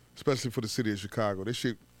 especially for the city of Chicago. This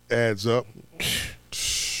shit adds up.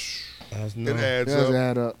 It adds up.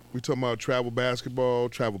 Add up. We talking about travel basketball,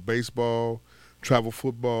 travel baseball, travel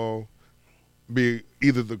football. Be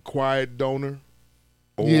either the quiet donor,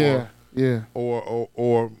 or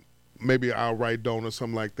or maybe an outright donor,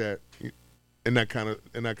 something like that, and that kind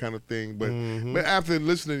of thing. But but after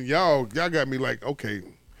listening to y'all got me like, okay,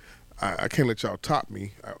 I can't let y'all top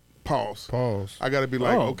me. Pause. I got to be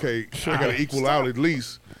like, okay, I got to equal out at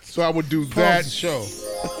least. So I would do that. Show.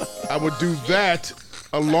 I would do that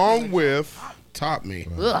along with top me.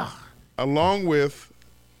 Along with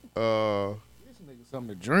something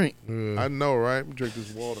to drink. I know, right? Drink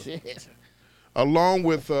this water. Along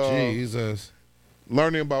with Jesus,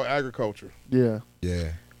 learning about agriculture. Yeah.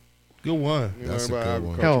 Good one. That's a good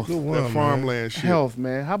one. Health. Good one, that farmland shit. Health,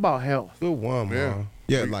 man. How about health? Good one, man.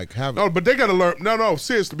 Yeah, like have. No, but they got to learn. No,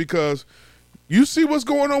 seriously, because you see what's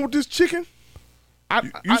going on with this chicken.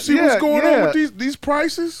 You see what's going on with these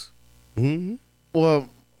prices. Mm-hmm. Well,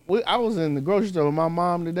 I was in the grocery store with my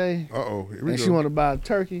mom today. And she wanted to buy a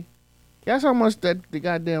turkey. Guess how much the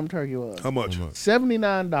goddamn turkey was? How much?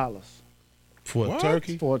 $79 for a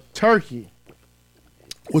turkey. For a turkey.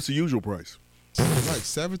 What's the usual price? Like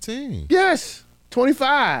 17. Yes,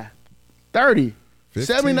 25, 30.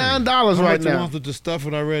 15. $79 right now. How much with the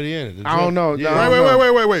stuffing already in it? I don't know. Yeah.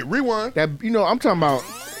 Wait. Rewind. That I'm talking about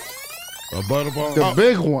a butterball. The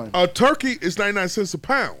big one. A turkey is 99 cents a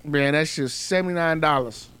pound. Man, that's just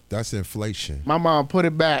 $79. That's inflation. My mom put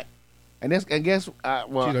it back, and guess I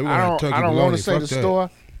don't want to say the store.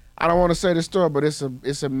 I don't want to say the store, but it's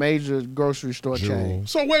a major grocery store chain.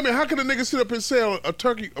 So wait a minute, how can a nigga sit up and sell a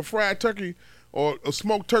fried turkey or a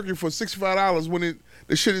smoked turkey for $65 when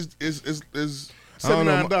the shit is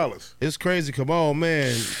 $79? It's crazy. Come on,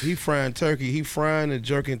 man. He frying turkey. He frying and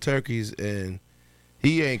jerking turkeys, and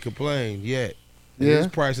he ain't complained yet. Yeah. His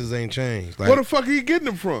prices ain't changed. Like, where the fuck are you getting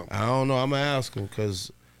them from? I don't know. I'm gonna ask him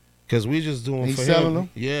because we just doing. He for selling him. them?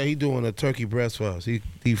 Yeah, he doing a turkey breast for us. He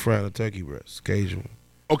frying a turkey breast, Cajun.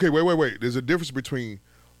 Okay, wait. There's a difference between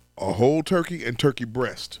a whole turkey and turkey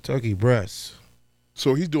breast. Turkey breast.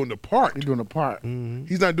 So he's doing the part. He's doing the part. Mm-hmm.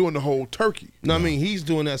 He's not doing the whole turkey. No, I mean he's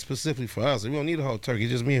doing that specifically for us. We don't need a whole turkey.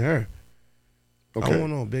 Just me and her. Okay. I don't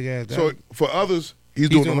want no big ass. So for others, he's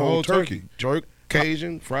doing the whole turkey. Jerk,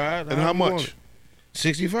 Cajun, fried. And how much?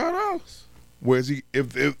 $65. Where's he?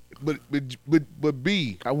 But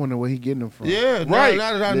B. I wonder where he getting them from. Yeah, right.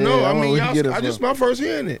 Now that I know, I mean, I just my first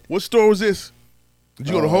hearing it. What store was this? Did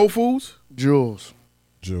you go to Whole Foods? Jules.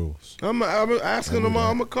 I'm asking him.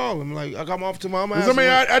 I'm gonna call him. Like I got off to my.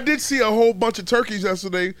 I did see a whole bunch of turkeys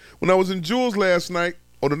yesterday when I was in Jules last night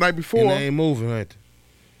or the night before. And they ain't moving, right?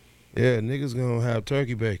 Yeah, niggas gonna have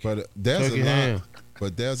turkey bacon. But there's turkey a lot. ham.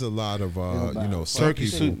 But there's a lot of some turkey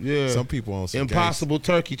people, soup. Yeah, some people on some impossible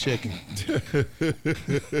turkey chicken.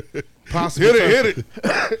 Possible. Hit it.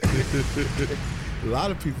 A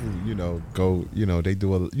lot of people, go. They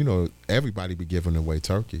do everybody be giving away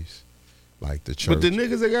turkeys, like the church. But the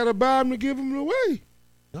niggas that gotta buy them to give them away.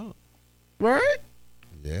 No. Right?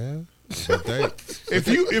 Yeah. But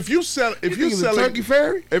if you sell turkey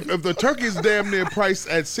fairy, if the turkey is damn near priced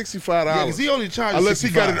at $65, because he only charges unless $65.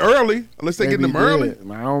 he got it early, unless they getting them early. I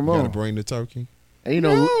don't know. You gotta bring the turkey. And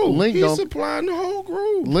Link don't supplying the whole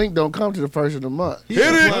group. Link don't come to the first of the month. Hit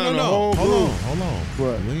it. No. Hold on.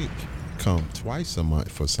 What? Link come twice a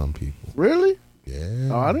month for some people. Really? Yeah.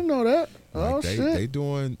 Oh, I didn't know that. Like shit. They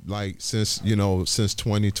doing like since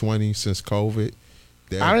 2020, since COVID.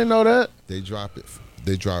 I didn't know that. They drop it.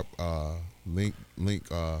 They drop Link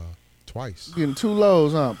twice. Getting 2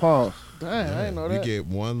 loads, huh? Pause. Dang, I didn't know that. You get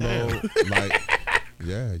one load, you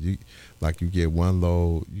get one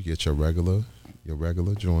load. You get your regular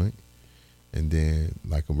joint, And then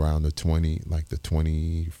like around the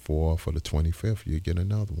 24th or the 25th, you get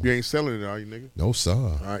another one. You ain't selling it, are you, nigga? No, sir.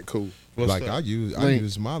 All right, cool. Like I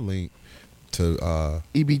use my link to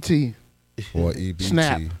EBT or EBT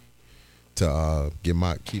Snap. to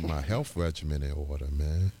keep my health regimen in order,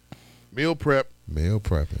 man. Meal prep. Meal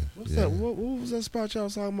prepping. What's that? What was that spot y'all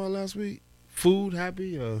was talking about last week? Food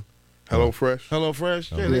Happy? Hello Fresh. Hello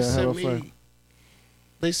Fresh. Yeah,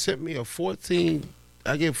 they sent me a 14.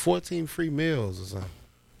 I get 14 free meals or something.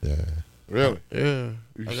 Yeah. Really? Yeah.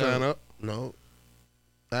 You sign up? No.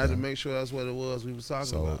 I had to make sure that's what it was we was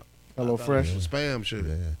talking about. Hello Fresh. Spam shit.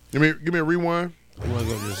 Yeah. Give me a rewind. I want to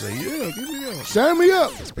go just say, yeah, give me up. Sign me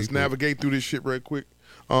up. Let's navigate through this shit right quick.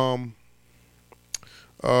 Have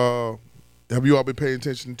you all been paying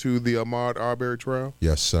attention to the Ahmaud Arbery trial?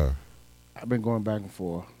 Yes, sir. I've been going back and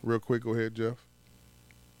forth. Real quick, go ahead, Jeff.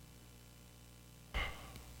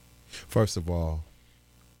 First of all,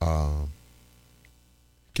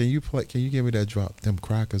 can you give me that drop? Them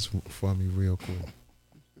crackers for me real quick.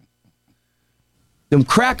 Them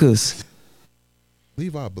crackers.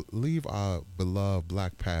 Leave our beloved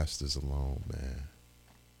black pastors alone, man.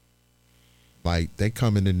 Like they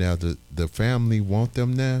coming in there, the family want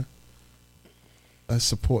them there. Let's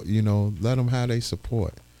support, let them have their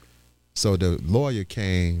support. So the lawyer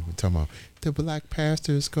came talking about the black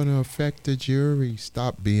pastor is going to affect the jury.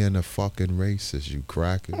 Stop being a fucking racist, you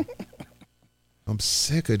cracker. I'm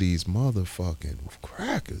sick of these motherfucking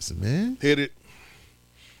crackers, man. Hit it.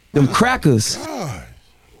 Them crackers. God.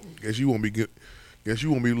 Guess you won't be good. Guess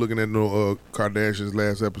you won't be looking at no Kardashians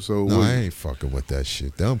last episode. No, I ain't fucking with that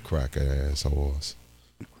shit. Them cracker ass whores.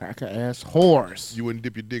 Cracker ass horse. You wouldn't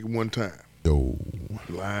dip your dick one time. No.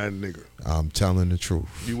 Lying nigga. I'm telling the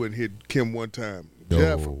truth. You wouldn't hit Kim one time. No,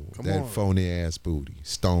 Jeff, come that on. phony ass booty.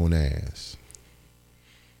 Stone ass.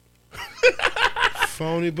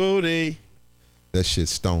 Phony booty. That shit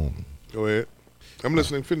stone. Go ahead. I'm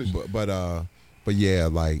listening. Finish. But yeah,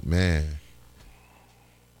 like, man,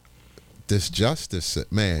 this justice,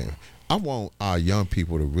 man, I want our young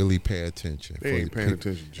people to really pay attention. They ain't paying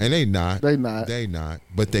attention. And they not. They not. They not.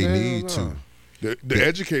 But they need to. The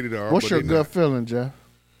educated are. What's but your they gut not. feeling, Jeff?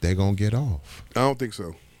 They gonna get off. I don't think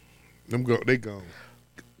so. They gone.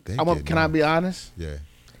 Can I be honest? Yeah.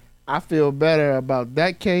 I feel better about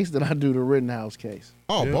that case than I do the Rittenhouse case.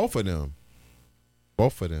 Oh, yeah. Both of them.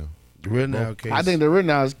 Both of them. The Rittenhouse case. I think the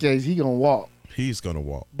Rittenhouse case, he gonna walk. He's gonna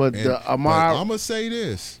walk. But and, the Ahmaud, I'm gonna say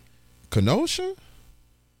this: Kenosha,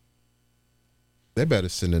 they better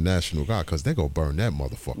send the National Guard because they gonna burn that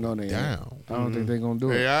motherfucker down. I don't think they're gonna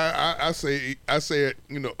do it. Hey, I say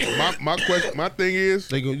it. My question, my thing is,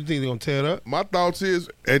 you think they're gonna tear it up? My thoughts is,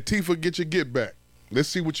 Antifa, get your get back. Let's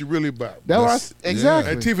see what you're really about.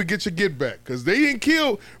 Exactly. Antifa, get your get back because they didn't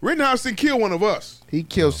kill Rittenhouse. Didn't kill one of us. He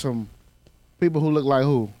killed some people who look like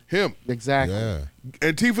who? Him. Exactly. Yeah.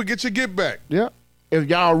 Antifa, get your get back. Yep. If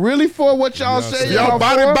y'all really for what y'all say y'all for,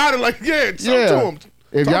 body like talk to him.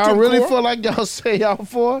 If Talk to y'all him, really Cora. feel like y'all say y'all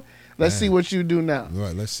for, let's see what you do now.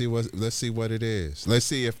 Right. Let's see what it is. Let's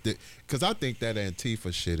see if because I think that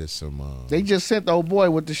Antifa shit is some. They just sent the old boy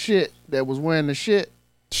with the shit that was wearing the shit.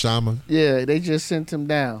 Shaman. Yeah, they just sent him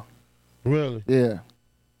down. Really? Yeah.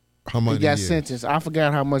 How much? He got sentenced. I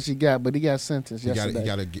forgot how much he got, but he got sentenced yesterday.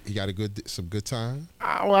 He got some good time.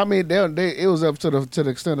 Well, I mean, it was up to the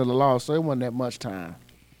extent of the law, so it wasn't that much time.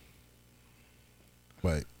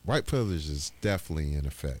 But white privilege is definitely in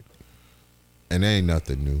effect, and there ain't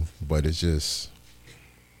nothing new. But it's just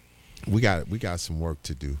we got some work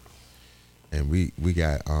to do, and we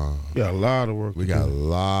got a lot of work. We got a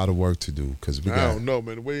lot of work to do because we I got. don't know,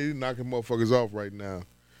 man. The way he's knocking motherfuckers off right now.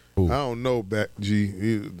 Who? I don't know,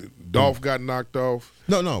 Dolph got knocked off.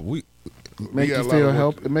 No, we make you feel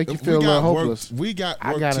help. It make you feel a little hopeless. We got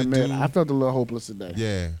work I gotta to admit, do. I felt a little hopeless today.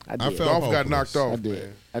 Yeah, I felt Dolph got hopeless. knocked off.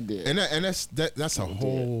 I did. And that's a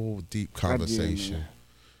whole deep conversation. man.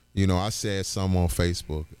 You know, I said something on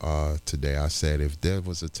Facebook today. I said if there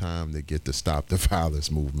was a time to get the Stop the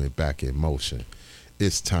Violence movement back in motion,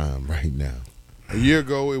 it's time right now. A year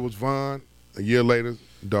ago, it was Vaughn. A year later,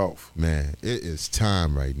 Dolph. Man, it is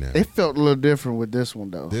time right now. It felt a little different with this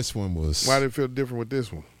one though. This one was. Why did it feel different with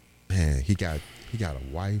this one? Man, he got a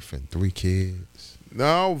wife and 3 kids.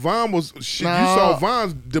 No, Vaughn was. You No. saw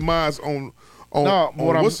Vaughn's demise on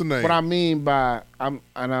what's the name? What I mean by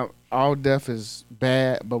all death is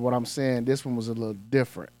bad, but what I'm saying, this one was a little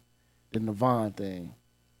different than the Vaughn thing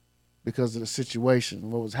because of the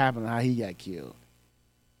situation, what was happening, how he got killed.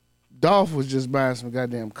 Dolph was just buying some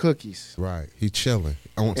goddamn cookies. Right, he chilling.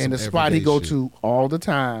 And the spot he go to all the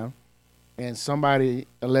time, and somebody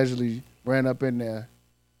allegedly ran up in there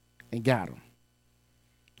and got him.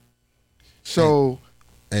 So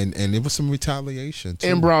and it was some retaliation too.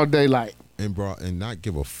 in broad daylight. And not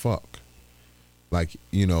give a fuck. Like,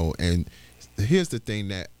 you know, and here's the thing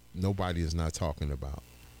that nobody is not talking about.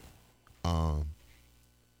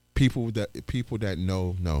 People that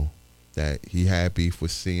know that he had beef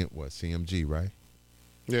with CMG, right?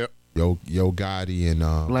 Yep. Yo Gotti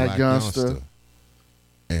and Black Youngster.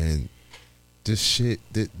 And this shit,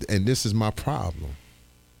 and this is my problem.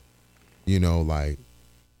 You know, like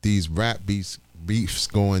these rap beefs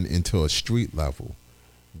going into a street level.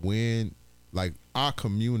 When, like, our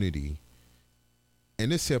community,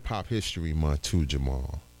 and it's Hip Hop History Month too,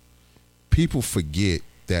 Jamal. People forget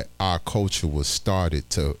that our culture was started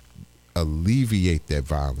to alleviate that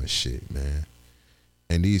violent shit, man.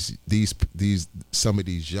 And these some of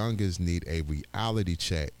these youngers need a reality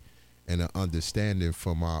check and an understanding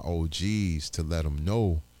from our OGs to let them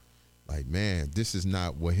know, like, man, this is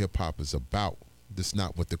not what hip hop is about. This is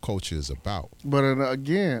not what the culture is about. But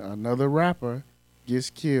again, another rapper gets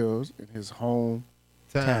killed in his hometown.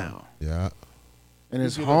 Yeah. In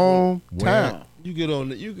his hometown. You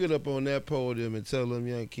get up on that podium and tell them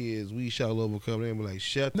young kids, we shall overcome. They be like,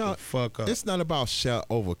 shut the fuck up. It's not about shall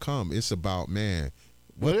overcome. It's about, man,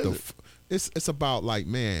 it's about, like,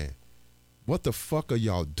 man, what the fuck are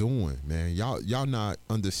y'all doing, man? Y'all not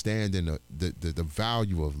understanding the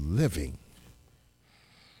value of living.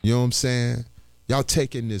 You know what I'm saying? Y'all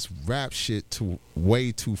taking this rap shit to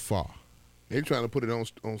way too far. They trying to put it on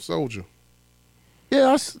Soulja.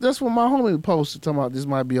 Yeah, that's what my homie posted, talking about this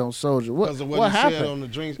might be on Soulja. What happened? On the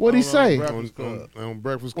drinks, What'd he say? On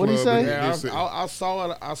Breakfast Club. What'd he say? Yeah, I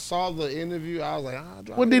saw it. I saw the interview. I was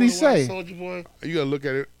like, what did he say? Soulja Boy. You gotta look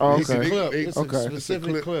at it. Oh, It's okay. It's a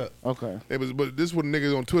specific clip. Okay. But this is what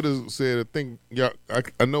niggas on Twitter said. I think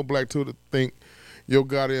I know Black Twitter think Yo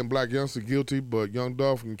Gotti and Black Youngster guilty, but Young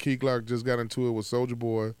Dolph and Key Glock just got into it with Soulja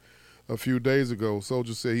Boy a few days ago.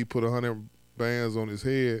 Soulja said he put 100 bands on his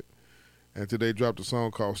head, and today dropped a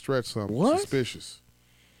song called Stretch Something. What? Suspicious.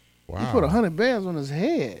 Wow. He put 100 bands on his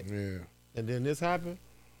head. Yeah. And then this happened?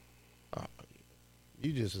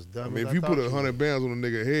 You just as dumb I mean, as if you I put thought 100 bands on a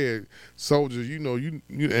nigga head, soldiers, you know, you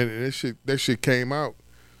and that shit came out.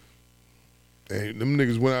 And them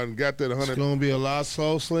niggas went out and got that 100. It's going to be a lot of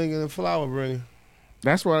soul slinging and flower bringing.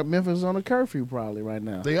 That's why Memphis is on a curfew probably right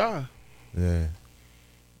now. They are. Yeah.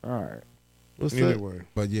 All right. What's Anyway.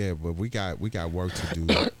 But yeah, but we got work to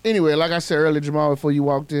do. Anyway, like I said earlier, Jamal, before you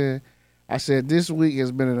walked in, I said this week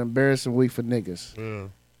has been an embarrassing week for niggas. Yeah.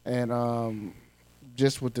 And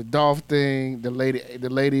just with the Dolph thing, the lady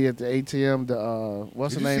at the ATM,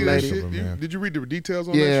 what's her name, lady? Did you read the details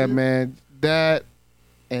on that Yeah, shit? man. That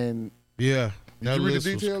and Yeah. Did you read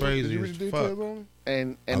the details? Crazy Did you read the details on it?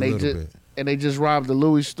 and A they little just bit. and they just robbed the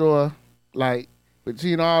Louis store. Like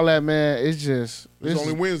between all that, man, it's just It's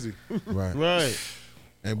only Wednesday. Right. Right.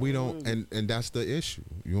 And we don't and that's the issue.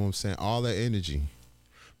 You know what I'm saying? All that energy.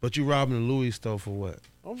 But you robbing the Louis store for what?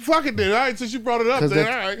 Oh, fuck it then. All right, since you brought it up, then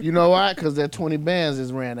all right. You know why? Because that 20 bands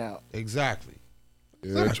is ran out. Exactly.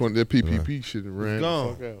 Yeah, that PPP shit ran the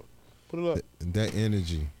gone. fuck out. Put it up. That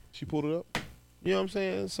energy. She pulled it up. You know what I'm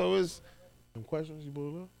saying? So it's Some questions, you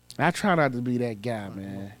pulled it up. I try not to be that guy,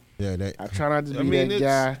 man. Yeah, I try not to I be mean, that it's-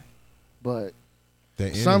 guy, but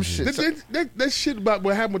that some energy. shit That shit about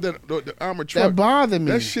what happened with the armored truck. that bothered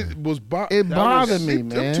me. That shit was It bothered me, Them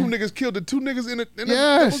man. two niggas killed the two niggas in it that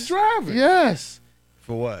Yes. was driving. Yes.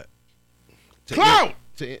 for what? Clout.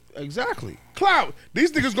 Exactly. Clout.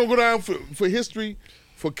 These niggas gonna go down for history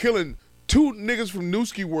for killing two niggas from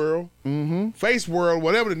Newski World, Face World,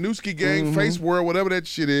 whatever the Newski gang, Face World, whatever that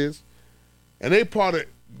shit is, and they part of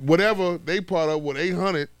whatever they part of with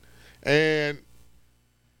 800, and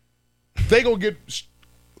they gonna get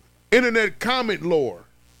internet comment lore.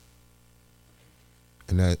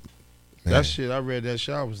 And that That shit, I read that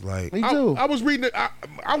shit. I was like, Me too. I was reading it.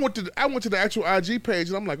 I went to the actual IG page,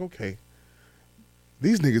 and I'm like, okay,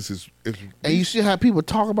 these niggas is And you see how people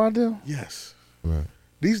talk about them? yes, right.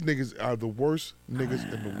 these niggas are the worst niggas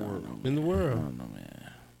in the world. in the world.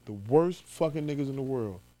 The worst fucking niggas in the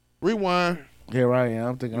world. Rewind. Here I am.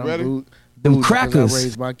 I'm thinking You I'm ready? booed. Them because crackers. I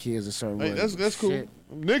raised my kids a certain Hey, way. that's cool. Shit.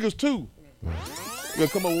 Niggas too. You gotta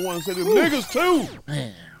come up with one and say them niggas too.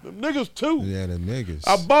 Man, Them niggas too. Yeah, the niggas.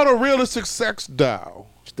 I bought a realistic sex doll,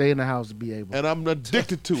 stay in the house to be able. and I'm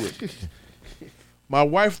addicted to it. My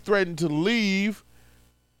wife threatened to leave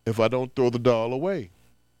if I don't throw the doll away.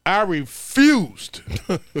 I refused.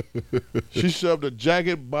 She shoved a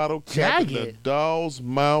jagged bottle cap in the Jagged? doll's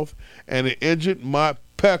mouth, and it injured my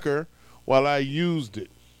pecker while I used it.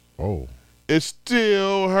 Oh. It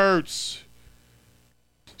still hurts.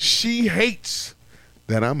 She hates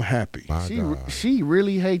that I'm happy. My God. She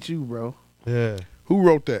really hates you, bro. Yeah. Who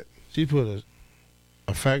wrote that? She put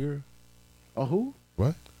a fagger. Oh, who?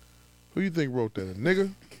 What? Who you think wrote that? A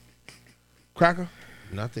nigga? Cracker?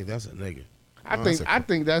 And I think that's a nigga. I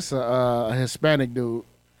think that's a Hispanic dude.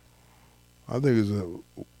 I think it's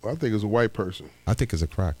a white person. I think it's a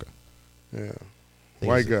cracker. Yeah.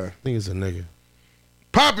 White guy. I think it's a nigga.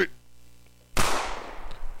 Pop it.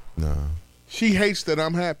 No. She hates that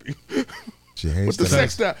I'm happy. She hates with the that.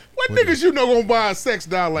 sex doll. What niggas you know gonna buy a sex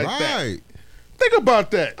doll like that? Right. Think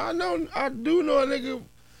about that. I do know a nigga.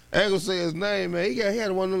 I ain't gonna say his name, man. He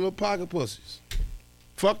had one of them little pocket pussies.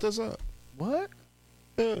 Fucked us up. What?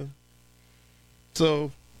 Yeah.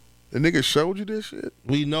 So the nigga showed you this shit?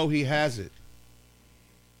 We know he has it.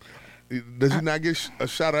 Does he not get a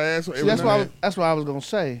shot of ass? See, that's what I was gonna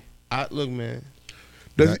say. Look, man.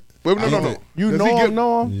 Does he, wait, no. You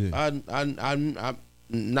know him? I'm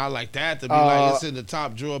not like that to be like it's in the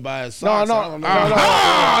top drawer by his socks. No. You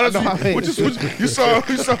saw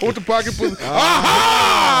with the pocket pussy.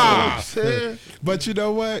 But you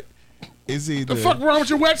know what? It's either the fuck wrong with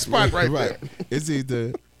your wet spot right there? It's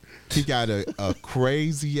either he got a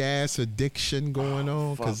crazy ass addiction going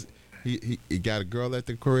on because he got a girl at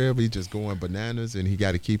the crib. He just going bananas and he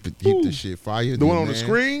got to keep the shit fired. The one on the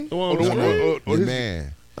screen? The one on the screen?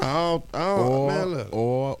 Man. Or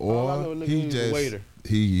he just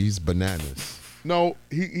he's bananas. No,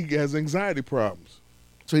 he has anxiety problems.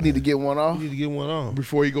 So he need to get one off? He need to get one off.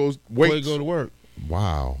 Before he goes Before he go to work.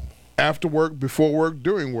 Wow. After work, before work,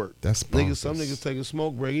 during work. That's some niggas take a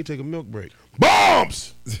smoke break. He take a milk break.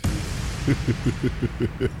 Bombs!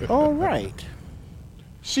 All right.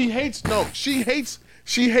 She hates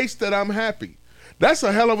that I'm happy. That's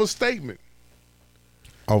a hell of a statement.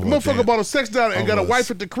 Motherfucker bought a sex doll and got a wife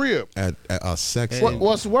at the crib. At a sex.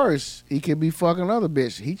 What's worse? He could be fucking other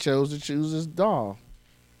bitch. He chose to choose his doll.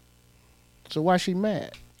 So why she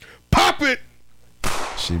mad? Pop it.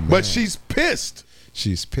 Mad. But she's pissed.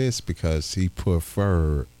 She's pissed because he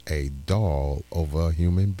preferred a doll over a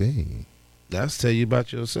human being. That's tell you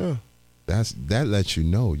about yourself. That lets you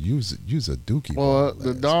know you's a dookie. Well,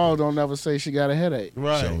 the doll don't never say she got a headache.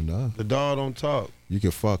 Right. Sure enough. The doll don't talk. You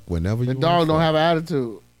can fuck whenever you want. The doll don't have an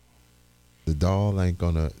attitude. The doll ain't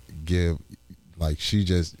gonna give, like, she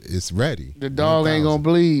just, it's ready. The dog ain't gonna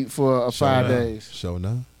bleed for 5 days. Sure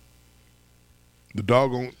enough. The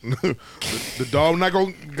dog the dog not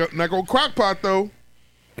gonna crock pot though.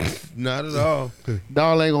 Not at all.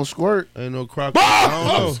 Dog ain't gonna squirt. Ain't no crock pot. I don't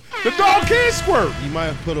know. The dog can't squirt. You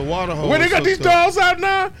might put a water hose. When they got these dolls out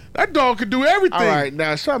now, that dog can do everything. All right,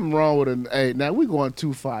 now something wrong with it. Hey, now we going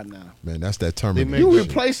too far now. Man, that's that Terminator. You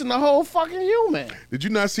replacing the whole fucking human. Did you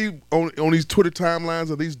not see on these Twitter timelines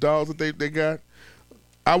of these dolls that they got?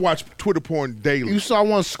 I watch Twitter porn daily. You saw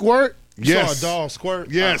one squirt? You Yes. saw a doll squirt?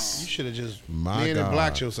 Yes. You should have just My and God.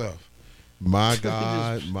 blacked yourself. My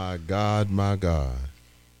God, my God, my God.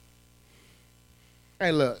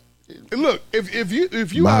 Hey, look. Look,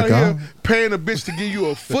 if you My out God. here paying a bitch to give you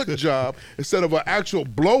a foot job instead of an actual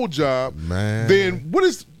blow job, Man. then what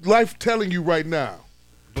is life telling you right now?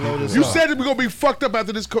 Blow this You up. said that we're gonna be fucked up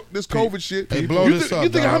after this COVID shit. Hey, blow you this up, You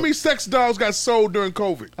think how dog. many sex dolls got sold during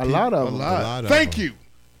COVID? A lot of them. lot of Thank them. you.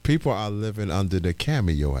 People are living under the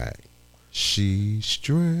Cameo Act. She's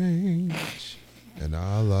strange, and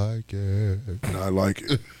I like it. And I like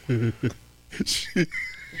it.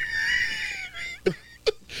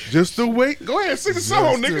 Just to wait. Go ahead, sing the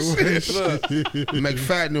song, nigga. Shit.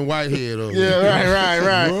 McFadden and Whitehead over Yeah, right.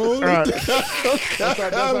 That's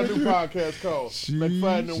our new podcast called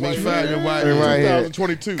McFadden and McFadden and Whitehead. Right here.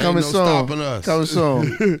 2022. Coming no soon. stopping us. Coming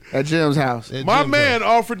soon. At Jim's house. My man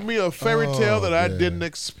offered me a fairy tale that I man. didn't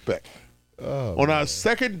expect. On our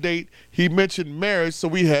second date, he mentioned marriage, so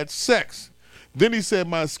we had sex. Then he said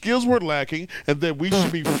my skills were lacking and that we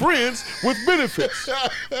should be friends with benefits.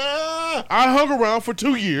 I hung around for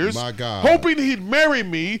 2 years, My God. hoping he'd marry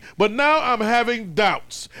me, but now I'm having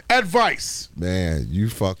doubts. Advice. Man, you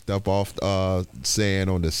fucked up off saying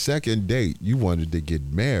on the second date you wanted to get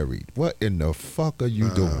married. What in the fuck are you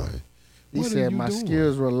doing? He What are said you my doing?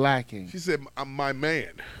 skills were lacking. She said, I'm my man.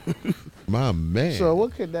 My man. So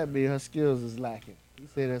what could that be? Her skills is lacking. He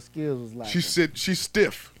said her skills was lacking. She said she's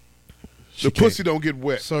stiff. She The can't- pussy don't get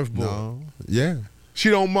wet. Surfboard. No. Yeah. She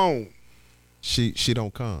don't moan. She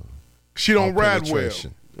don't come. She don't Or ride well.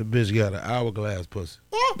 penetration. The bitch got an hourglass pussy.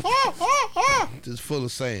 Just full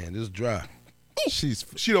of sand. Just dry. She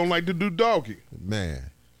don't like to do doggy. Man.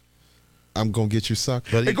 I'm gonna get you sucked.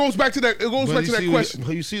 But It goes back to that. It goes but back to you that see question.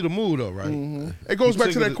 You see the mood though, right? It goes You back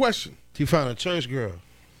to think that of question. He found a church girl.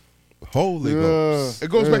 Holy Ghost. It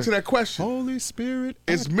goes back to that question. Holy Spirit.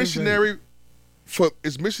 It's activate. missionary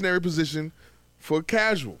missionary position for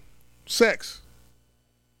casual. sex.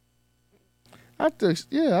 I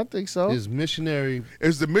think so. Is missionary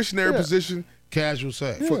Is the missionary position casual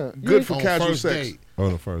sex? Yeah. good for On casual first sex? date.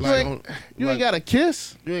 On the first. You ain't got a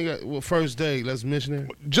kiss. You ain't got first date. Let's missionary.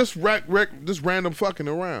 Just just random fucking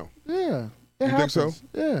around. Yeah. You think so?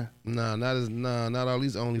 Yeah. Nah, not all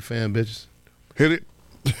these OnlyFans bitches. Hit it.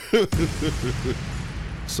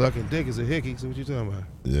 Sucking dick is a hickey. So what you talking about?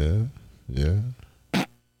 Yeah.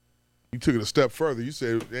 You took it a step further. You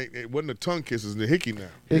said it wasn't the tongue kisses, the hickey now.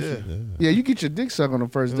 Yeah, you get your dick sucked on the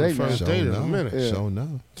first date, man. First date in a minute. Yeah. Show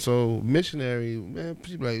no. So missionary, man,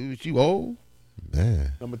 people like you old.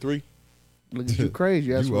 Man. Number 3. Look at you crazy.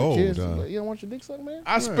 You ask You for a old, kiss. huh? You don't want your dick sucked, man?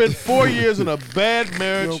 I spent 4 years in a bad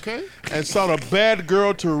marriage You okay? and sought a bad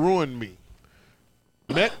girl to ruin me.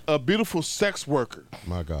 Met a beautiful sex worker.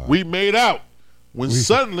 My God. We made out when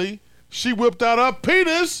suddenly she whipped out her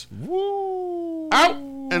penis out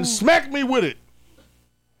and smacked me with it.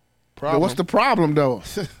 But what's the problem, though?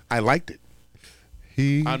 I liked it.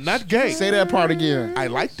 I'm not gay. Say that part again. I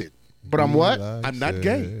liked it. But I'm what? I'm not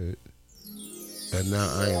gay. And now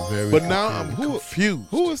I am very. But now I'm confused.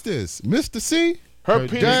 Who is this? Mr. C? Her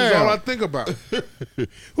penis is all I think about.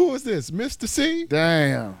 Who is this? Mr. C?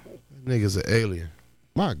 Damn. Nigga's an alien.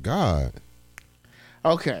 My God.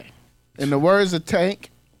 Okay. In the words of Tank,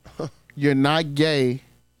 you're not gay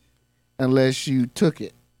unless you took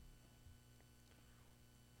it.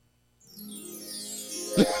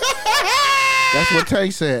 That's what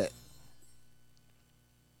Tank said.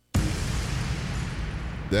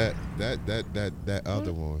 That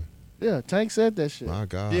other one. Yeah, Tank said that shit. My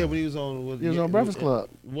God. Yeah, when he was on. He was on Breakfast Club.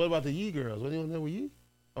 What about the Yee girls? Wasn't he on there with Yee?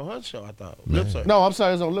 On her show, I thought. Man. Lip service. No, I'm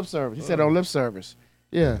sorry, it was on Lip Service. He said on Lip Service.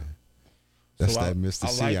 Yeah. That's So that Mr.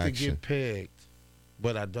 C I like action. to get pegged,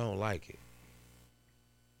 but I don't like it.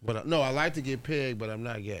 But no, I like to get pegged, but I'm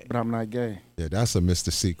not gay. But I'm not gay. Yeah, that's a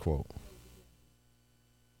Mr. C quote.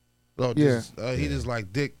 No, he just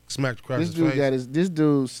like dick smacked across This his dude face. this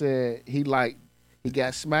dude said he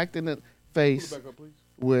got smacked in the face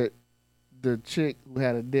with the chick who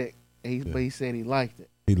had a dick. But he said he liked it.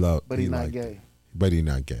 But he's not gay. But he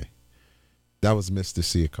not gay. That was Mr.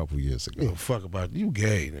 C a couple years ago. You don't fuck about you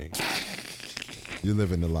gay, nigga. You're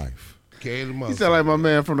living the life. Gay the motherfucker. He sound like my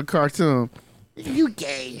man from the cartoon. You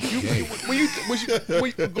gay.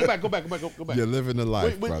 Go back. You're living the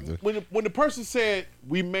life, brother. When the person said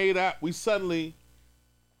we made out, we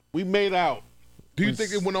made out. Do you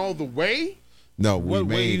think it went all the way? No, we What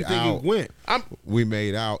way made you think out. it went? We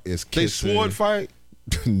made out is They kissing. sword fight.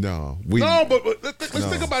 No, But let's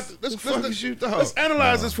think about this. Let's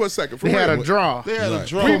analyze this for a second. For They had real. a draw. They had a Right.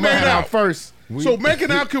 draw. We made out first. So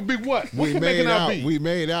making out could be what? What We can made making out out. be? We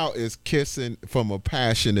made out is kissing from a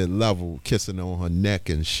passionate level, kissing on her neck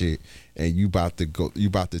and shit. And you about to go. You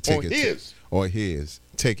about to take it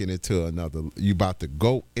taking it to another. You about to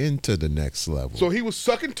go into the next level. So he was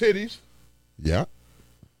sucking titties, yeah,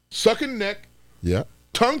 sucking neck, yeah,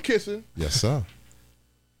 tongue kissing. yes sir.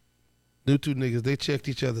 Them two niggas, they checked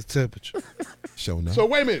each other's temperature. Show enough. So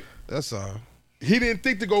wait a minute. That's all. He didn't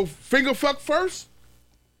think to go finger fuck first?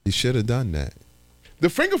 He should have done that. The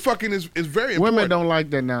finger fucking is very important. Women don't like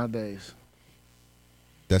that nowadays.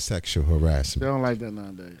 That's sexual They harassment. don't like that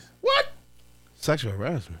nowadays. What? Sexual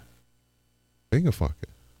harassment. Finger fucking.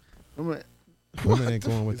 Women, Women ain't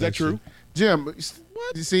going with Is that true? Jim, what?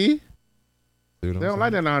 You see? Shit. They don't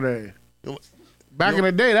like that nowadays. You Back in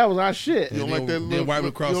the day, that was our shit. You don't like that Then little wipe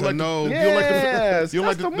across you don't her like the- nose. You don't like the, Yes, you don't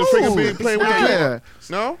like that's the the finger move. being played with Yeah. your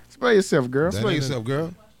No? Spray yourself, girl. That Explain ain't yourself,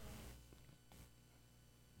 girl.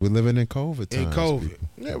 We're living in COVID times. In COVID. people.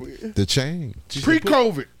 Yeah, The change.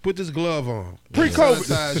 pre-COVID. Put this glove on. Pre-COVID.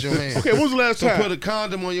 Sanitize your hand. Okay, when was the last So time? put a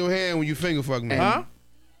condom on your hand when you finger fuck me. Huh?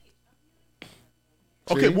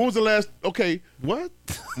 Okay, when was the last? Okay, What?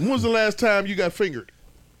 when was the last time you got fingered?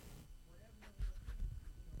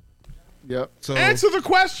 Yep. So Answer the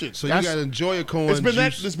question. So you gotta enjoy a corn. It's been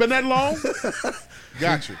juice. that long.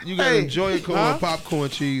 Got you. You gotta Hey. enjoy a corn Huh? popcorn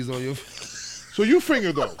cheese on your. So you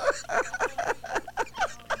finger though.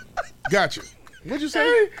 Got you. What'd you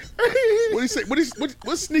say? What he say?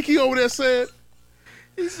 What Sneaky over there said?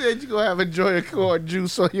 He said you gonna have enjoy corn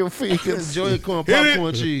juice on your fingers. Enjoy a corn Hit it.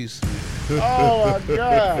 popcorn cheese. Oh my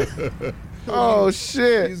god. Oh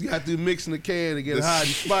shit. He's got to mix in the can to get hot and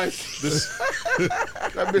spicy.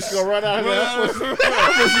 That bitch gonna run out of there.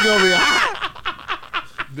 That bitch gonna be hot.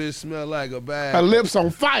 Bitch smell like a bag. Her lips on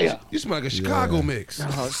fire. You smell like a Chicago mix.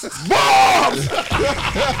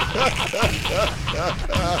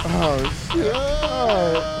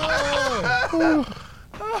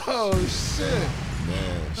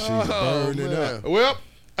 Man, she's burning up. Well,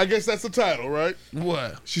 I guess that's the title, right?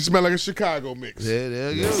 What? She smelled like a Chicago mix. Yeah,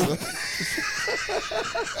 there you go.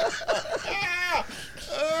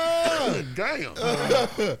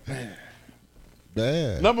 Damn.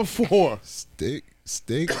 Man. Number 4.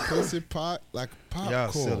 Steak, pussy pot like popcorn.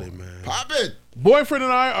 Y'all silly, man. Pop it. Boyfriend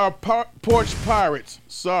and I are porch pirates.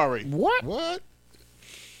 Sorry. What? What?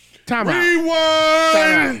 Time out.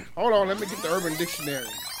 Rewind. Hold on, let me get the Urban Dictionary.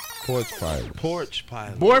 Porch pirate. Porch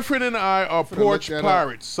pilot. Boyfriend and I are porch look that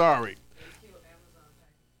pirates. Sorry.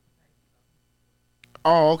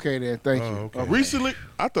 Oh, okay then. Thank you. okay. Recently,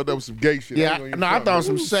 I thought that was some gay shit. Yeah, ain't gonna no, I even thought it was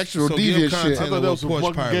front. some sexual So give deviant content. shit. I thought that was some Porch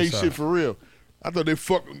fucking gay pirates shit are. for real. I thought they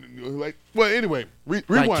fucking like. Well, anyway, Like,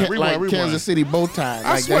 rewind. Kansas City bow tie.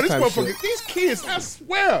 I Like swear, that this type of motherfucker, shit. these kids, I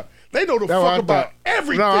swear, they know the That's what I fuck about thought.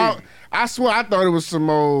 everything. No, I swear I thought it was some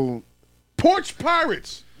old. Porch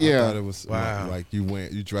pirates. I Yeah. thought it was like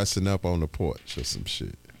you dressing up on the porch or some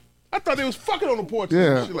shit. I thought they was fucking on the porch.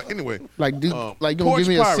 Yeah. Shit. Like, anyway, Like, dude, like don't Porch give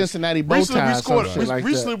me a pirates. Cincinnati bow tie or some shit like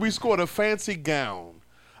recently that. we scored a fancy gown.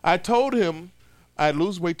 I told him I'd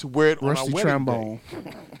lose weight to wear it on our Rusty wedding trombone.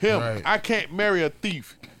 day. Him, I can't marry a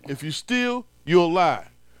thief. If you steal, you'll lie.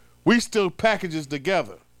 We steal packages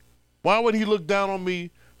together. Why would he look down on me?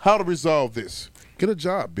 How to resolve this? Get a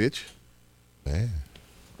job, bitch. Man.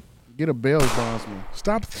 Get a bail bondsman.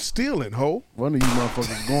 Stop stealing, ho. One of you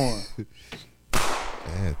motherfuckers going.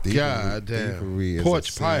 Man, God damn. thievery is Porch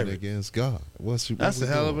a sin pirate. against God. That's a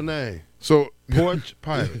hell of a name. So Porch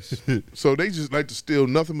pirates. So they just like to steal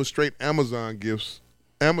nothing but straight Amazon gifts,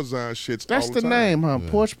 Amazon shits. That's all the time. name, huh?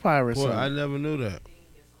 Porch Pirates. Boy, huh? I never knew that.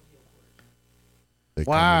 They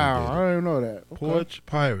come Wow, and get I didn't know that. Okay. Porch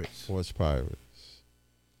pirates. Porch pirates.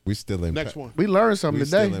 We still in Next one. We learned something We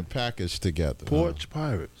today. still in package together. Porch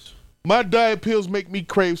pirates. My diet pills make me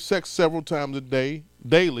crave sex several times a day,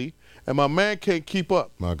 daily, and my man can't keep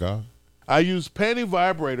up. My God. I use panty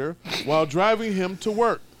vibrator while driving him to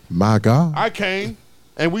work. My God. I came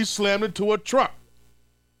and we slammed into a truck.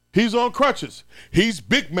 He's on crutches. He's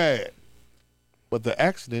big mad. But the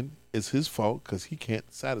accident is his fault because he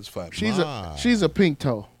can't satisfy me. She's a pink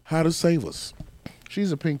toe. How to save us?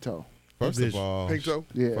 She's a pink toe. First of all, Pink toe?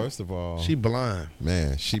 Yeah. First of all, She blind.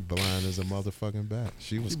 man, she blind as a motherfucking bat.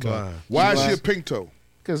 She was cut. Blind. Why is she a pink toe?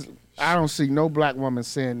 Because I don't see no black woman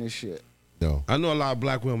saying this shit. No. I know a lot of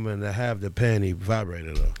black women that have the panty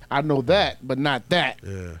vibrator though. I know that, but not that.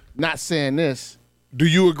 Yeah. Not saying this. Do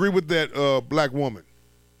you agree with that black woman?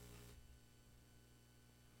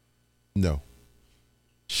 No.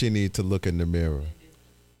 She need to look in the mirror.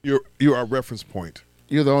 You're our reference point.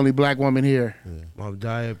 You're the only black woman here. My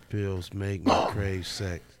diet pills make me crave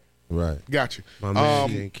sex. Right. Got you. My man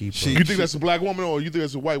can't keep up. You think that's a black woman or you think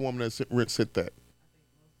that's a white woman that said that?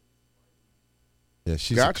 Yeah,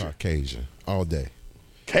 she's Gotcha. a Caucasian all day.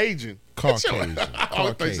 Cajun. Caucasian.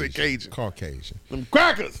 I thought you said Cajun. Caucasian. Them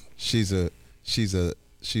crackers. She's a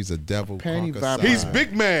devil Panty Caucasian. He's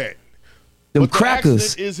big mad. Them But the crackers.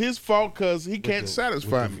 accident is his fault because he can't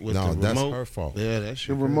satisfy me. With No, the that's remote. her fault. Yeah, that's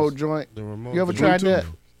The your remote joint. The remote. You ever tried that?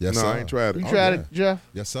 Yes, No, sir. I ain't tried it. You Oh, tried yeah. it, Jeff?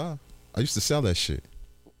 Yes, sir. I used to sell that shit.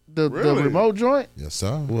 The Really? remote joint? Yes,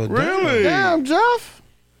 sir. Well, Really? Damn, Jeff.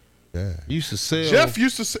 Yeah. used to sell. Jeff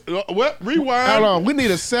used to say, what? Rewind. Hold on. We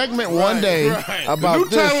need a segment one day Right. about the new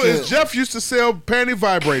this title shit. is Jeff used to sell panty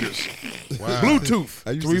vibrators. Bluetooth.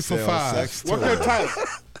 I used 3 to for sell $5. sex What's toys. that title?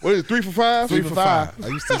 What is it, 3 for 5? 3 for 5. I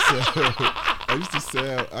used to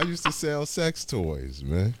sell. I used to sell sex toys,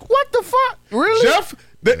 man. What the fuck? Really? Jeff,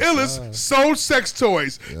 the illest, sold sex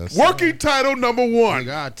toys. Yes, Working title number 1.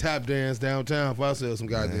 Nigga, I tap dance downtown if I sell some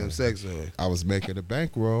goddamn sex toys. I was making a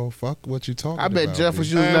bankroll. Fuck what you talking I about. bet Jeff was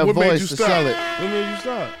B. using that what made voice you to stop? sell it. When did you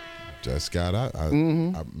start? Just got out.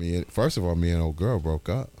 First of all, me and old girl broke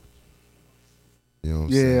up. You know what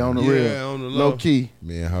I'm saying? Yeah, on the Yeah, real. on the low. Low key.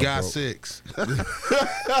 Me and her Got broke, 6.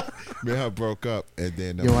 me and her broke up, and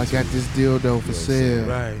then Yo, I got this dildo for sale.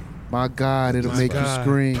 Right. My God, it'll My make God. you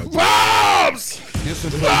scream. Bombs! This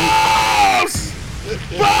one plays,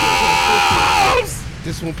 Bombs! Bombs!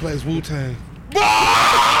 this one plays Wu-Tang.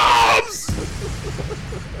 Bombs!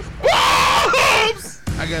 Bombs!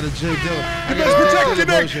 I got a J Dilla. I You got better a J protect Dilla your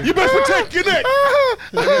neck. version. You better protect your neck. I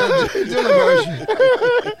got a J Dilla version.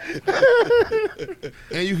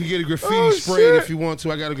 And you can get a graffiti sprayed if you want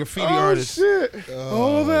to. I got a graffiti artist. Shit.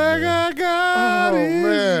 All that I got Oh, is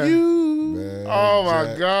man. you. Man, Oh, my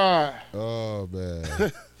Jack- God. Oh man.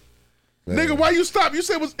 Nigga, why you stop? You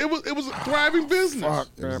said it was a thriving business. Fuck,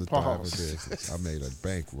 It was man. a thriving Pause. business. I made a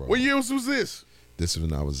bankroll. What years was this? This was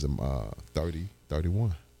when I was 30,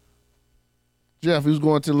 31. Jeff, you was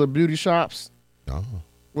going to little beauty shops. No.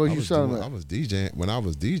 What I you was selling doing- at? I was DJing. When I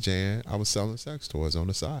was DJing, I was selling sex toys on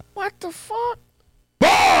the side. What the fuck?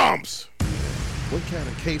 Bombs! Bombs. What kind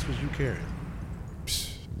of case was you carrying?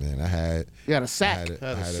 Man, I had. You had a sack.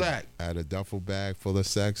 I had a duffel bag full of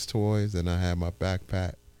sex toys, and I had my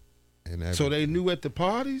backpack. And So they knew at the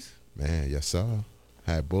parties? Man, yes sir.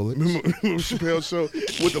 Had bullets. Remember Chappelle's show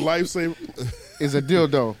with the lifesaver? Is a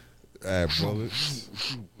dildo. I had bullets.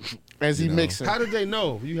 As he mixing. How did they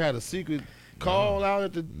know? You had a secret call out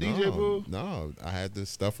at the DJ booth? No, I had this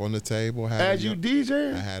stuff on the table. As you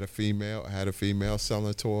DJ? I had a female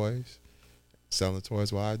selling toys while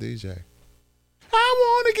I DJ. I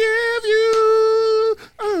want to give you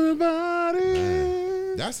a body.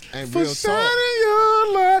 Man, that's and for real shining talk.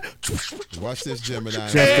 your light. Watch this, Gemini.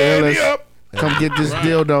 Jeff Ellis, come get this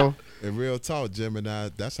dildo. In real talk, Gemini,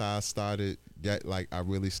 that's how I started. I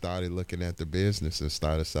really started looking at the business and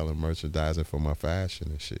started selling merchandising for my fashion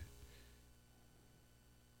and shit.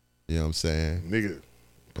 You know what I'm saying? Nigga,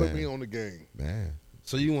 put Man. me on the game. Man.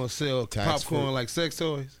 So you want to sell popcorn like sex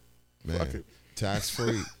toys? Man. Fuck it. Tax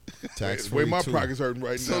free. Way my pockets hurting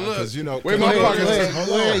right now. Because you know, Way my pockets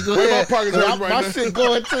hurting. Way my pockets hurting right now. My shit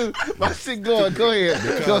going too. My shit going. Go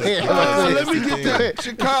ahead. Go ahead. Let me get that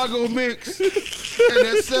Chicago mix and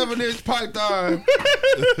that 7-inch python.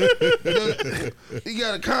 You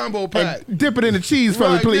got a combo pack. And dip it in the cheese for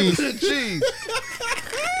me, please. Dip it in the cheese.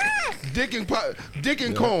 Dick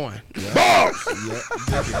and corn. Bombs.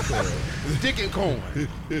 Dick and corn.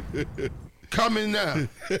 Coming now.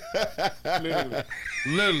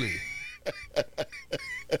 Literally.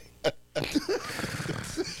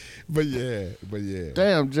 But yeah.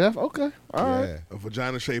 Damn, Jeff. Okay. All right. A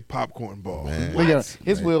vagina-shaped popcorn ball. Man. Look at him.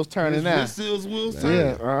 His wheels turning now. His wheels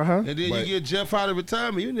turning. Yeah. And then you get Jeff out of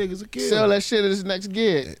retirement. You niggas a kid. Sell that shit at his next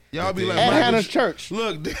gig. Y'all be like at Michael Hannah's church.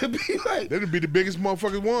 Look, they'll be like They'd be the biggest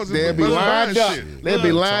motherfucking ones. They'll be lined up. They'll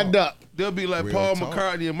be lined up. They'll be like Real Paul talk.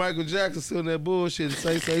 McCartney and Michael Jackson selling that bullshit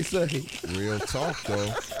and say. Real talk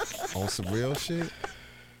though. On some real shit.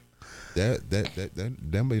 Them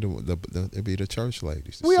be they be the church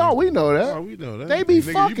ladies. We know that. Oh, we know that. They be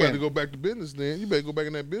Nigga, fucking. you better go back to business then. You better go back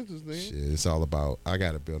in that business then. Shit, it's all about. I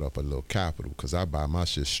got to build up a little capital because I buy my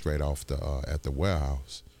shit straight off the at the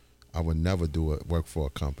warehouse. I would never work for a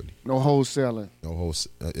company. No wholesaling. No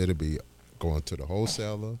it'll be going to the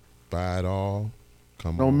wholesaler, buy it all.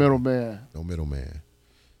 No middleman. No middleman.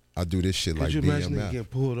 I do this shit Could like you imagine BMF. they get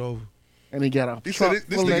pulled over? And he got a He truck said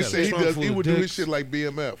this full of nigga that said shit. he would do his dicks. shit like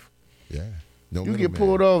BMF. Yeah. No You get middleman.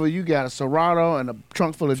 pulled over, you got a Serato and a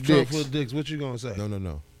trunk full of Trunk dicks. full of dicks. What you gonna say?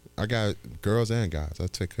 No. I got girls and guys. I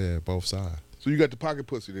take care of both sides. So you got the pocket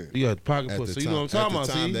pussy then. You got pocket pussy. So you know what I'm talking about,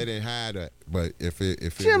 At the time, see? they didn't have that. But if it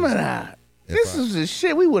was, Gemini. if This is the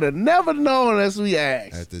shit we would have never known unless we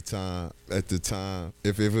asked. at the time,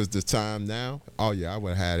 if it was the time now, oh yeah, I would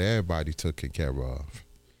have had everybody taken care of.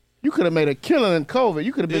 You could have made a killing in COVID.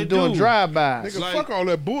 You could have been They doing do. drive-bys. Nigga, Like- fuck all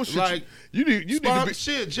that bullshit. like- you need to be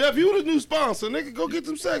Shit, Jeff, you the new sponsor. Nigga, go get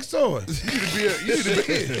them sex toys. you need to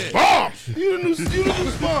be bombs. You the new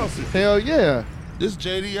sponsor. Hell yeah. This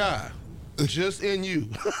JDI. Just in you.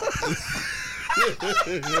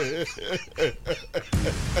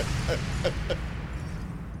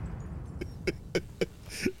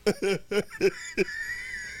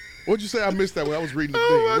 What'd you say? I missed that one. I was reading the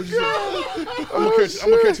thing. What'd you say? I'm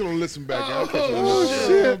gonna catch it on listen back. I'll catch it on listen.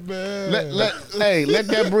 Shit. man. Let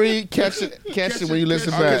that breed catch it when you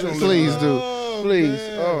listen I'll back. catch it on Please do. Oh, Please.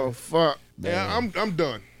 man. Oh fuck. Yeah, I'm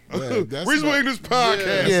done. Man, that's Reasonable not- English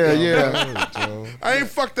podcast. Yeah. Joe. I ain't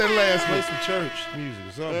fucked that last Play one. some church music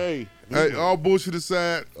or something. Hey, all bullshit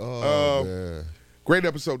aside, Oh, man. great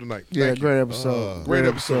episode tonight. Yeah, Thank you. great episode. Great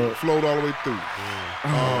episode. Flowed all the way through.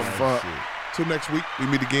 Oh fuck. Till next week, we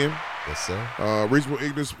meet again. Yes, sir. Reasonable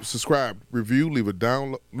Ignorance, subscribe, review, leave a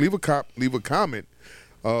download, leave a comment.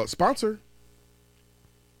 Sponsor.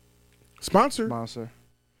 Sponsor.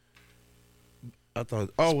 I thought,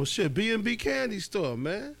 oh, well, shit, B&B Candy Store,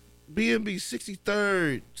 man. B&B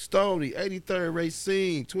 63rd, Stony, 83rd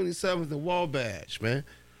Racine, 27th and Wabash, man.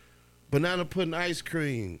 Banana pudding ice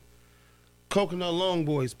cream, coconut long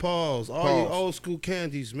boys, Paws, all your old school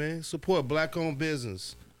candies, man. Support black-owned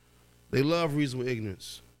business. They love Reasonable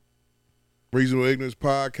Ignorance. Reasonable Ignorance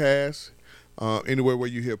Podcast. Anywhere where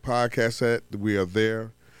you hear podcasts at, we are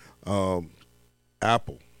there.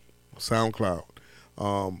 Apple, SoundCloud.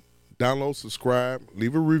 Download, subscribe,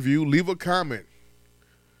 leave a review, leave a comment.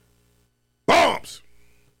 Bombs!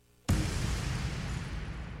 I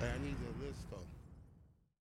need the list, though.